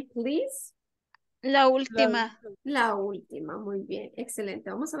time, please? La última. La última, muy bien, excelente.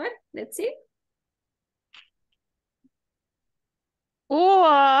 Vamos a ver, let's see.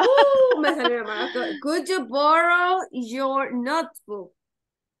 Me salió mal. Could you borrow your notebook?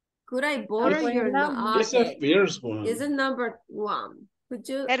 Could I borrow your notebook? It's a fierce one. This is number 1. Could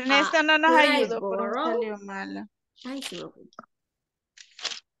you, Ernesto no nos could I ayudó, pero borrow? salió mala. Ay, se me fue.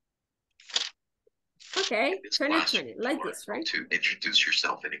 Okay, 2020, like this, right? To introduce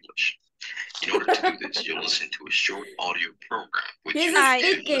yourself in English. In order to do this, you'll listen to a short audio program which He's you can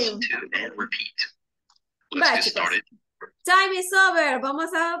speaking. listen to and repeat. Bye, Let's get chicos. started. Time is over.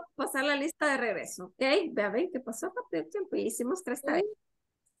 Vamos a pasar la lista de regreso, ¿ok? Vean qué pasó por el tiempo. Hicimos 3 tareas.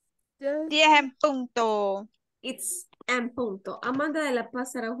 10 en punto. It's en punto. Amanda de la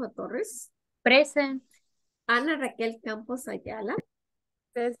Paz Araujo Torres. Present. Ana Raquel Campos Ayala.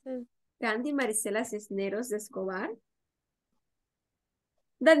 Present. Candy Marisela Cisneros de Escobar.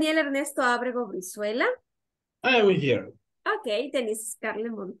 Daniel Ernesto Ábrego Brizuela. I am here. Ok, Denise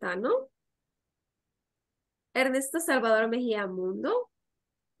Scarlett Montano. Ernesto Salvador Mejía Mundo.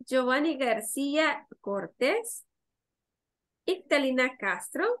 Giovanni García Cortés. Ictalina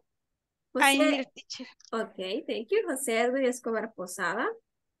Castro. I'm José, here, teacher. ok, thank you. José Edwin Escobar Posada.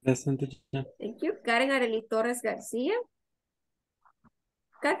 Present, teacher. Thank you. Karen Arely Torres García.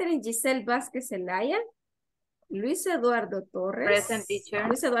 Catherine Giselle Vázquez Zelaya. Luis Eduardo Torres. Present, teacher.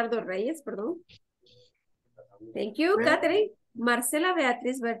 Luis Eduardo Reyes, perdón. Thank you, Catherine. Marcela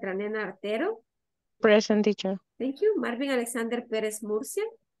Beatriz Beltranena Artero. Present, teacher. Thank you. Marvin Alexander Pérez Murcia.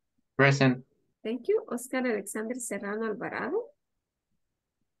 Present. Thank you. Oscar Alexander Serrano Alvarado.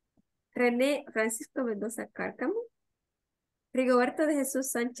 René Francisco Mendoza Cárcamo. Rigoberto de Jesús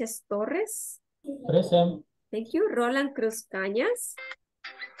Sánchez Torres. Present. Thank you. Roland Cruz Cañas.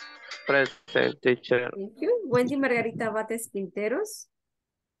 Present, teacher. Thank you. Wendy Margarita Bates Quinteros.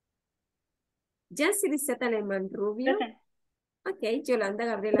 Jancy Liseta Alemán Rubio. Ok. Yolanda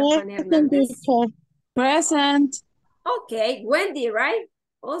Gabriela Fanny Hernández. Present. Ok. Wendy, right?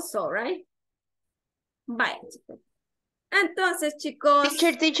 Also, right? Bye, chicos. Entonces, chicos.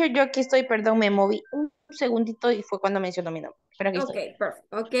 Teacher, yo aquí estoy, perdón, me moví un segundito y fue cuando mencionó mi nombre. Pero aquí Ok, estoy.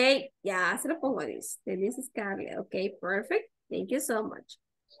 perfect. Ok, ya se lo pongo a Denise Scarlett. Ok, perfect. Thank you so much.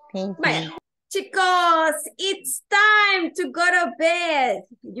 Thank you. Vaya, chicos, it's time to go to bed.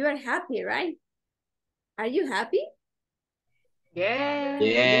 You are happy, right? Are you happy? Yeah.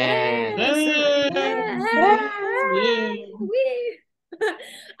 Yeah.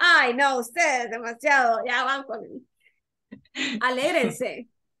 Ay, no, ustedes demasiado, ya van con alégrense.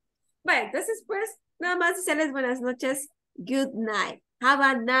 Bueno, entonces pues, nada más desearles buenas noches. Good night. Have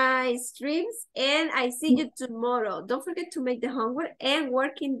a nice dreams and I see you tomorrow. Don't forget to make the homework and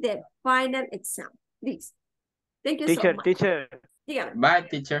work in the final exam, please. Thank you so much. Teacher. Dígame. Bye,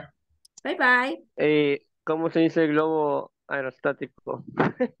 teacher. Bye, bye. ¿Cómo se dice globo aerostático?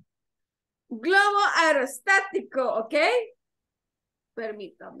 Globo aerostático, ¿ok?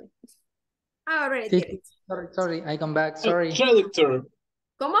 Permítame. I already did it. Sorry, I come back. Sorry. Traductor.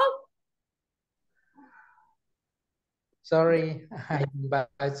 ¿Cómo? Sorry, I'm back.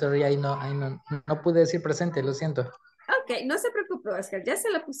 Sorry, I know. No pude decir presente, lo siento. Ok, no se preocupe, Oscar, ya se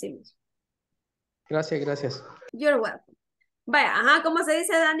la pusimos. Gracias. You're welcome. Vaya, ajá, ¿cómo se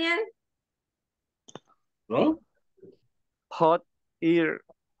dice, Daniel? ¿No? Hot air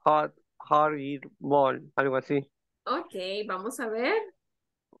ball, algo así. Ok, vamos a ver.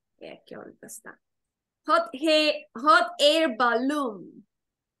 Aquí ahorita está. Hot air balloon.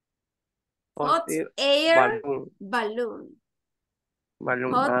 Hot air balloon.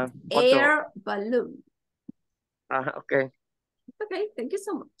 Hot air balloon. Okay. Okay, thank you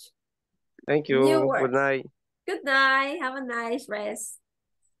so much. Thank you. New words. Good night. Good night. Have a nice rest.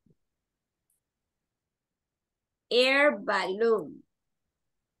 Air balloon.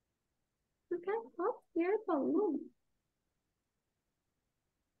 Okay, hot air balloon.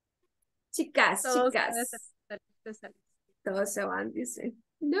 Chicas. Todos se van, dice.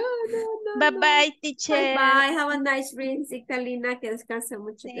 No. Bye bye, teacher. Bye bye. Have a nice dream, Catalina. Que descanse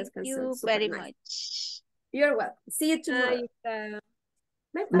mucho. Thank you very much. You're welcome. See you tomorrow.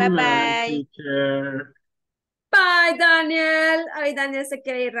 Bye bye. Teacher. Bye, Daniel. Ay, Daniel se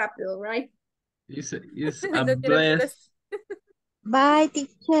quiere ir rápido, right? It's a bless. Bye,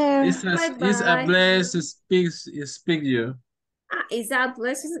 teacher. It's a bless to speak you. It's a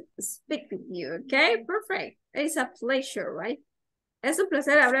pleasure to speak with you, okay? Perfect. It's a pleasure, right? Es un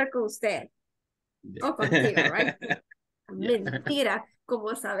placer hablar con usted. O contigo, right? Mentira.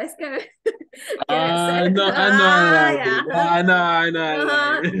 Como sabes que No,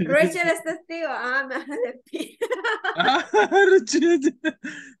 Rachel es testigo. Me arrepiento.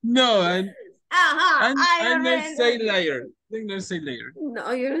 No, I not say liar. I not say liar.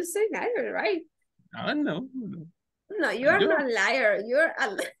 No, you don't say liar, right? No. No, you're not liar. You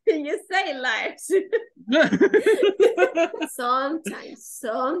say liars. Sometimes,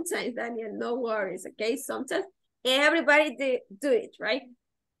 Daniel, no worries, okay? Sometimes everybody do it, right?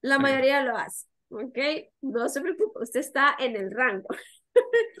 La mayoría lo hace, okay? No se preocupe, usted está en el rango.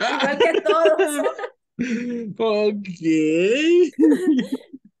 Igual que todos. Okay.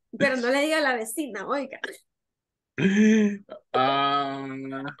 Pero no le diga a la vecina, oiga. No.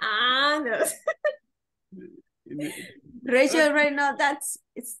 Rachel already know that's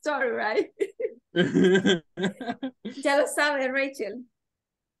story, right? Ya lo sabe, Rachel.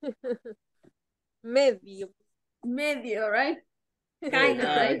 Medio, right? Kind of,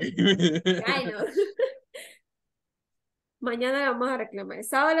 right? Kind of. Mañana le vamos a reclamar. El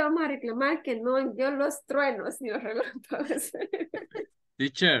sábado le vamos a reclamar que no dio los truenos ni los relámpagos.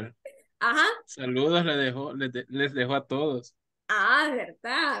 Teacher. Ajá. Saludos les dejo a todos.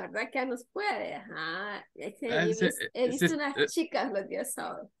 ¿Verdad que nos puede? Ajá. He visto unas chicas los días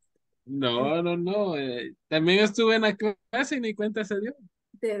sábados. No. También estuve en la clase y ni cuenta se dio.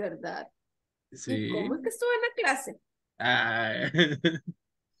 De verdad. Sí. ¿Y cómo es que estuve en la clase?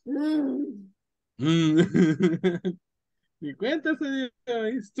 Ni cuenta se dio.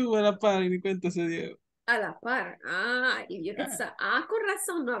 Estuvo a la par y ni cuenta se dio. A la par. Y yo pensaba, con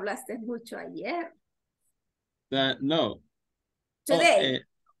razón no hablaste mucho ayer. No. Today.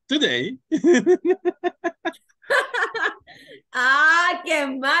 Today. Qué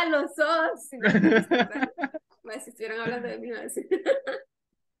malo sos. Si estuvieran hablando de mí,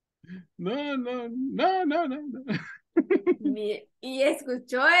 No. Y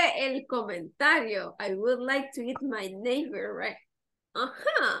escuchó el comentario. I would like to eat my neighbor, right?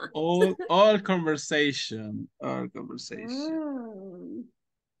 All conversation.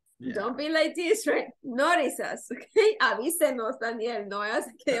 Yeah. Don't be like this, right? Notice us, okay? Avísenos, Daniel, no es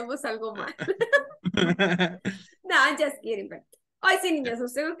que demos algo mal. No, I'm just kidding, but... Hoy sí, niños,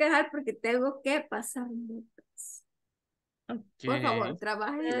 los tengo que dejar porque tengo que pasar notas. Okay. Por favor,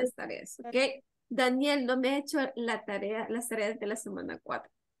 trabajen en las tareas, ¿ok? Daniel, no me he hecho las tareas de la semana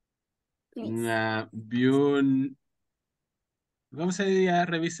 4. ¿Cómo se diría?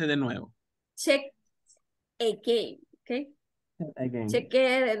 Revise de nuevo. Check again, ¿ok? Again.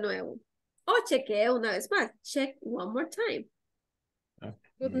 Chequee de nuevo. O chequee una vez más. Check one more time. Okay.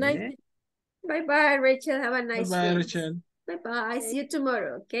 Good night. Bye-bye, Rachel. Have a nice Bye-bye, day. Rachel. Bye-bye. See you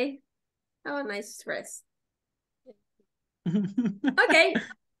tomorrow, okay? Have a nice rest. Okay.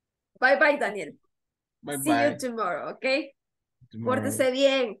 Bye-bye, Daniel. Bye-bye. See you tomorrorow, okay? Pórtese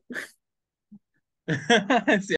bien.